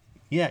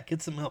 Yeah,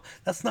 get some help.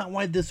 That's not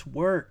why this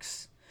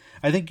works.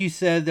 I think you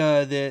said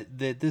that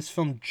this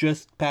film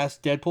just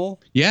passed Deadpool.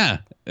 Yeah,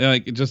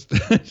 like just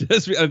I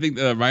think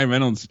Ryan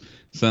Reynolds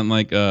sent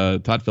like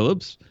Todd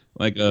Phillips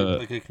like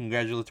a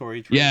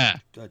congratulatory tweet,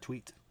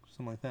 tweet,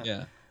 something like that.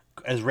 Yeah,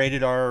 as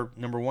rated R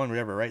 #1,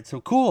 whatever. Right.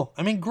 So cool.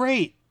 I mean,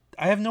 great.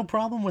 I have no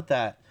problem with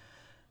that.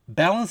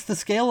 Balance the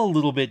scale a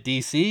little bit,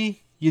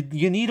 DC.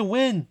 You need a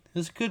win.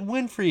 It's a good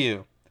win for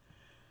you.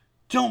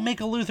 Don't make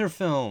a Luthor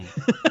film.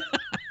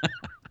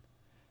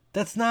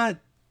 That's not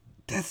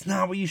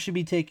what you should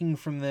be taking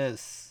from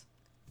this.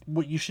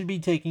 What you should be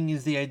taking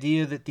is the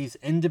idea that these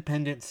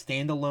independent,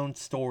 standalone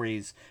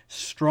stories,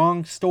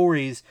 strong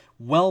stories,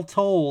 well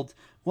told,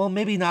 well,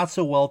 maybe not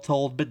so well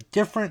told, but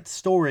different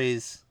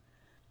stories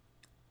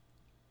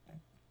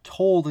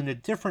told in a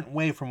different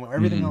way from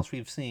everything else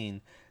we've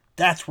seen,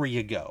 that's where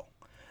you go.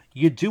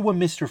 You do a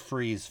Mr.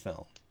 Freeze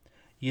film.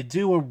 You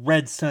do a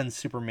Red Sun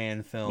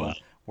Superman film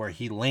where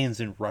he lands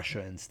in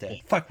Russia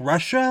instead. Fuck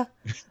Russia?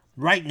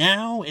 Right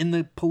now, in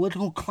the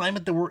political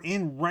climate that we're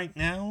in right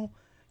now,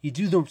 You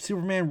do the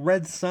Superman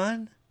Red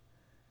Sun.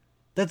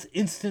 That's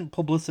instant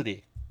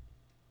publicity.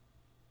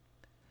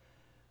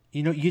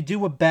 You know, you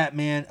do a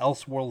Batman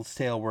Elseworlds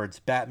Tale where it's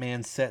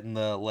Batman set in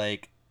the,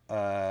 like,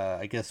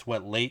 I guess,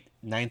 late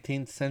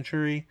 19th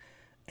century,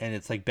 and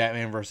it's like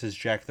Batman versus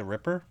Jack the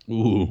Ripper.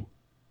 Ooh.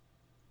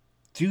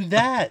 Do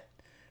that.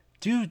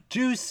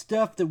 do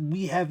stuff that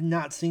we have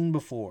not seen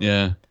before.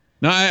 Yeah.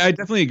 No, I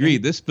definitely agree.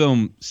 This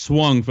film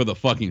swung for the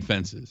fucking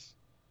fences.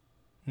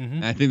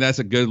 Mm-hmm. I think that's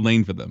a good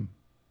lane for them.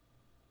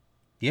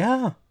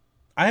 Yeah.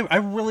 I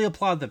really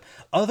applaud them.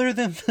 Other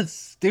than the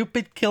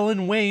stupid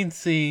killing Wayne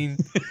scene,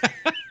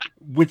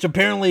 which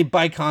apparently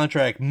by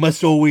contract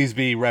must always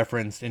be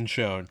referenced and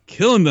shown.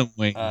 Killing them,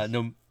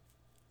 Wayne.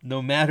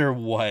 No matter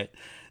what,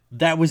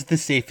 that was the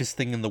safest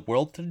thing in the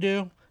world to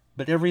do,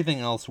 but everything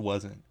else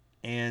wasn't.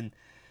 And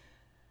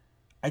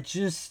I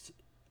just,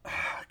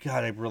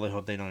 God, I really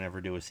hope they don't ever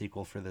do a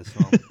sequel for this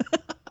film.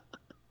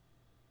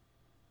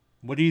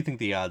 What do you think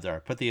the odds are?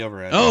 Put the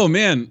over under. Oh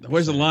man,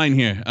 where's the line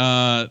here?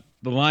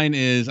 The line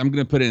is, I'm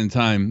gonna put it in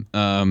time.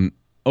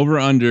 Over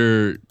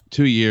under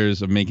 2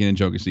 years of making a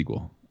Joker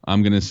sequel.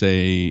 I'm gonna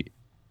say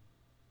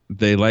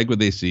they like what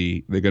they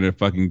see. They're gonna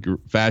fucking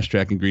fast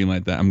track and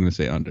greenlight that. I'm gonna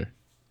say under.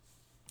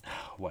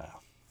 Wow.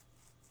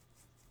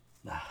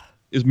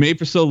 It's made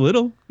for so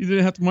little. You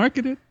didn't have to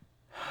market it.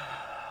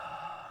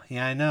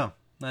 Yeah, I know.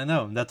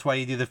 That's why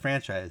you do the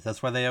franchise.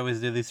 That's why they always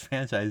do these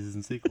franchises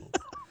and sequels.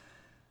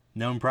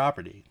 Known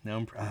property.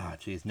 Known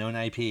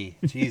IP.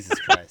 Jesus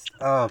Christ.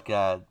 Oh,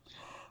 God.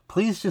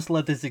 Please just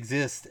let this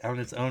exist on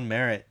its own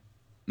merit.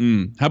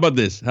 How about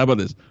this?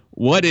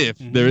 What if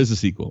there is a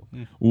sequel?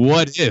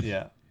 What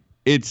if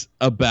it's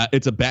a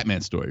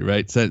Batman story,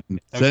 right? Set in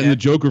the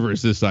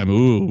Jokerverse this time.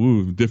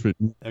 Ooh, different.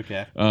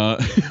 Okay.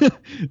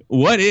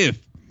 What if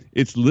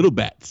it's little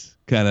bats,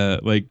 kind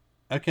of like?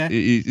 Okay.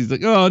 He's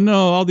like, oh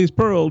no, all these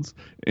pearls,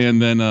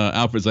 and then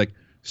Alfred's like,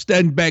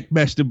 stand back,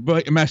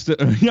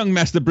 young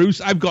Master Bruce.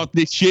 I've got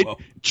this shit,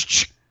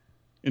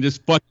 and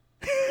just fuck.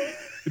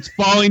 It's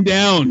falling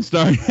down,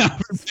 starring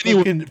Alfred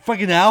Pennyworth.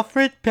 Fucking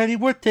Alfred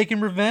Pennyworth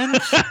taking revenge?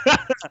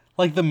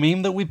 Like the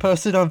meme that we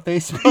posted on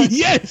Facebook?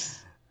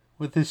 Yes!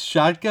 With his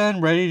shotgun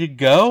ready to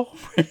go?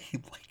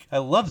 I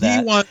love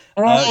that. He wants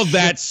all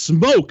that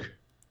smoke.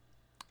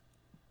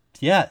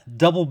 Yeah,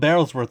 double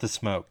barrels worth of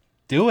smoke.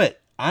 Do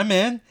it. I'm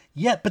in.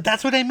 Yeah, but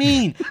that's what I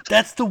mean.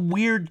 That's the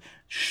weird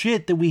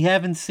shit that we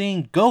haven't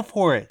seen. Go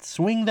for it.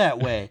 Swing that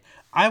way.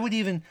 I would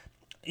even...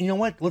 You know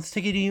what? Let's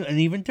take it an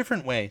even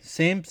different way.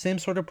 Same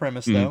sort of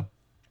premise, though.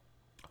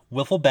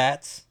 Wiffle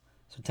bats.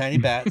 So tiny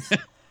bats.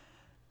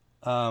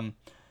 Now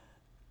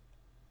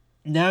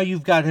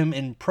you've got him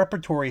in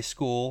preparatory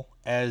school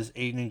as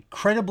an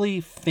incredibly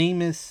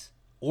famous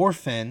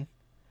orphan,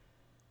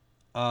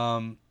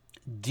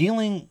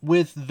 dealing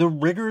with the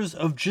rigors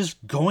of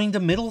just going to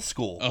middle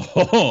school.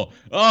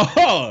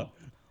 Oh,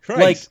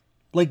 Christ.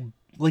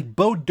 Like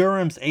Bo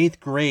Durham's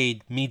 8th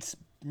grade meets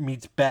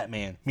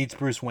Batman, meets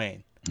Bruce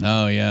Wayne.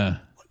 Oh yeah.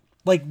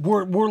 Like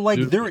we're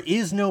like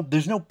there's no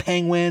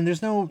penguin,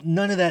 there's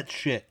none of that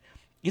shit.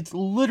 It's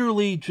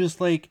literally just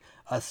like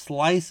a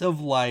slice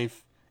of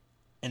life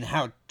and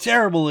how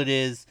terrible it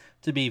is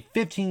to be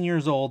 15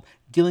 years old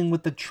dealing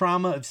with the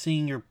trauma of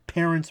seeing your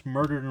parents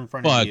murdered in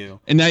front of you.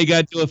 And now you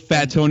got to do a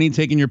Fat Tony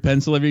taking your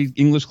pencil every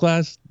English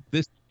class?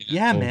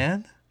 Yeah,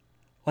 man.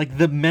 Like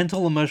the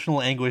mental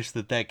emotional anguish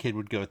that kid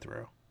would go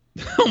through.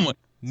 Oh my.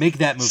 Make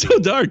that movie. So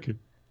dark.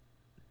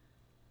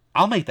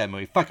 I'll make that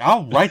movie. Fuck,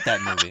 I'll write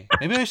that movie.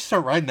 Maybe I should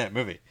start writing that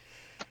movie.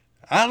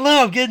 I don't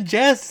know. I'm getting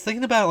jazzed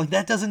thinking about it. Like,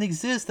 that doesn't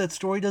exist. That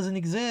story doesn't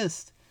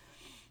exist.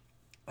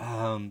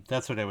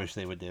 That's what I wish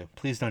they would do.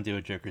 Please don't do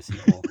a Joker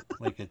sequel.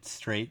 Like a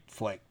straight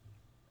flick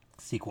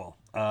sequel.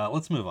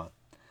 Let's move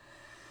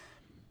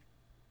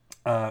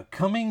on.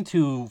 Coming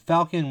to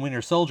Falcon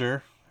Winter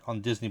Soldier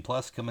on Disney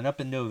Plus coming up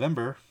in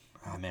November.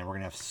 Oh, man, we're going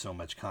to have so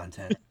much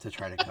content to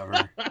try to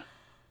cover.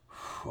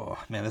 Oh,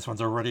 man, this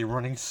one's already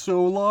running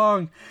so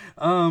long.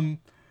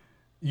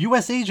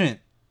 U.S. Agent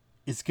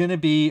is going to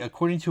be,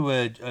 according to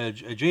a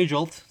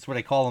J-Jolt, that's what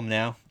I call them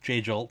now,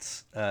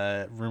 J-Jolts,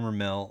 rumor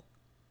mill,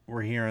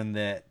 we're hearing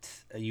that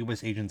a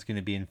U.S. Agent's going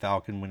to be in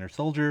Falcon Winter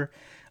Soldier.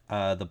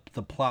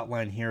 The plot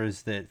line here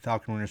is that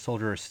Falcon Winter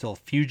Soldier are still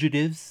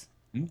fugitives,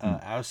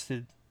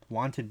 ousted,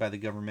 wanted by the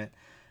government,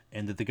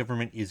 and that the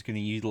government is going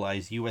to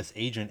utilize U.S.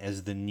 Agent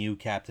as the new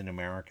Captain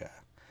America,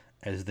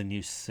 as the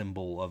new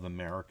symbol of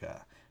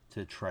America,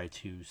 to try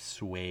to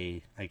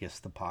sway, I guess,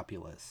 the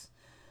populace.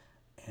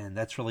 And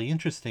that's really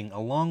interesting.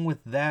 Along with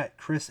that,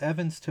 Chris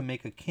Evans to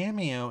make a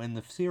cameo in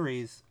the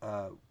series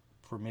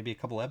for maybe a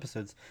couple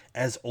episodes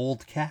as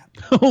Old Cap.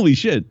 Holy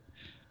shit.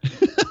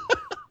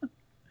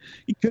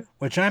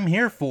 Which I'm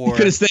here for. He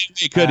could have stayed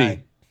away, could he?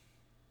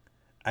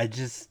 I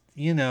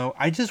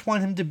just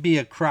want him to be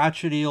a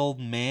crotchety old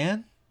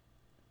man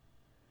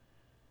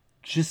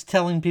just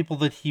telling people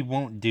that he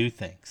won't do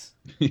things.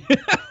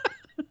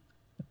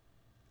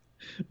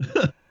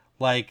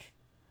 like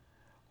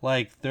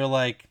they're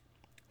like,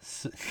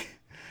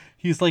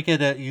 he's like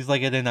at an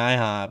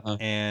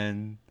IHOP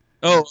and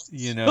Oh,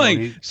 You know,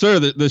 like, sir,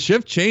 the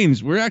shift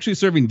changed. We're actually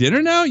serving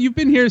dinner now. You've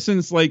been here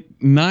since like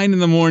 9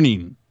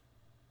 a.m.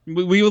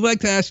 We would like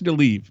to ask you to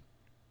leave.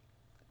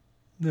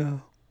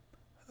 No,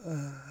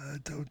 I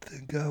don't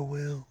think I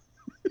will.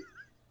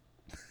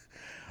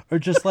 Or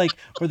just like,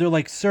 or they're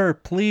like, sir,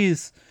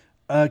 please,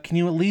 can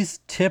you at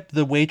least tip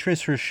the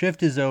waitress? Her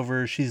shift is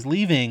over. She's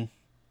leaving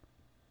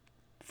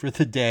for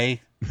the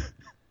day.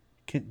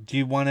 Do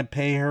you want to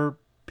pay her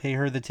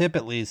the tip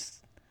at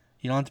least?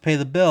 You don't have to pay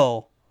the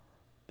bill,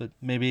 but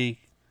maybe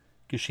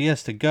because she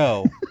has to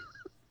go.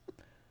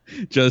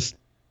 Just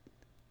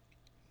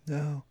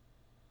No,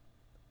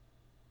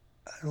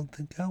 I don't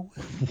think I will.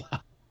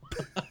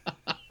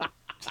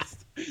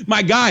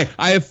 my guy,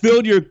 I have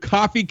filled your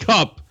coffee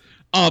cup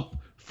up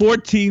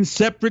 14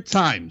 separate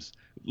times.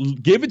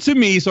 Give it to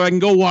me so I can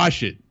go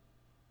wash it.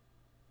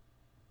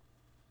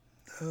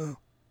 No,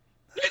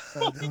 I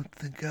don't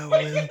think I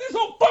Wait, will. get this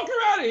whole fucker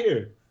out of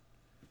here.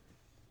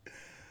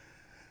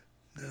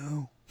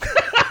 No.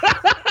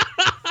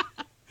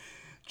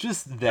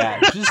 Just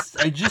that.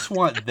 I just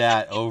want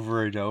that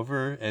over and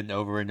over and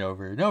over and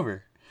over and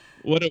over.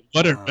 What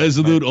a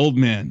resolute old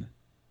man.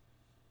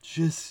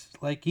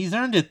 Just like he's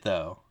earned it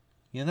though.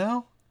 You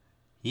know?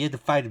 He had to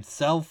fight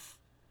himself.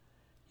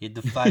 He had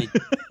to fight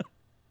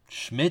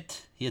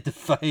Schmidt. He had to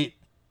fight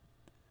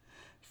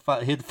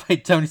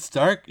Tony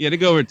Stark. You had to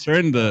go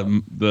return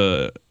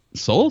the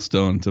Soul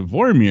Stone to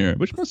Vormir,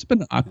 which must have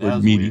been an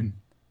awkward meeting.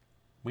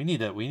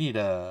 Weird. We need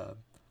a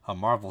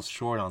Marvel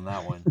short on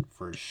that one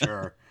for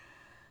sure.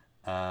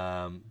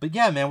 But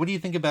yeah, man, what do you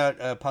think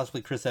about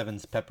possibly Chris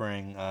Evans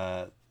peppering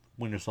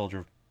Winter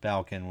Soldier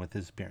Falcon with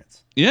his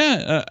appearance?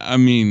 Yeah, I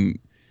mean,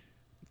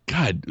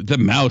 God, the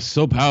mouse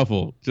so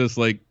powerful. Just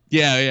like,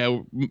 yeah,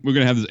 we're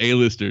gonna have this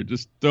A-lister.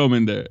 Just throw him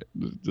in there,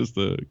 just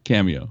a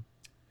cameo.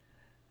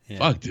 Yeah.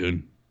 Fuck,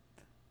 dude.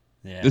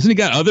 Yeah. Doesn't he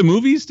got other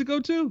movies to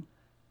go to?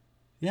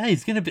 Yeah,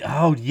 he's gonna be.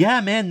 Oh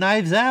yeah, man,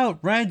 Knives Out,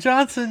 Ryan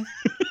Johnson.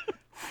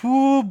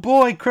 Oh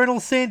boy, Colonel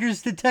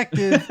Sanders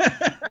Detective.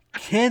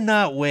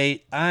 Cannot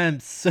wait.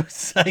 I'm so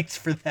psyched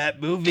for that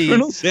movie.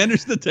 Colonel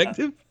Sanders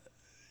Detective?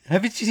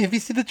 Have you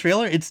seen the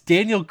trailer? It's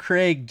Daniel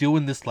Craig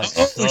doing this like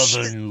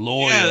Southern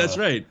lawyer. Yeah, that's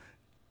right.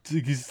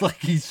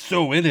 He's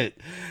so in it.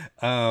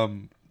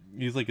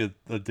 He's like a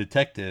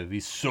detective.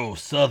 He's so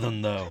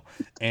Southern though.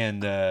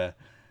 And God,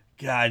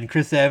 and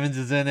Chris Evans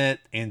is in it,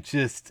 and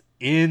just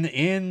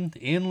in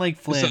like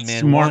Flynn,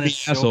 man. Want it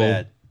so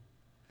bad.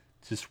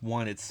 Just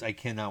want it. I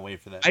cannot wait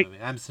for that movie.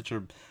 I'm such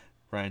a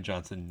Ryan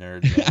Johnson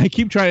nerd. I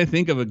keep trying to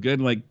think of a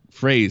good like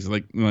phrase,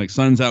 like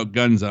 "Sun's out,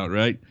 guns out,"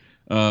 right?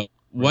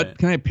 What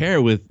can I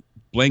pair with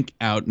blank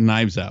out,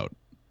 knives out?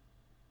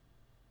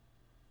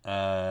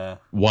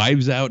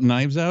 Wives out,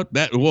 knives out.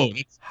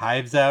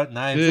 Hives out,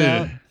 knives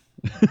out.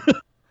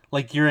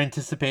 Like you're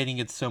anticipating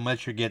it so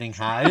much, you're getting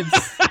hives.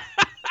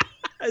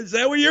 Is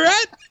that where you're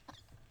at?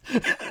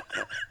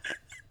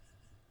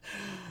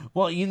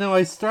 Well, you know,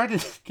 I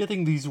started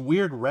getting these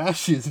weird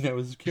rashes, and I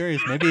was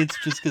curious. Maybe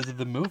it's just because of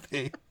the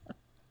movie.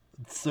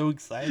 It's so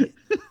exciting.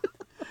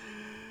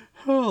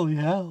 Holy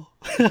hell.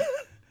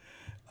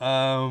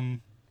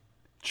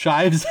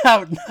 Chives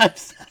out,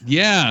 knives out.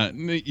 Yeah,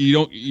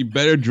 you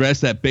better dress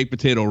that baked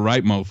potato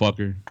right,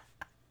 motherfucker.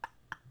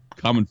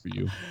 Coming for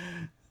you.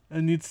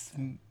 I need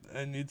some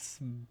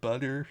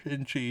butter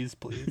and cheese,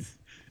 please.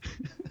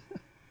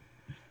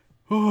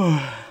 All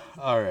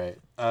right.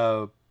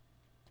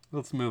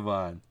 Let's move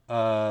on.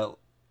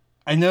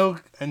 I know.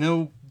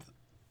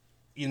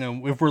 You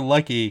know, if we're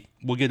lucky,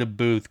 we'll get a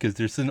booth because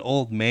there's an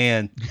old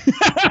man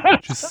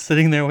just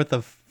sitting there with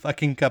a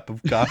fucking cup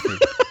of coffee.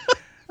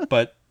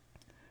 But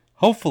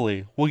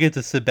hopefully, we'll get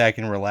to sit back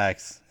and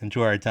relax,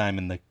 enjoy our time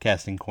in the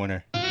casting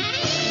corner.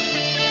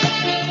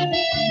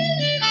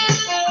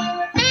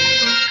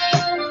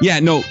 Yeah,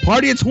 no,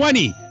 party at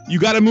 20. You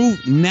got to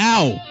move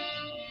now.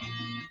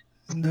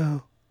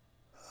 No,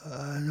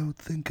 I don't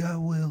think I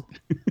will.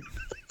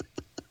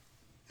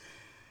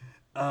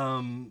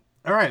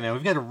 All right, man.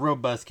 We've got a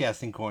robust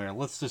casting corner.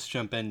 Let's just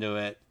jump into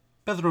it.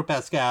 Pedro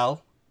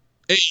Pascal,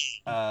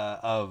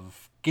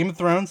 of Game of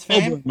Thrones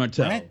fame. Oberyn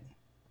Martell. Right?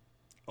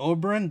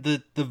 Oberyn,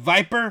 the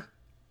Viper.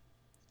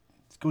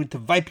 It's going to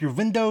vipe your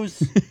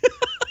windows.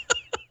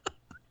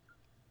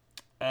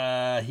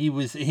 He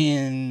was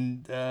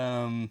in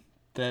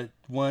that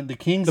one, The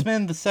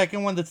Kingsman, the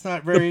second one that's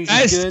not very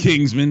good.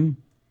 Kingsman.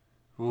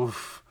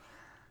 Oof.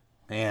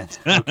 Man.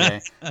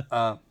 Okay.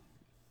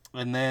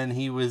 And then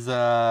he was,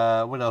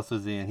 what else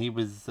was he in? He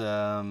was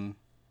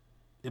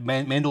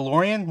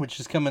Mandalorian, which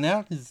is coming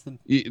out.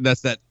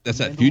 That's that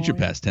future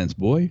past tense,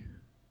 boy.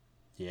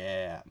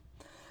 Yeah.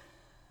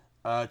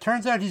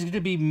 Turns out he's going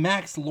to be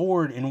Max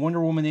Lord in Wonder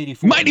Woman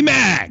 84. Mighty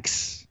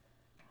Max!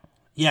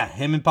 Yeah,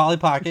 him and Polly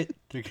Pocket.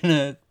 They're going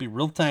to be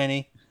real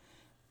tiny.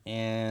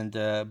 And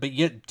but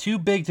yet too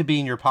big to be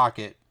in your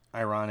pocket,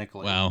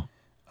 ironically. Wow.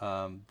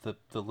 The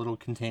little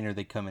container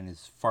they come in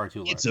is far too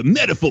large. It's a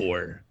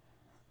metaphor.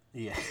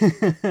 Yeah.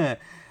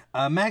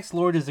 Max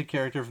Lord is a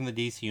character from the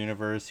DC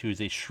universe who's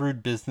a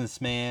shrewd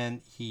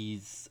businessman.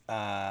 He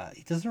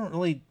doesn't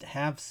really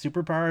have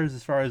superpowers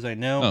as far as I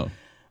know. Oh,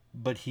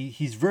 But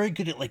he's very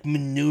good at like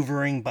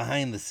maneuvering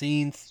behind the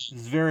scenes.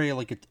 He's very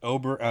like not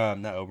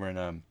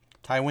Oberyn,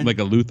 Tywin, like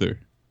a Luther.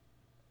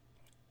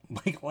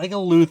 like a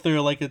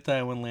Luther, like a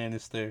Tywin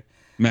Lannister.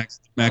 Max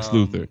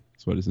Luther.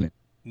 That's what his name.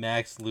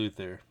 Max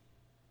Luther,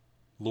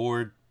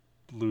 Lord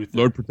Luther,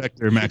 Lord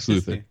Protector Max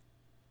Luther.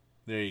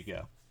 There you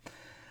go.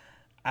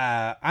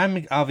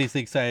 I'm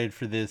obviously excited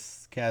for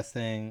this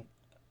casting.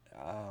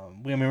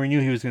 We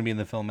knew he was going to be in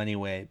the film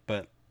anyway,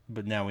 but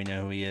now we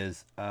know who he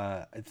is.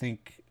 I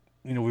think.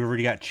 We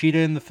already got Cheetah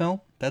in the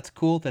film. That's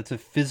cool. That's a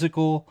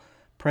physical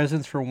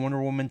presence for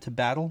Wonder Woman to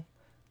battle.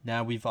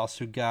 Now we've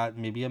also got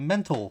maybe a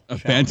mental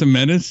challenge. Phantom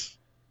Menace?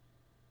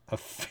 A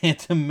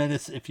Phantom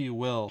Menace, if you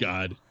will.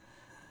 God.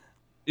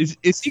 Is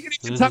he going to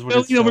get This top is what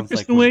it billing over sounds like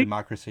Kristen when Wiig?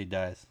 democracy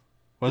dies.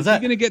 What is Is he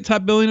that? going to get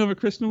top billing over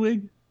Kristen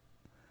Wiig?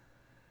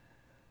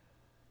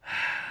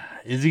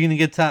 Is he going to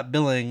get top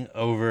billing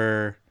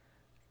over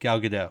Gal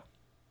Gadot?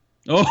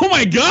 Oh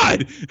my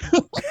God!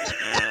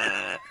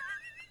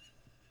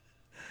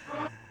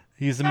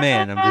 He's a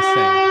man. I'm just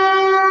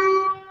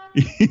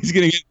saying. He's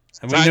going to get.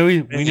 And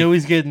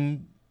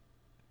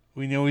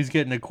we know he's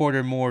getting a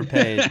quarter more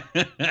paid.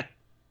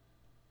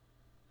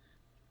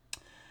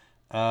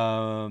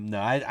 No,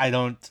 I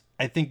don't.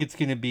 I think it's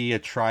gonna be a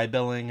try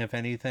billing. If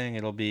anything,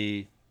 it'll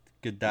be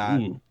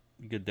Godot,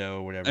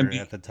 whatever,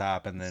 at the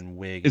top, and then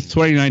Wig. It's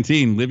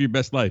 2019. Live your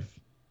best life.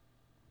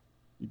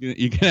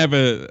 You can have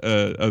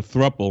a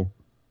thruple.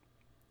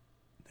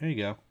 There you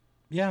go.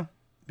 Yeah.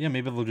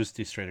 Maybe they'll just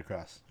do straight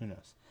across. Who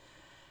knows?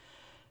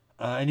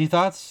 Any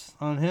thoughts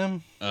on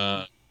him?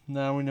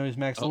 Now we know he's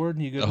Max Lord.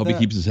 You good? I hope with he that?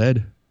 keeps his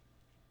head.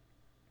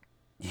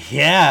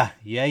 Yeah,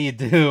 you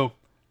do.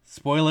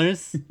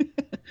 Spoilers.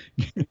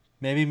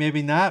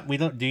 maybe not. We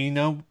don't. Do you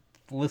know,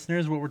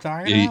 listeners, what we're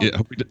talking about?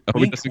 I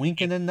hope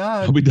Wink and a I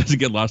nod. hope he doesn't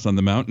get lost on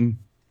the mountain.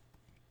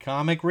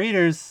 Comic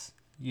readers,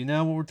 you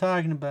know what we're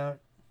talking about.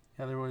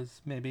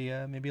 Otherwise, maybe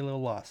a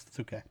little lost. It's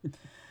okay.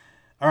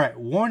 All right.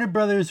 Warner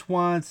Brothers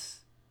wants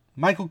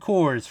Michael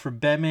Kors for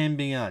Batman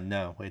Beyond.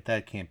 No, wait,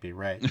 that can't be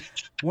right.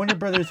 Warner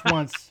Brothers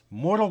wants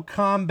Mortal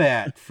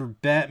Kombat for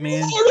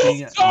Batman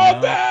Beyond.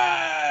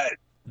 No,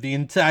 the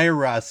entire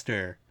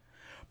roster.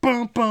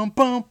 Bum bum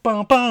bum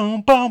bum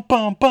bum bum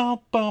bum bum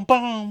bum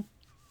bum.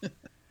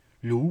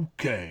 Liu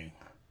Kang,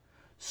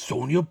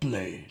 Sonya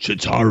Blade,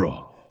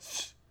 Chitara.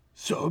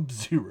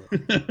 Sub-Zero.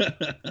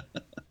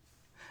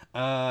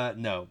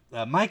 No.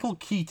 Michael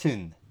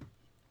Keaton.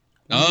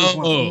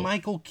 Oh.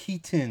 Michael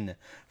Keaton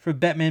for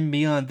Batman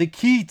Beyond. The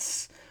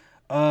Keats.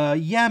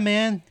 Yeah,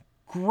 man.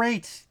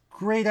 Great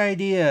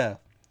idea.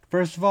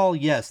 First of all,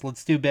 yes,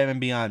 let's do Batman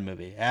Beyond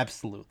movie.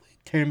 Absolutely.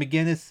 Terry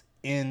McGinnis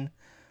in.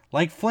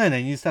 Like Flynn.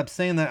 I need to stop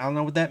saying that. I don't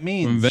know what that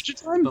means. From Adventure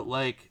Time? But,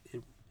 like,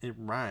 it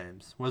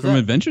rhymes. What's From that?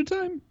 Adventure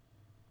Time?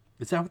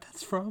 Is that what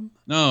that's from?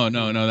 No.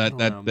 don't That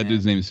know,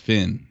 dude's name is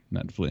Finn,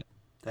 not Flint.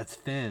 That's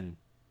Finn.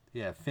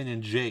 Yeah, Finn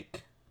and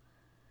Jake.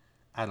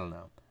 I don't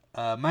know.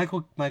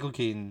 Michael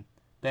Keaton,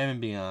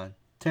 Batman Beyond,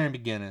 Terry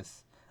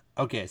McGinnis.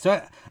 Okay,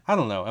 so I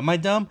don't know. Am I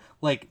dumb?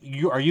 Like,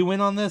 are you in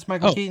on this,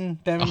 Michael Keaton,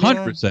 Batman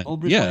 100%. Beyond? Old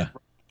Bruce Yeah. Wayne?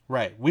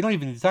 Right. We don't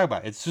even need to talk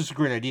about it. It's just a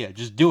great idea.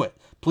 Just do it.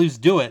 Please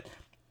do it.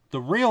 The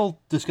real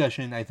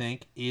discussion, I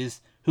think, is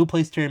who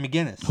plays Terry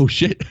McGinnis. Oh,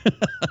 shit.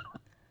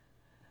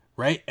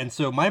 Right? And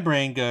so my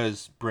brain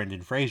goes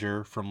Brendan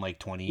Fraser from like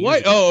 20 years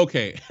What? ago. Oh,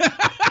 okay.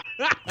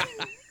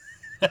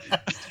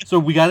 So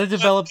we got to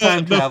develop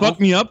time The travel.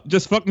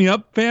 just fuck me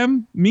up,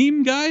 fam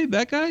meme guy?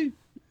 That guy?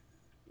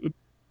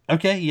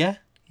 Okay, yeah.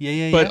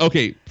 But,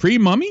 okay,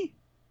 pre-mummy?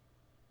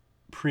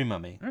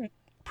 Pre-mummy. All right.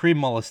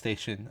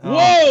 Pre-molestation.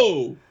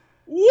 Whoa!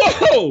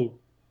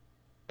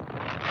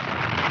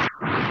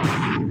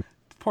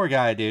 Poor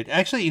guy, dude.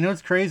 Actually, you know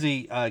what's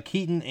crazy?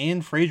 Keaton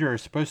and Fraser are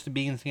supposed to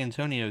be in San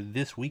Antonio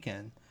this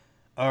weekend.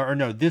 Or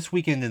no, this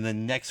weekend and the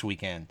next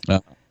weekend.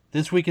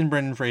 This weekend,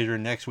 Brendan Fraser.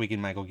 Next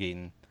weekend, Michael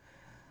Keaton.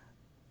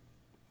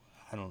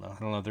 I don't know. I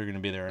don't know if they're going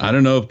to be there. I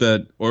don't know if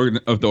the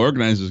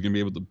organizers are going to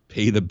be able to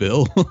pay the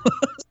bill.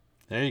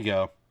 There you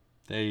go.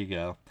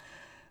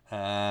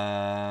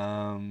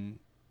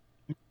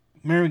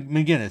 Mary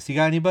McGinnis, you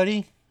got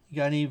anybody? You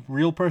got any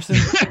real person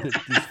that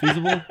is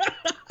feasible?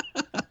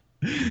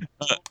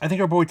 I think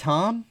our boy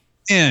Tom.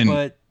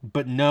 And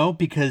But no,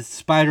 because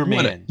Spider-Man.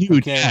 What a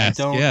huge I ass,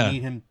 don't yeah.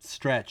 need him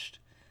stretched.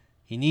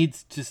 He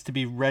needs just to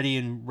be ready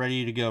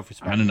to go for I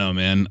Spider-Man. don't know,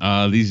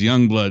 man. These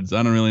young bloods,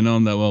 I don't really know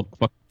them that well.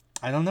 Fuck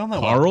I don't know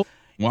that well. Carl?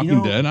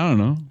 Walking Dead? I don't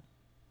know.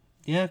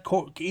 Yeah,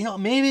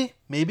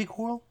 maybe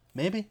Coral,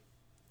 maybe.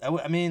 I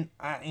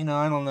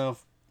don't know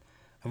if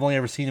I've only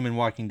ever seen him in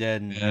Walking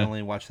Dead, and I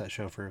only watched that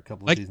show for a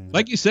couple of seasons.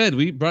 Like you said,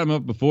 we brought him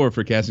up before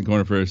for Casting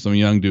Corner for some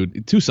young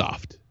dude. Too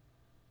soft.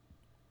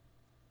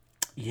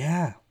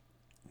 Yeah,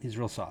 he's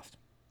real soft.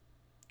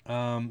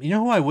 You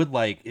know who I would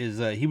like is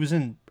he was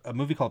in a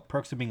movie called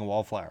Perks of Being a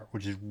Wallflower,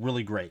 which is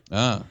really great.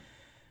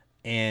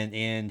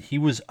 And he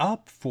was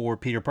up for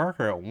Peter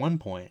Parker at one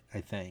point,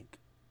 I think.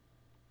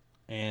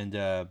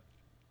 and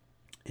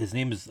his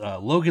name is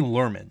Logan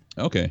Lerman,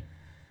 Okay.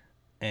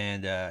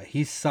 and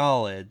he's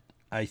solid.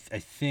 I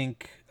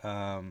think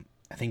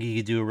he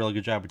could do a really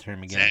good job with Terry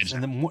McGinnis.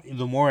 And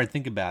the more I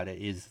think about it,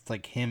 is it's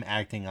like him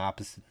acting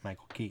opposite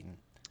Michael Keaton.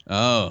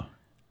 Oh,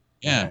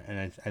 yeah.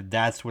 And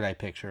that's what I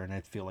picture, and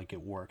I feel like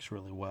it works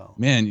really well.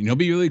 Man, you know, what'd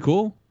be really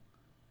cool.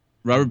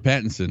 Robert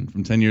Pattinson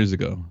from 10 years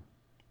ago.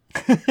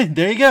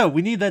 There you go.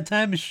 We need that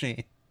time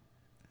machine.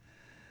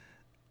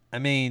 I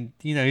mean,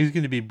 you know, he's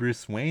going to be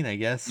Bruce Wayne, I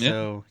guess. Yeah.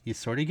 So you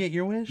sort of get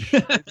your wish.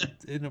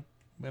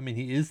 I mean,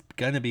 he is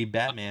going to be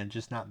Batman,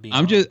 just not being.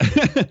 I'm just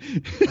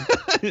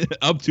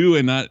up to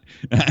and not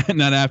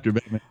after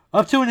Batman.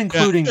 Up to and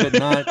including, but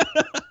not.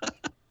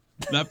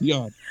 Not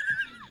beyond.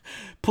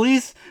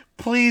 Please,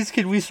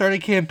 can we start a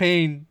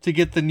campaign to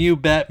get the new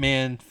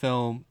Batman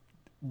film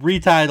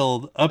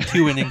retitled "Up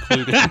to and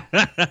Including"?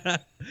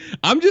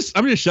 I'm just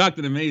shocked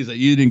and amazed that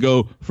you didn't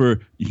go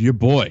for your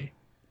boy,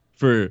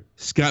 for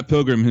Scott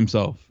Pilgrim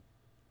himself.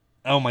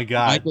 Oh my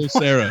God, Michael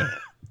Cera.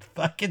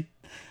 Fucking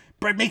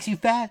bread makes you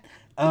fat.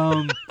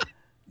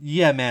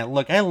 Yeah, man.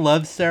 Look, I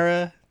love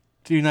Sarah.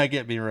 Do not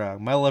get me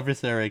wrong. My love for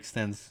Sarah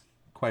extends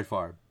quite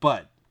far.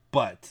 But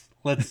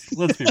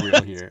let's be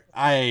real here.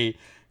 I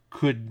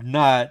could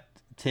not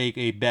take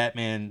a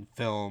Batman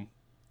film,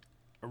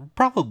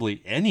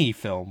 probably any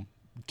film,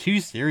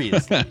 too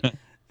seriously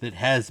that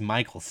has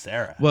Michael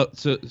Cera. Well,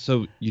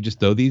 so you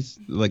just throw these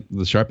like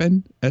the sharp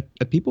end at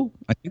people?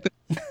 I think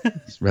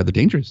that's rather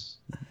dangerous.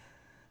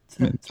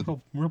 It's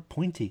real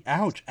pointy.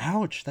 Ouch!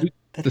 That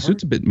The hurt.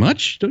 suit's a bit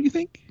much, don't you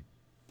think?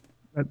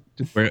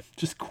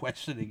 Just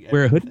questioning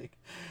wear a hood? everything.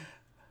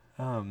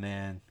 Oh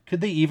man,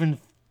 could they even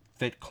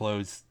fit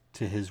clothes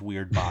to his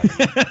weird body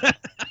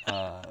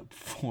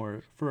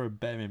for a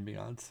Batman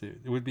Beyond suit?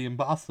 It would be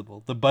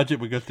impossible. The budget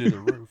would go through the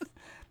roof.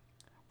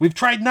 We've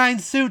tried 9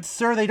 suits,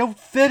 sir. They don't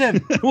fit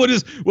him.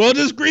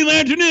 Just Green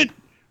Lantern it.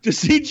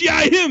 Just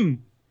CGI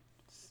him.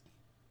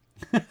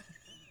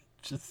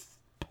 Just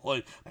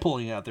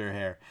pulling out their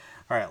hair.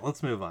 All right,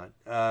 let's move on.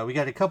 We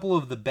got a couple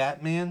of the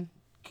Batman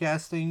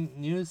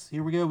casting news.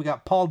 Here we go. We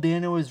got Paul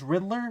Dano as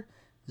Riddler,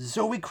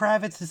 Zoe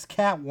Kravitz as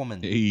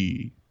Catwoman.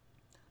 Hey.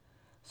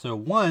 So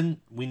one,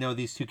 we know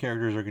these two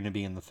characters are going to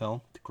be in the film.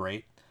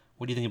 Great.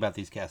 What do you think about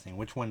these casting?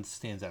 Which one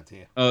stands out to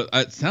you?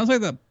 It sounds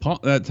like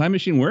that time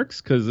machine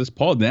works because this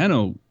Paul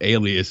Dano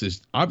alias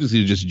is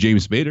obviously just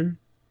James Spader.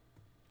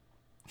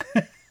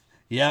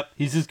 Yep,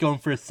 he's just going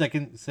for a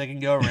second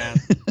go around.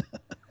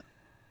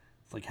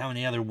 It's like, how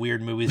many other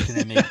weird movies can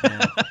I make now?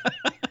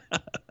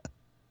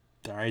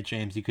 All right,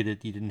 James, you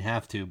didn't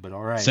have to, but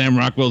all right. Sam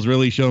Rockwell's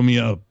really showing me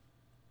up.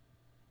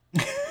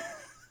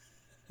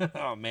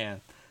 Oh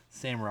man,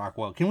 Sam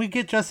Rockwell. Can we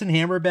get Justin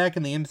Hammer back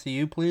in the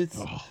MCU, please?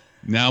 Oh,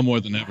 now more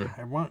than ever.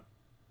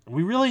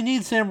 We really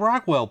need Sam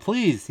Rockwell,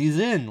 please. He's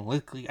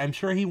in. I'm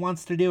sure he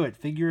wants to do it.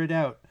 Figure it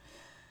out.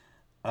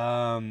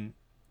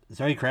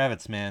 Zoe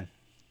Kravitz, man.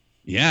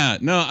 Yeah,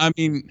 no, I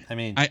mean,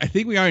 I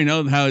think we already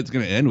know how it's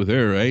going to end with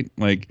her, right?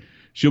 Like,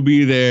 she'll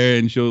be there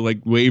and she'll like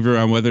waver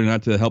on whether or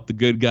not to help the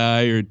good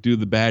guy or do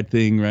the bad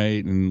thing,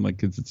 right? And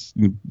like it's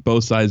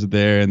both sides are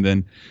there, and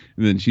then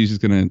she's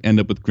just going to end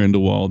up with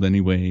Grindelwald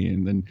anyway,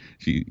 and then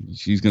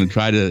she's going to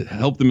try to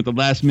help them at the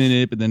last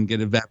minute, but then get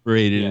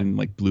evaporated in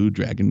like blue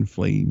dragon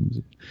flames.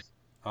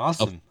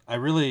 Awesome. I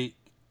really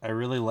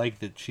like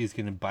that she's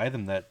going to buy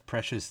them that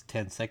precious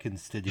 10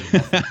 seconds to do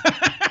nothing.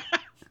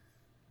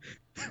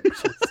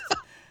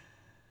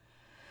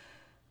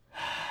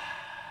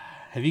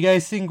 Have you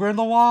guys seen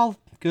Grindelwald?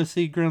 Go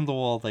see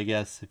Grindelwald, I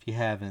guess, if you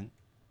haven't.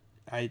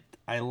 I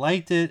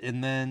liked it,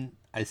 and then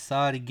I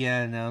saw it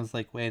again, and I was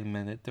like, wait a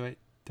minute, do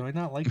I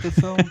not like this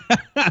film?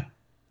 I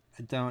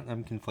don't.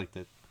 I'm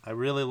conflicted. I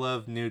really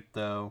love Newt,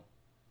 though.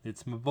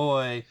 It's my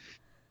boy.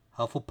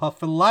 Hufflepuff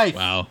for life.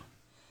 Wow.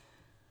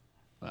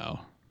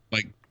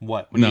 Like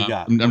what? What do you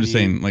got? I'm just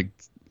saying, like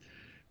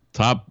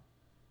top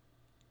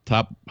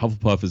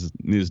Hufflepuff is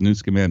Newt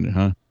Scamander,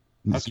 huh?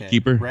 Okay,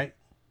 Keeper, right?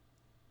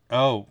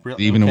 Oh,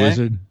 really? Even a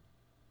wizard?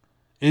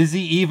 Is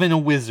he even a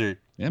wizard?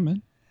 Yeah,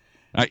 man.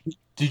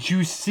 Did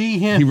you see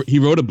him? He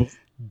wrote a book.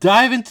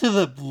 Dive into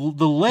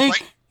the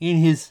lake in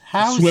his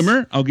house.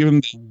 Swimmer. I'll give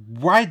him.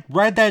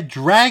 Ride that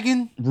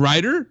dragon.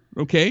 Rider.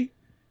 Okay.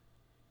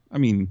 I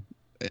mean,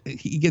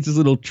 he gets his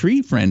little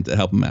tree friend to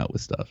help him out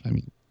with stuff. I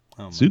mean,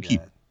 Zookeeper.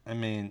 God. I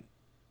mean,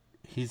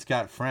 he's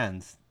got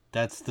friends.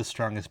 That's the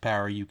strongest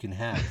power you can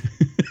have.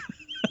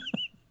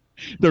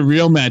 The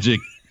real magic.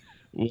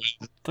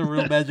 The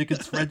real magic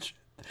is friendship.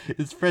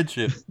 It's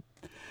friendship.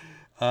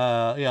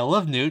 Yeah, I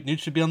love Newt. Newt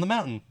should be on the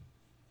mountain.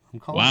 I'm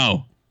calling.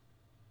 Wow.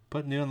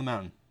 Put Newt on the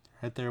mountain,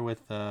 right there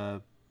with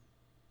Voldemort.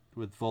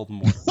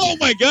 Oh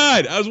my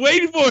God! I was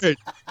waiting for it.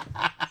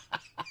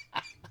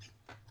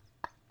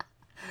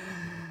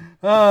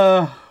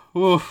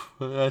 Oof,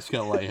 I just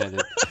got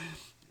lightheaded.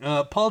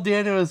 Paul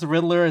Dano as the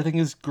Riddler, I think,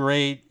 is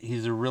great.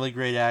 He's a really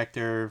great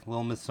actor.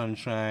 Little Miss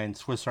Sunshine,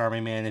 Swiss Army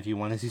Man. If you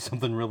want to see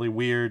something really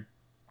weird,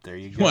 there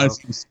you go. Want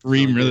to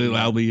scream really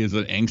loudly as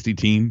an angsty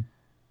teen?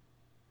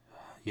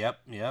 Yep.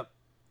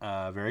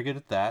 Very good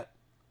at that.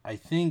 I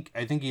think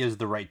he has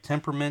the right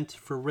temperament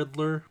for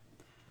Riddler.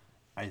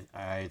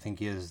 I think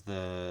he has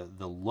the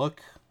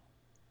look,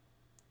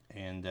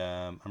 and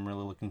I'm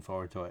really looking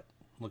forward to it.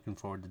 Looking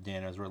forward to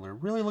Dan as Riddler.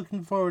 Really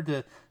looking forward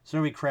to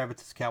Zoe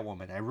Kravitz as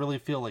Catwoman. I really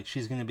feel like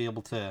she's going to be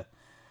able to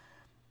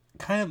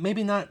kind of,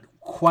 maybe not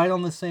quite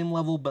on the same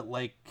level, but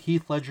like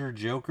Heath Ledger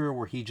Joker,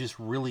 where he just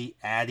really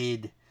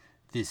added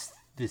this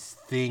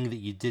thing that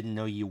you didn't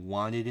know you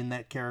wanted in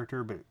that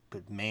character, but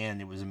man,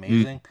 it was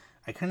amazing.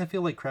 I kind of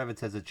feel like Kravitz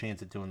has a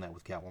chance at doing that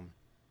with Catwoman.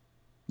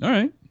 All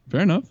right,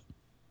 fair enough.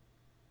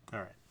 All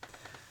right.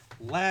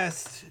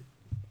 Last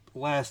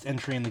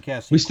entry in the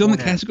casting. We still in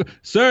the casting.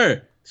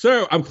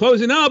 Sir, I'm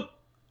closing up.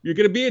 You're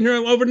gonna be in here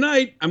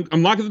overnight.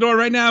 I'm locking the door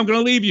right now. I'm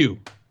gonna leave you.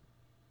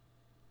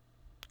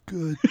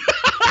 Good.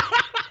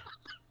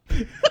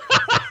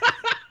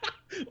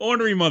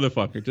 Ornery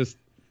motherfucker. Just.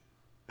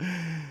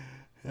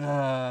 You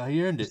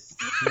earned it.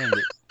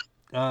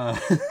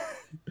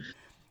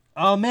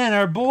 Oh man,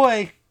 our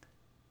boy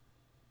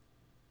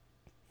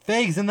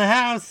Feig's in the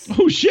house.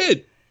 Oh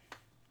shit.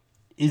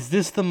 Is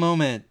this the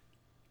moment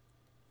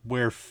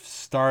where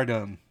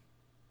stardom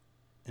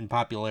and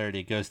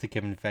popularity goes to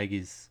Kevin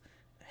Feige's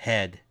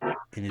head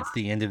and it's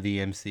the end of the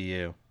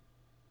MCU?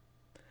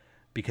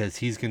 Because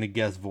he's going to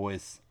guest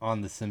voice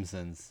on The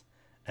Simpsons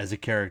as a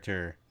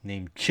character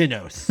named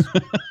Chinos.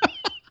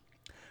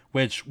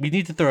 Which we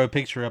need to throw a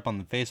picture up on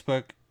the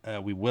Facebook.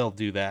 We will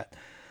do that.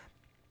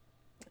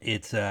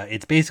 It's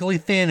basically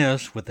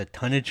Thanos with a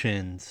ton of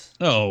chins.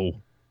 Oh.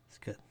 It's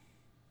good.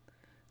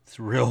 It's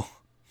real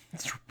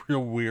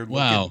weird.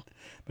 Wow. Looking.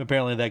 But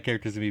apparently that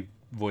character's going to be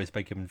voiced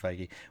by Kevin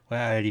Feige. Well,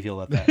 how do you feel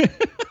about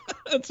that?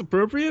 That's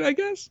appropriate, I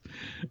guess.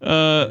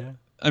 Yeah.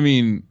 I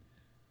mean,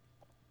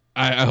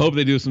 I hope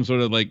they do some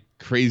sort of like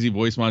crazy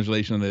voice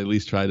modulation and they at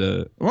least try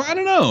to. Well, I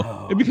don't know.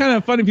 Oh. It'd be kind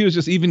of fun if he was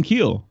just even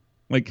keel,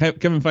 like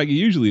Kevin Feige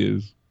usually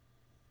is.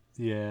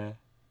 Yeah,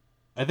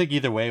 I think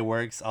either way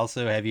works.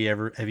 Also, have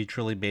you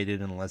truly made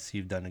it unless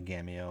you've done a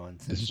cameo on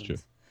Simpsons? This is true.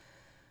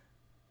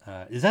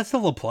 Does that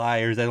still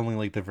apply, or is that only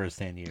like the first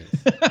 10 years?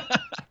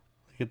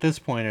 Like at this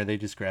point, are they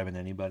just grabbing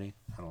anybody?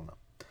 I don't know.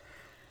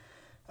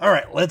 All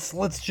right,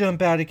 let's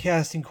jump out of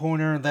casting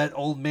corner. That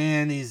old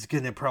man, he's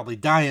gonna probably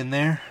die in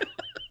there.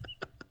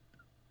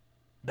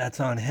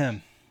 That's on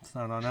him. It's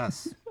not on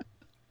us.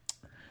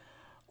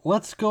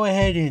 Let's go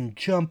ahead and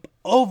jump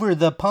over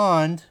the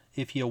pond,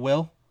 if you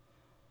will,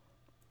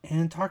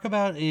 and talk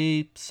about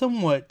a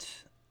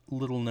somewhat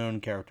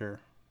little-known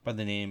character by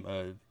the name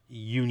of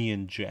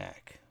Union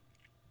Jack.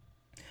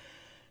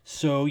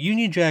 So,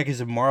 Union Jack is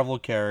a Marvel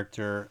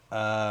character.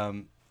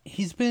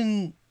 He's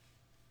been,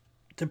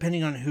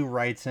 depending on who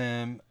writes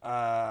him,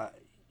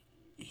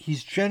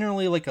 he's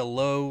generally like a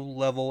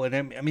low-level, and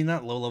I mean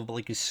not low-level, but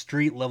like a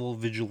street-level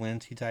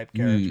vigilante type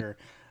character.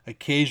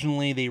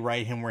 Occasionally, they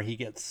write him where he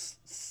gets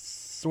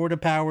sort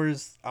of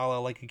powers, a la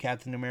like a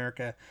Captain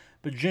America.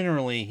 But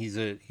generally, he's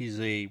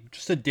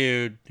just a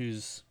dude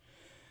who's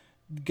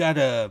got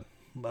a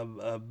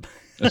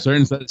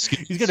certain set of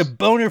skills. He's got a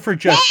boner for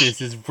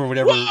justice, is for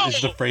whatever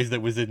is the phrase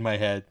that was in my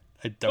head.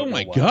 I don't know.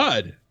 Oh my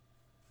god!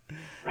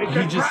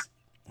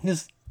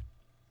 His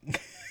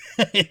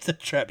it's a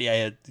trap.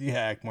 Yeah,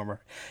 Akbar.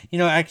 You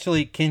know,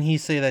 actually, can he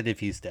say that if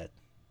he's dead?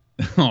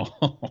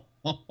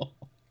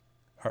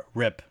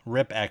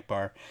 Rip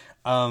Akbar.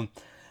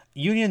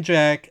 Union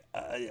Jack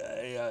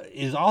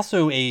is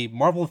also a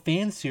Marvel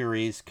fan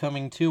series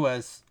coming to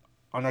us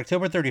on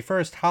October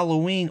 31st,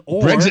 Halloween,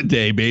 or Brexit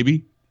Day,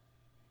 baby.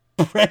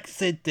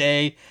 Brexit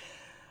Day,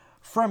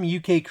 from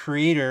UK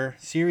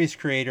series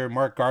creator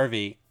Mark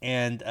Garvey.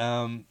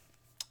 And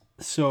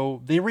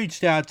so they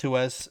reached out to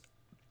us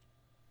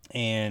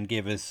and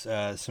gave us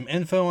some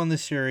info on the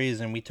series,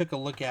 and we took a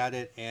look at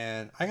it,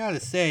 and I gotta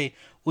say,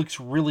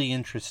 looks really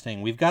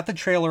interesting. We've got the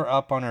trailer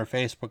up on our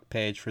Facebook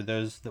page for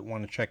those that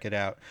want to check it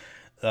out.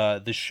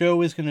 The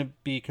show is going to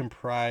be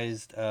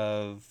comprised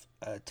of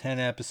 10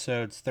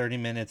 episodes, 30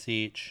 minutes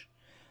each,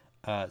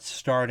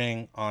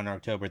 starting on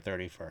October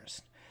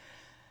 31st.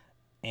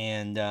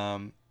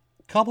 And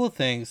couple of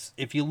things.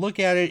 If you look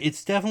at it,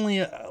 it's definitely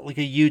like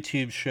a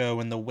YouTube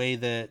show in the way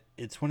that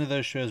it's one of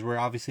those shows where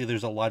obviously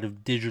there's a lot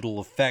of digital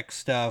effects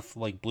stuff,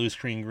 like blue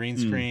screen, green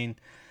screen.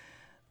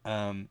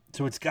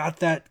 So it's got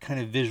that kind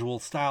of visual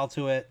style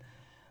to it.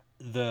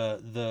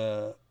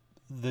 The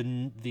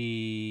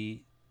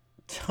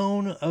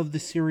tone of the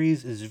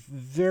series is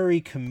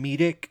very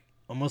comedic,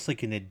 almost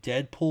like in a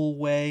Deadpool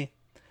way,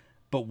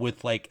 but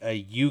with like a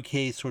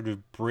UK sort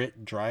of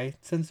Brit dry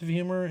sense of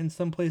humor in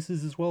some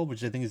places as well,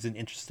 which I think is an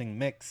interesting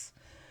mix.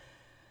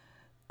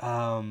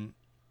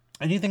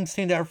 Anything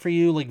stand out for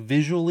you, like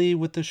visually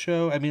with the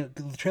show? I mean,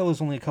 the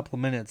trailer's only a couple of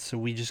minutes, so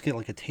we just get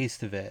like a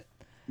taste of it.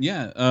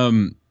 Yeah.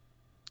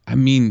 I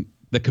mean,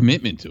 the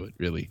commitment to it,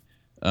 really.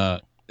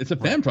 It's a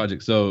fan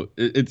project, so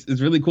it's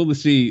really cool to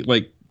see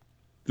like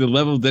the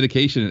level of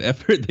dedication and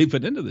effort they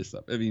put into this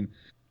stuff. I mean,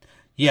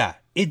 yeah,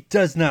 it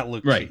does not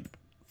look cheap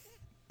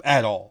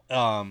at all.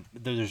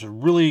 There's a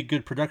really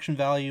good production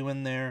value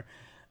in there,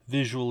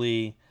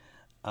 visually.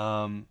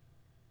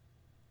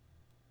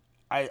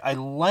 I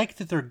like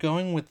that they're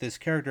going with this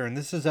character, and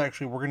this is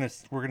actually we're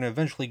gonna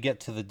eventually get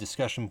to the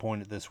discussion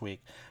point of this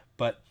week,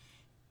 but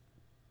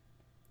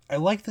I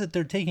like that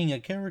they're taking a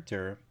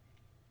character,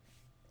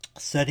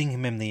 setting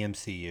him in the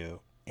MCU,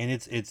 and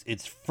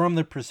it's from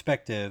the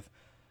perspective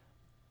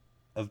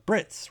of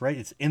Brits, right?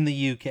 It's in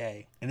the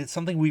UK, and it's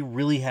something we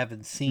really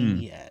haven't seen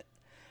yet.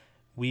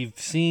 We've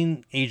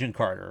seen Agent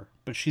Carter,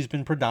 but she's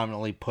been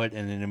predominantly put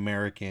in an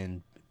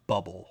American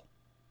bubble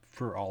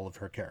for all of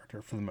her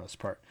character, for the most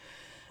part.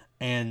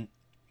 And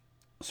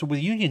so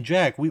with Union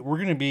Jack, we're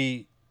going to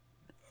be,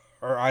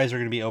 our eyes are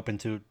going to be open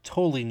to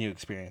totally new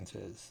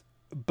experiences,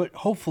 but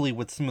hopefully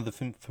with some of the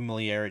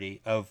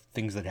familiarity of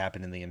things that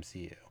happen in the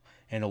MCU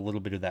and a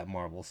little bit of that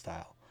Marvel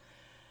style.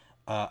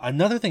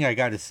 Another thing I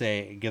got to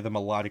say, give them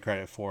a lot of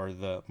credit for,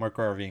 the Mark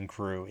Garvey and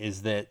crew,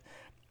 is that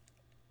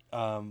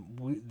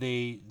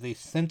they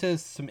sent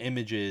us some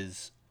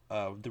images,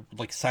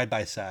 like side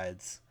by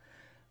sides,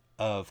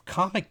 of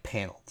comic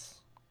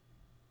panels.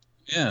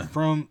 Yeah.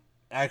 From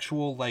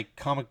actual like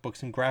comic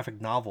books and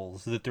graphic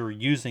novels that they're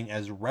using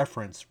as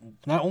reference,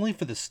 not only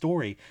for the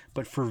story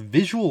but for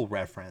visual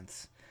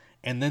reference,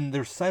 and then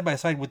they're side by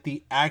side with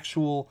the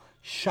actual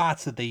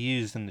shots that they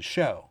used in the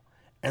show,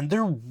 and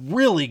they're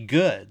really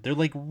good. They're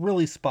like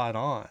really spot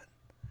on.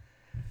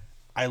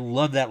 I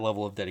love that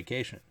level of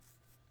dedication.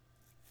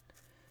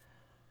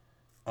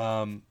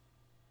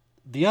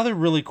 The other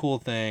really cool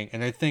thing,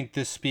 and I think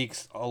this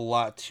speaks a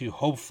lot to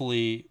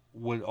hopefully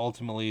what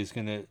ultimately is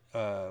going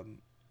to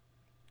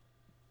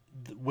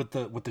what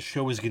the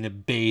show is going to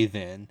bathe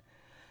in,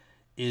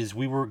 is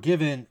we were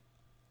given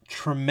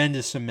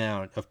tremendous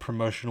amount of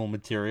promotional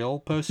material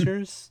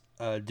posters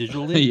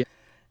digitally. Yeah.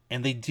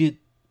 And they did.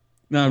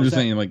 No, I'm just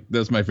saying, like,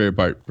 that's my favorite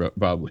part,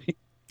 probably.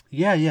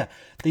 Yeah.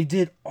 They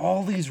did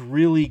all these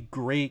really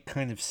great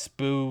kind of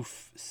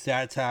spoof,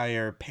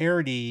 satire,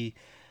 parody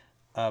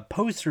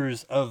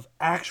posters of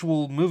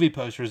actual movie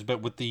posters,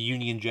 but with the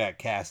Union Jack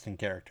cast and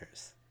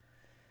characters.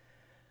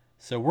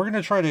 So we're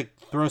going to try to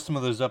throw some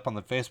of those up on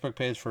the Facebook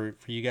page for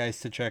you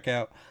guys to check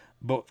out.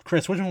 But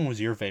Chris, which one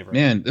was your favorite?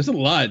 Man, there's a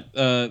lot.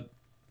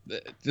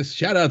 Just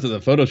shout out to the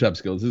Photoshop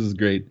skills. This is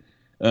great.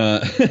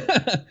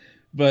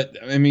 But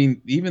I mean,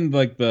 even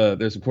like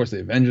there's of course the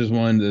Avengers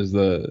one. There's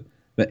the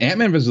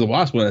Ant-Man versus the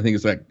Wasp one. I think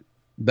it's like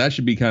that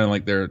should be kind of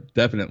like their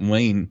definite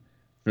lane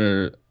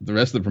for the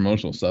rest of the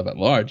promotional stuff at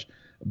large.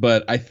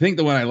 But I think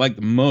the one I like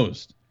the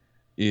most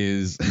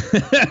is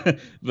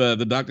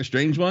the Doctor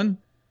Strange one.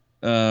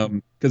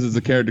 Because it's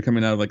a character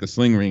coming out of like a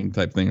sling ring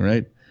type thing,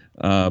 right?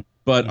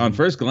 But on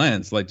first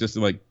glance, like just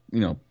like, you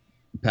know,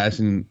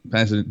 passing,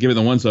 give it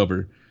the once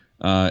over,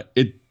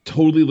 it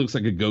totally looks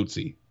like a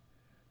goatsy.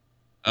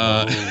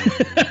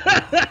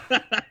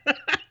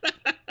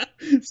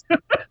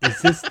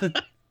 Is this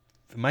the?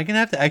 Am I gonna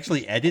have to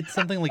actually edit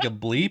something like a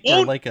bleep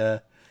or like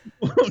a?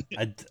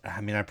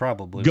 I mean, I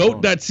probably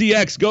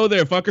Goat.cx, go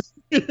there, fucker.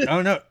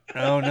 Oh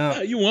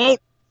no! You won't.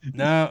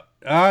 No!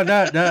 Oh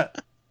no!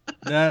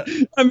 I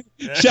mean,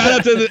 shout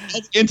out to the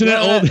internet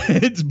old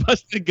heads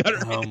busting gutter.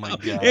 Oh my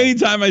god!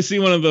 Anytime I see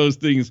one of those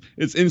things,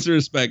 it's instant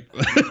respect.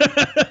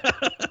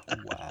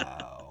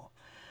 Wow.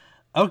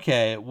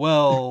 Okay,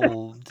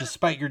 well,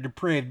 despite your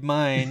depraved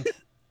mind,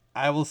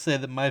 I will say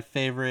that my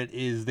favorite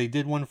is they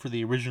did one for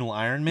the original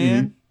Iron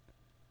Man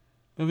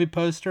movie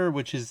poster,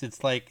 which is it's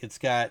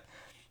got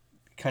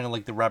kind of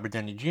like the Robert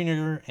Downey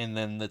Jr. and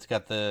then it's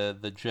got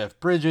the Jeff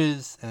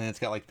Bridges, and then it's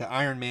got like the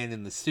Iron Man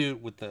in the suit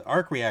with the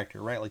arc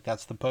reactor, right? Like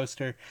that's the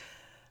poster.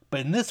 But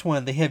in this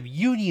one, they have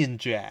Union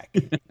Jack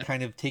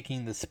kind of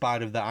taking the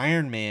spot of the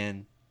Iron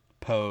Man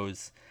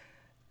pose,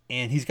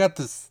 and he's got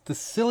the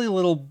silly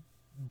little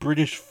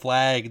British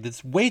flag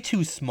that's way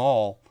too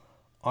small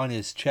on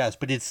his chest,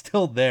 but it's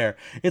still there.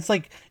 It's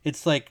like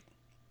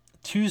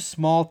too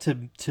small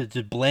to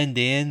blend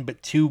in,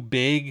 but too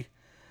big.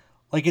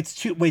 Like it's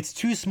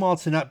too small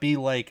to not be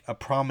like a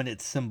prominent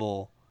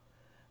symbol,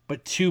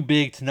 but too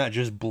big to not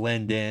just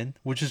blend in,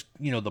 which is,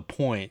 you know, the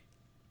point.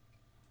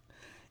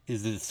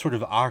 Is that it's sort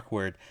of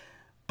awkward.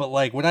 But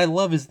like what I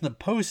love is in the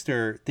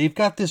poster, they've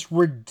got this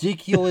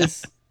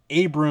ridiculous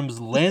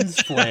Abrams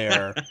lens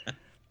flare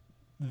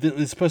that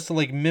is supposed to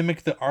like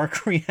mimic the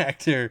arc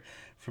reactor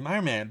from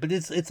Iron Man. But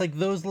it's like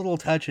those little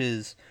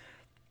touches,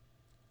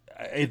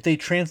 if they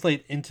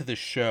translate into the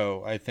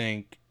show, I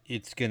think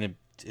it's gonna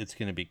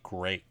be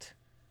great.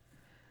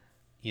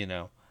 You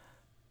know.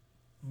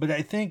 But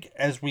I think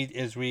as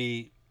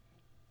we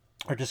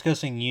are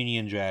discussing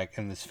Union Jack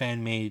and this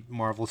fan-made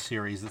Marvel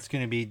series that's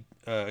going to be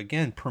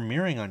again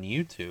premiering on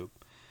YouTube,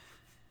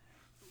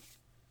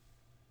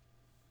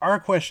 our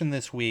question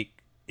this week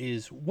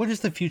is, what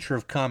is the future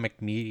of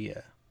comic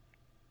media?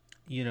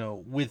 You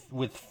know,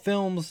 with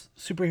films,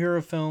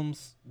 superhero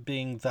films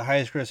being the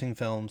highest grossing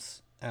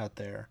films out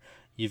there,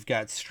 you've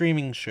got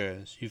streaming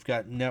shows, you've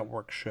got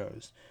network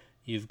shows,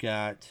 you've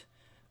got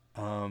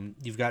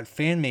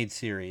fan-made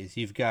series,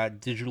 you've got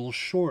digital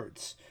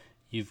shorts,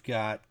 you've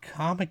got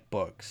comic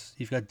books,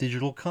 you've got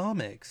digital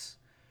comics.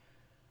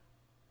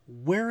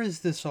 Where is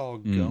this all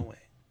going?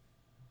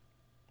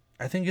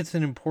 I think it's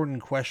an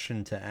important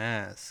question to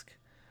ask.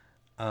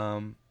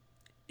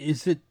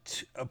 Is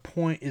it a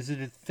point? Is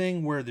it a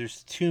thing where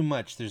there's too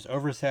much? There's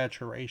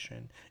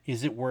oversaturation.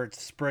 Is it where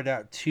it's spread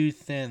out too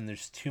thin?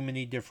 There's too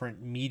many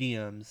different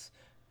mediums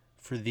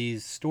for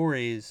these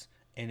stories,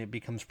 and it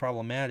becomes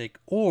problematic.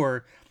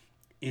 Or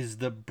is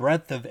the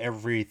breadth of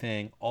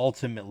everything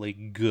ultimately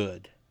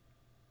good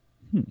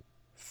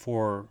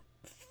for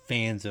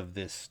fans of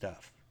this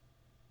stuff?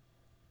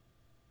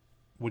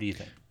 What do you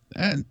think?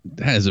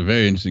 That is a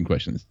very interesting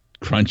question. It's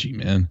crunchy,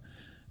 man.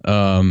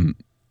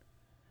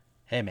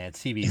 Hey, man,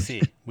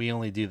 CBC. We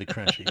only do the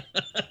crunchy.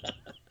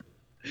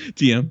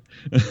 TM.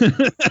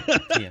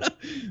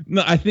 TM.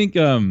 No, I think,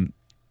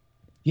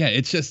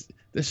 it's just,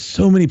 there's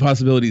so many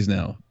possibilities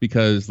now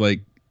because,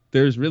 like,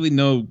 there's really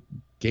no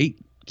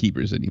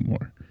gatekeepers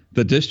anymore.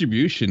 The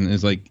distribution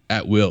is, like,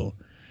 at will.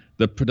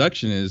 The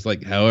production is,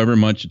 like, however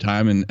much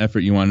time and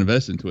effort you want to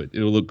invest into it.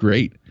 It'll look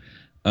great.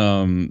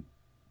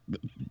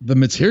 The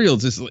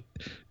materials is like,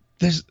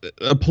 there's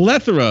a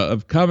plethora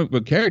of comic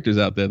book characters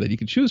out there that you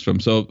can choose from.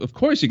 So of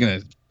course you're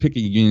gonna pick a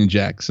Union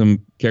Jack, some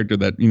character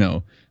that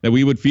that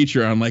we would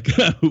feature on like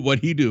what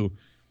he do.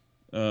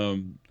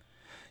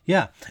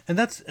 Yeah, and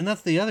that's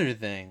the other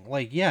thing.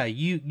 Like, yeah,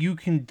 you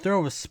can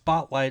throw a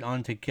spotlight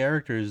onto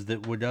characters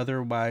that would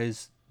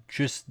otherwise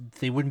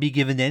they wouldn't be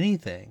given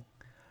anything.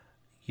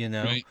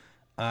 Right.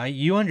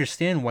 You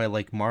understand why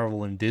like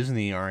Marvel and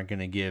Disney aren't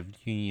gonna give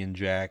Union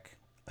Jack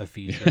a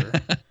feature.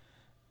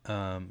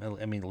 I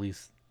mean, at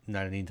least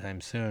not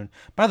anytime soon.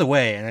 By the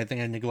way, and I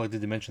think I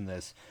neglected to mention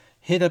this,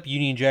 hit up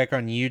Union Jack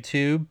on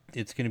YouTube.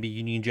 It's going to be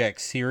Union Jack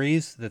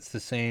Series. That's the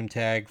same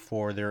tag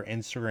for their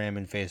Instagram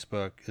and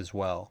Facebook as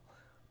well.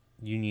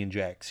 Union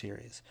Jack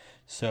Series.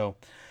 So,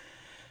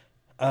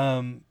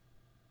 I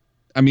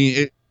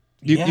mean,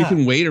 you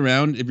can wait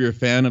around if you're a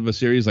fan of a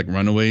series like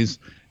Runaways.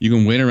 You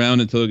can wait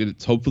around until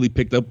it's hopefully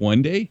picked up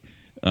one day.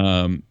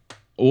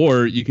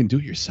 Or you can do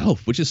it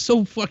yourself, which is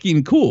so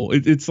fucking cool.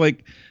 It's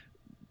like,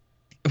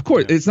 of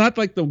course, it's not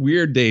like the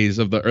weird days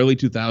of the early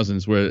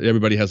 2000s where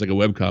everybody has like a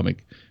webcomic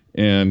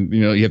and,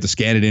 you have to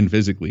scan it in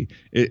physically.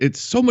 It's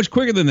so much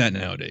quicker than that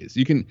nowadays.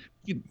 You can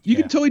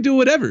totally do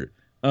whatever.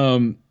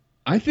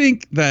 I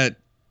think that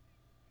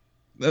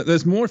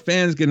there's more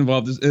fans get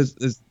involved as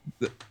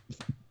the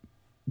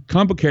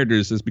comic book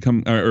characters has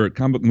become, or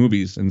comic book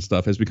movies and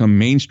stuff has become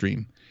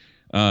mainstream.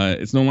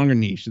 It's no longer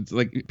niche. It's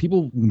like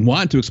people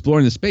want to explore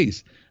in the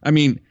space. I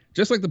mean,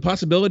 just like the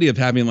possibility of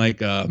having like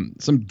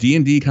some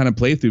D&D kind of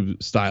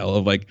playthrough style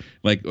of like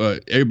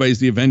everybody's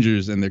the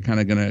Avengers and they're kind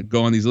of gonna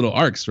go on these little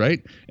arcs,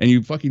 right? And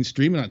you fucking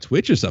stream it on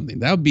Twitch or something.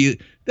 That would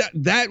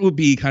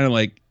be kind of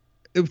like,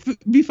 it would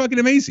be fucking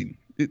amazing.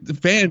 The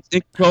fans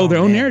control their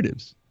own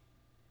narratives.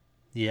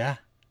 Yeah,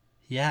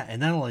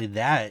 and not only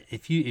that,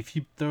 if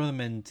you throw them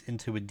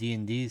into a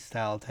D&D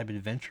style type of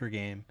adventure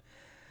game,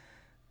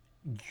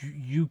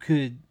 you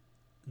could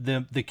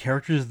the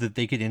characters that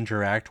they could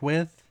interact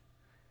with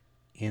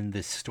and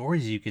the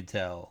stories you could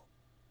tell,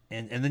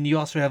 and then you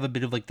also have a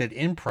bit of like that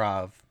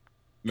improv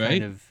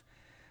kind of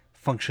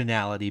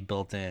functionality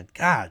built in.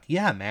 God,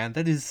 yeah, man,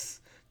 that is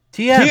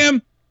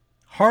TM.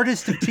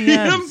 Hardest of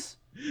TMs.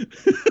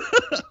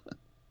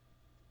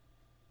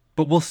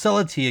 But we'll sell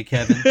it to you,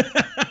 Kevin.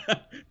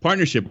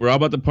 Partnership. We're all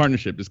about the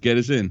partnership. Just get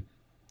us in.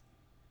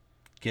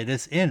 Get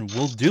us in.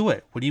 We'll do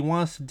it. What do you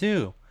want us to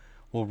do?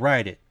 We'll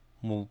write it.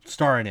 We'll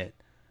star in it.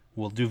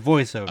 We'll do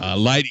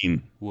voiceovers.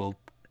 Lighting. We'll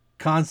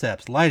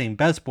concepts, lighting,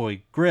 best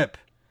boy, grip,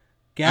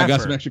 gaffer. I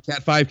got some extra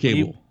Cat 5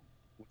 cable.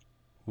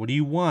 What do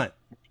you want?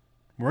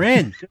 We're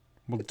in.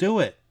 We'll do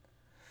it.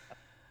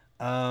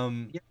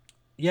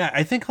 Yeah,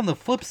 I think on the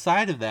flip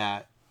side of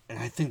that, and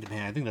I think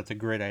that's a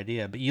great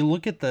idea. But you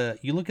look at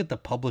the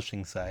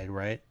publishing side,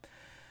 right?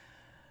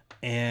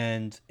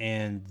 And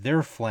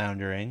they're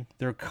floundering.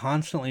 They're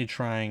constantly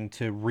trying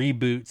to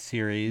reboot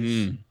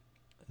series.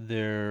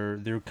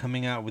 They're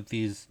coming out with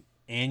these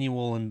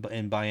annual and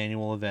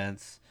biannual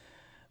events.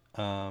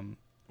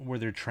 Where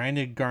they're trying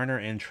to garner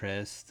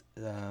interest,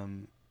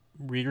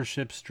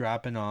 readership's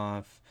dropping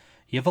off.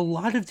 You have a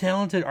lot of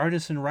talented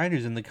artists and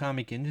writers in the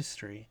comic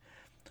industry,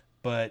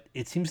 but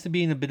it seems to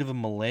be in a bit of a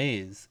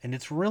malaise, and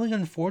it's really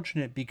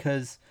unfortunate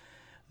because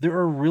there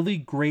are really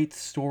great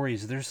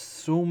stories. There's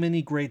so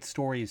many great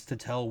stories to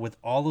tell with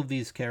all of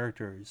these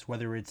characters,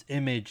 whether it's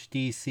Image,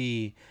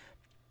 DC,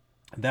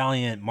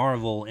 Valiant,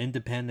 Marvel,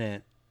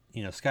 Independent,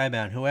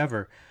 Skybound,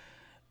 whoever.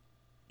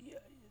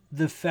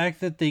 The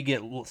fact that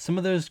some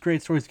of those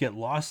great stories get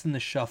lost in the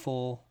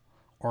shuffle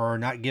or are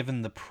not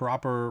given the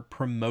proper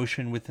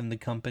promotion within the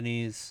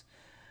companies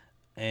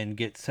and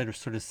get sort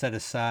of set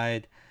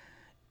aside,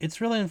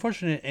 it's really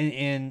unfortunate.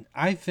 And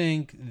I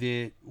think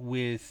that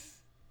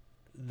with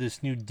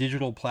this new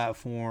digital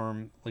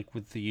platform, like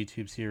with the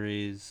YouTube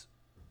series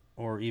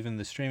or even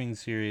the streaming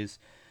series,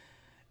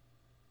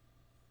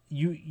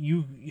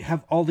 you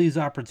have all these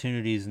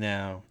opportunities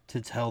now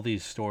to tell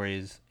these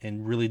stories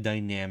in really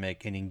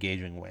dynamic and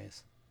engaging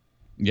ways.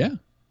 Yeah.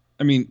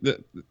 I mean,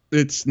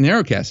 it's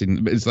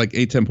narrowcasting. It's like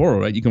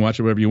atemporal, right? You can watch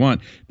it wherever you want.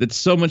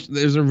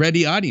 There's a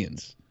ready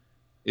audience.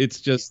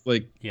 It's just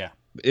like,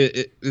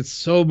 It's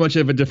so much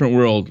of a different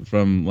world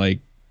from like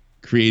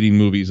creating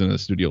movies in a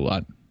studio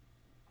lot.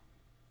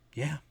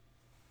 Yeah.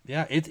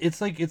 Yeah,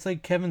 it's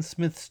like Kevin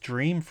Smith's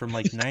dream from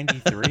like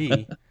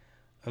 '93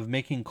 of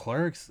making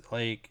Clerks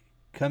like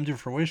come to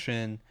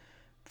fruition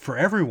for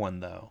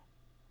everyone though.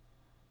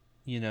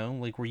 You know,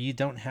 like where you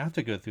don't have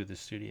to go through the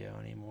studio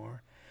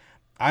anymore.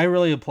 I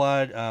really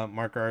applaud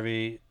Mark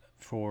Harvey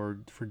for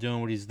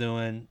doing what he's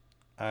doing.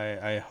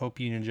 I hope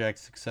Union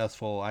Jack's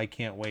successful. I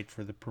can't wait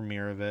for the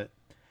premiere of it.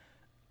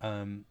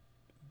 And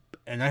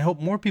I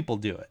hope more people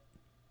do it.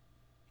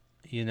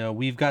 You know,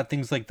 we've got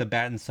things like the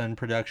Bat and Sun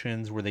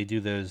Productions where they do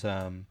those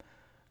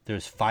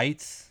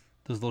fights,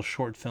 those little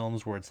short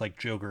films where it's like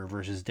Joker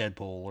versus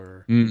Deadpool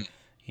or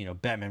you know,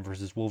 Batman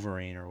versus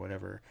Wolverine or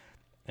whatever.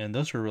 And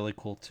those are really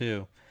cool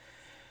too.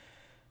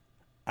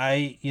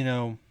 You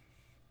know,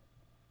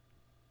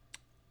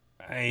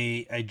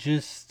 I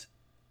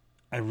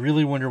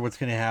really wonder what's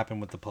going to happen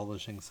with the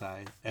publishing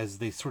side as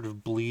they sort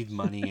of bleed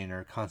money and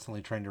are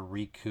constantly trying to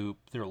recoup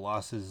their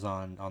losses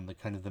on the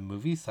kind of the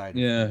movie side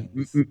Yeah. of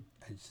things.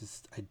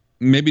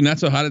 Maybe not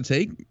so hot to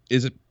take.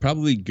 Is it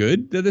probably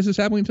good that this is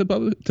happening to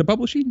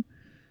publishing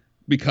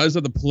because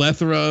of the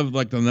plethora of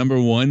like the number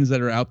ones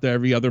that are out there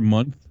every other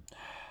month?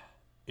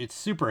 It's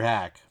super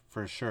hack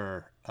for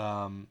sure.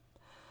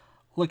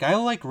 Look, I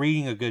like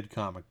reading a good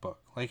comic book,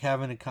 like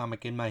having a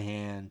comic in my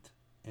hand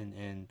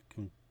and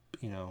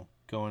you know,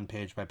 going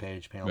page by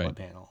page, panel by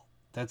panel.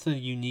 That's a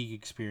unique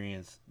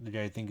experience that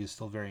I think is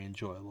still very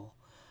enjoyable.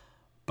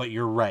 But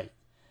you're right.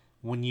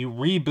 When you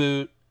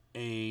reboot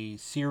a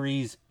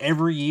series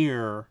every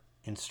year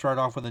and start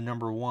off with a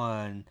number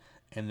one,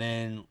 and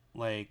then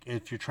like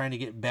if you're trying to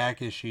get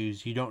back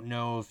issues, you don't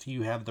know if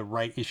you have the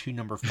right issue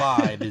number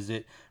 5. Is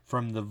it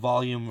from the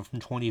volume from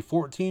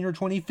 2014 or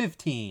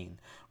 2015?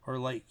 Or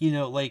like, you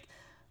know, like,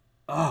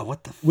 oh,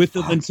 what the with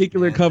fuck, the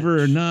lenticular man?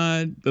 cover or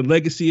not, the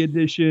legacy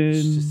edition.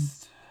 It's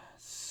just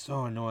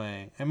so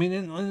annoying. I mean,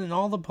 and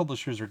all the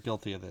publishers are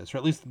guilty of this, or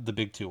at least the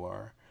big two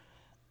are.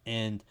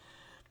 And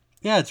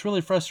yeah, it's really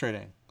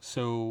frustrating.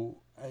 So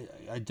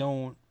I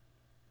don't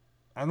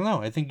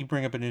know. I think you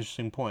bring up an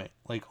interesting point.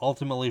 Like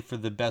ultimately, for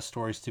the best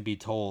stories to be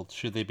told,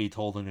 should they be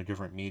told in a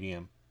different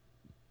medium?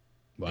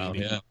 Wow,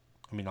 Maybe. yeah.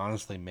 I mean,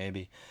 honestly,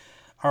 maybe.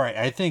 All right,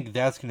 I think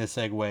that's going to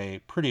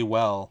segue pretty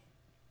well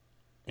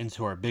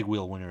into our big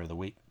wheel winner of the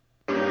week.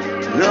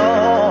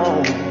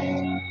 No,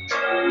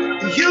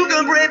 you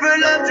can pray for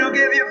love to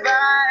give you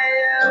fire.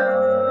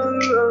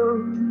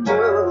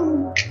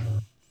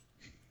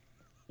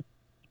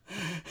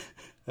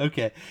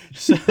 Okay,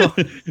 so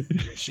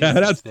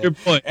Shout out to your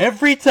point.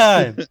 Every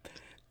time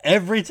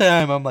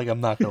I'm like,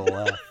 I'm not gonna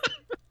laugh.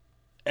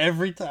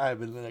 Every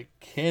time, and then I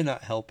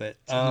cannot help it.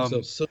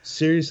 So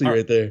seriously,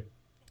 right there.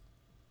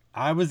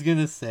 I was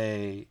gonna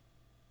say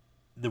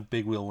the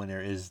big wheel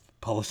winner is the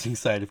publishing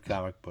side of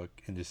comic book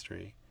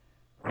industry,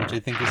 which I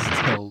think is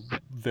still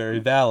very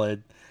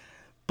valid.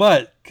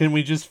 But can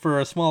we just, for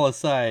a small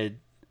aside,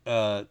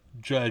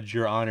 judge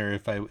your honor,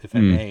 if I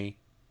may,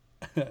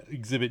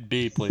 Exhibit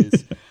B,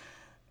 please.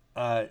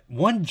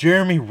 One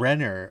Jeremy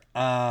Renner,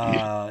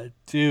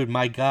 dude,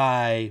 my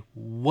guy,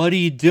 what are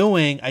you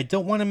doing? I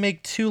don't want to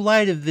make too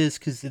light of this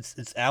because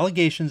it's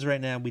allegations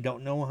right now. We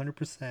don't know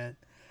 100%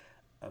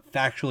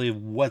 factually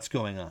of what's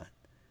going on,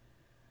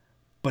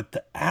 but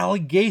the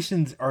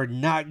allegations are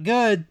not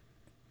good.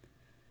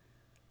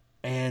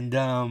 And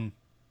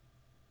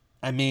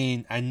I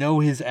mean, I know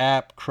his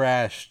app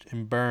crashed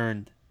and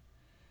burned,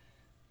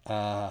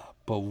 but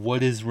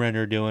what is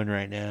Renner doing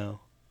right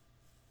now?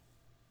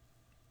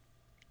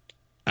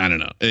 I don't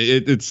know.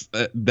 It's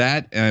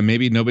that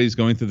maybe nobody's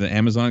going through the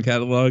Amazon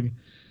catalog.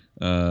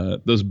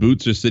 Those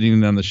boots are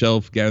sitting on the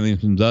shelf gathering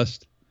some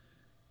dust.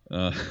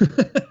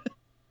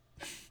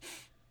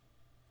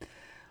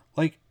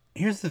 Like,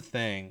 here's the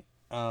thing.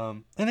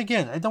 And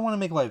again, I don't want to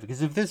make light of it,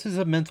 because if this is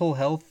a mental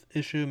health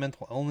issue,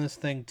 mental illness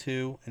thing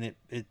too, and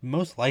it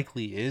most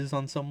likely is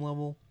on some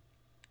level,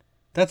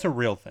 that's a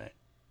real thing.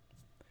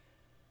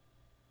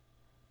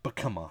 But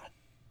come on.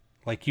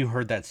 Like, you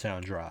heard that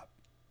sound drop.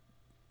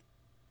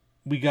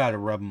 We gotta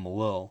rub him a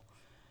little.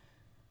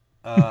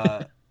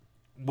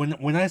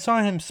 When I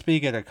saw him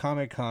speak at a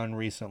Comic-Con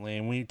recently,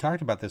 and we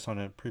talked about this on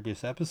a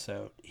previous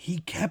episode, he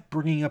kept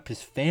bringing up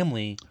his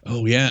family.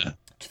 Oh, yeah.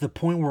 To the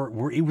point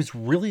where it was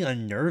really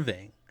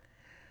unnerving.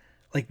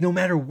 Like, no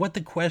matter what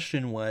the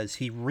question was,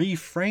 he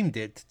reframed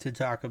it to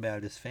talk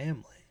about his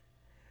family.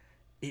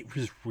 It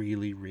was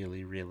really,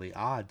 really, really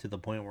odd, to the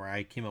point where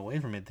I came away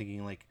from it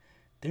thinking, like,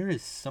 there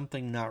is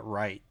something not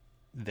right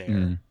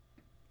there.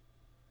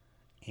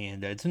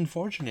 And it's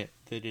unfortunate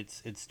that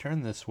it's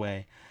turned this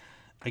way.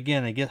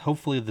 Again, I guess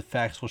hopefully the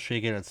facts will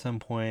shake out at some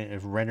point.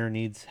 If Renner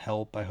needs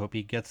help, I hope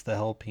he gets the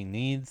help he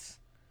needs.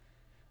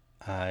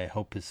 I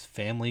hope his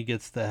family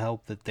gets the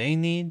help that they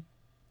need.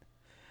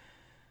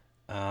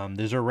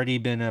 There's already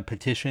been a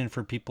petition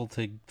for people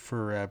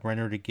for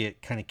Renner to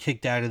get kind of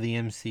kicked out of the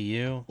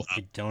MCU. Wow.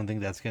 I don't think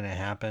that's going to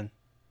happen.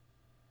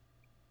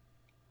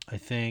 I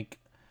think,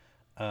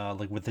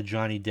 like with the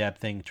Johnny Depp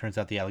thing, it turns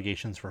out the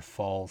allegations were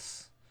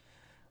false.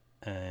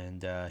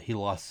 and he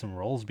lost some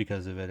roles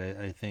because of it.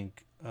 I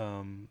think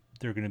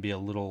they're going to be a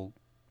little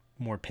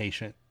more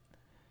patient.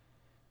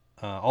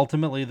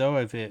 Ultimately, though,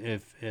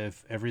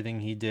 if everything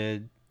he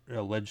did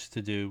alleged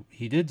to do,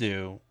 he did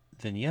do,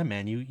 then yeah,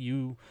 man,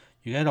 you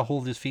got to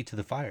hold his feet to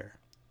the fire.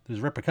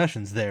 There's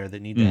repercussions there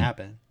that need to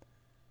happen,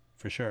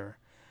 for sure.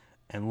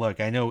 And look,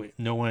 I know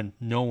no one,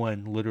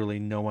 literally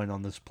no one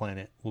on this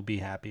planet will be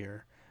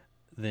happier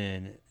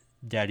than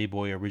Daddy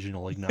Boy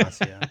Original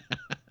Ignacia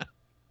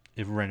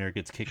if Renner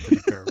gets kicked to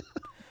the curb.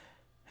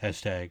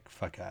 Hashtag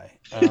fuck I.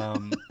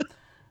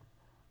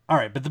 All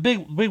right, but the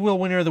big wheel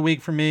winner of the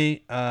week for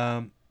me,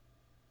 the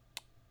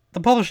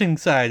publishing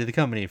side of the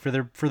company for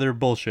their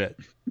bullshit,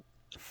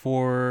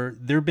 for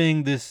there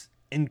being this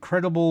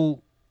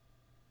incredible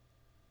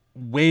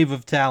wave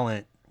of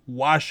talent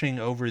washing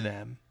over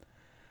them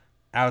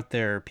out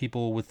there,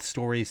 people with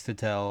stories to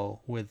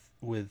tell,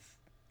 with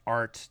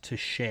art to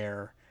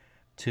share,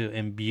 to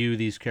imbue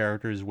these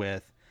characters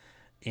with,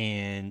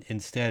 and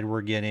instead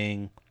we're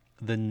getting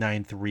the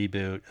 9th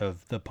reboot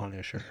of The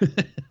Punisher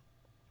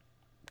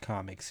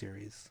comic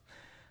series.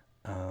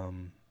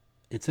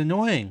 It's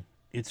annoying.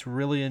 It's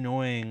really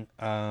annoying.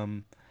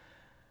 And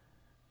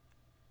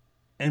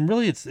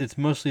really it's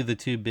mostly the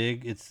two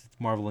big. It's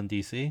Marvel and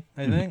DC,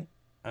 I think.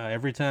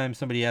 Every time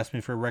somebody asks me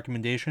for a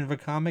recommendation of a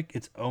comic,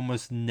 it's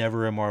almost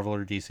never a Marvel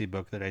or DC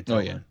book that I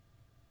tell them.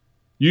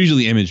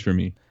 Usually Image for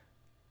me.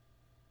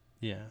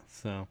 Yeah,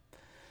 so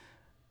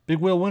big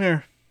wheel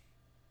winner,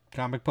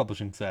 comic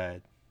publishing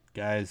side.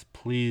 Guys,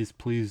 please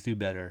do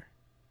better.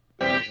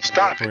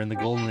 Stop We're it. in the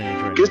golden age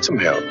right Get now. some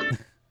help.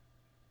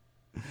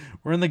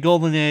 We're in the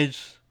golden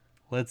age.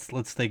 Let's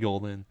stay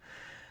golden.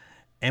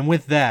 And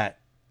with that,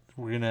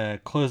 we're going to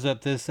close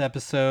up this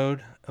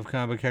episode of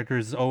Comic Book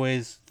Characters. As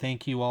always,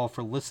 thank you all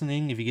for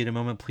listening. If you get a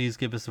moment, please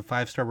give us a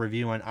 5-star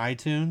review on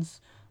iTunes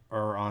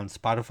or on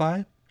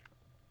Spotify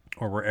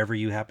or wherever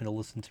you happen to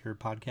listen to your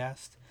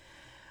podcast.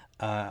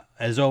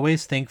 As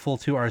always, thankful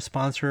to our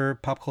sponsor,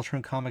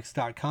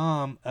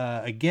 popcultureandcomics.com.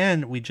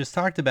 Again, we just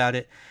talked about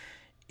it.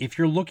 If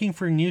you're looking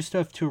for new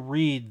stuff to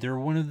read, they're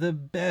one of the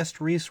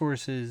best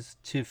resources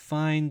to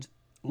find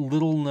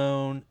little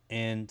known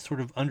and sort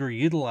of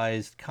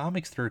underutilized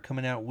comics that are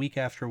coming out week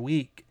after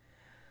week.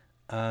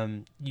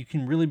 You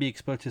can really be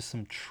exposed to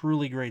some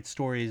truly great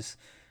stories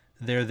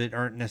there that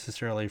aren't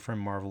necessarily from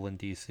Marvel and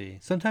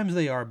DC. Sometimes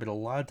they are, but a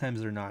lot of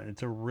times they're not.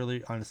 It's a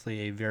really,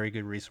 honestly, a very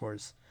good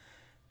resource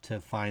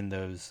to find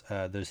those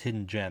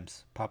hidden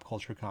gems.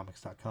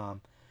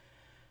 popculturecomics.com.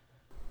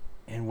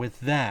 And with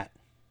that,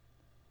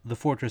 the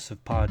Fortress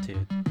of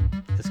Podtude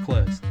is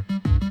closed.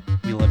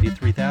 We love you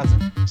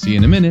 3000. See you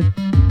in a minute.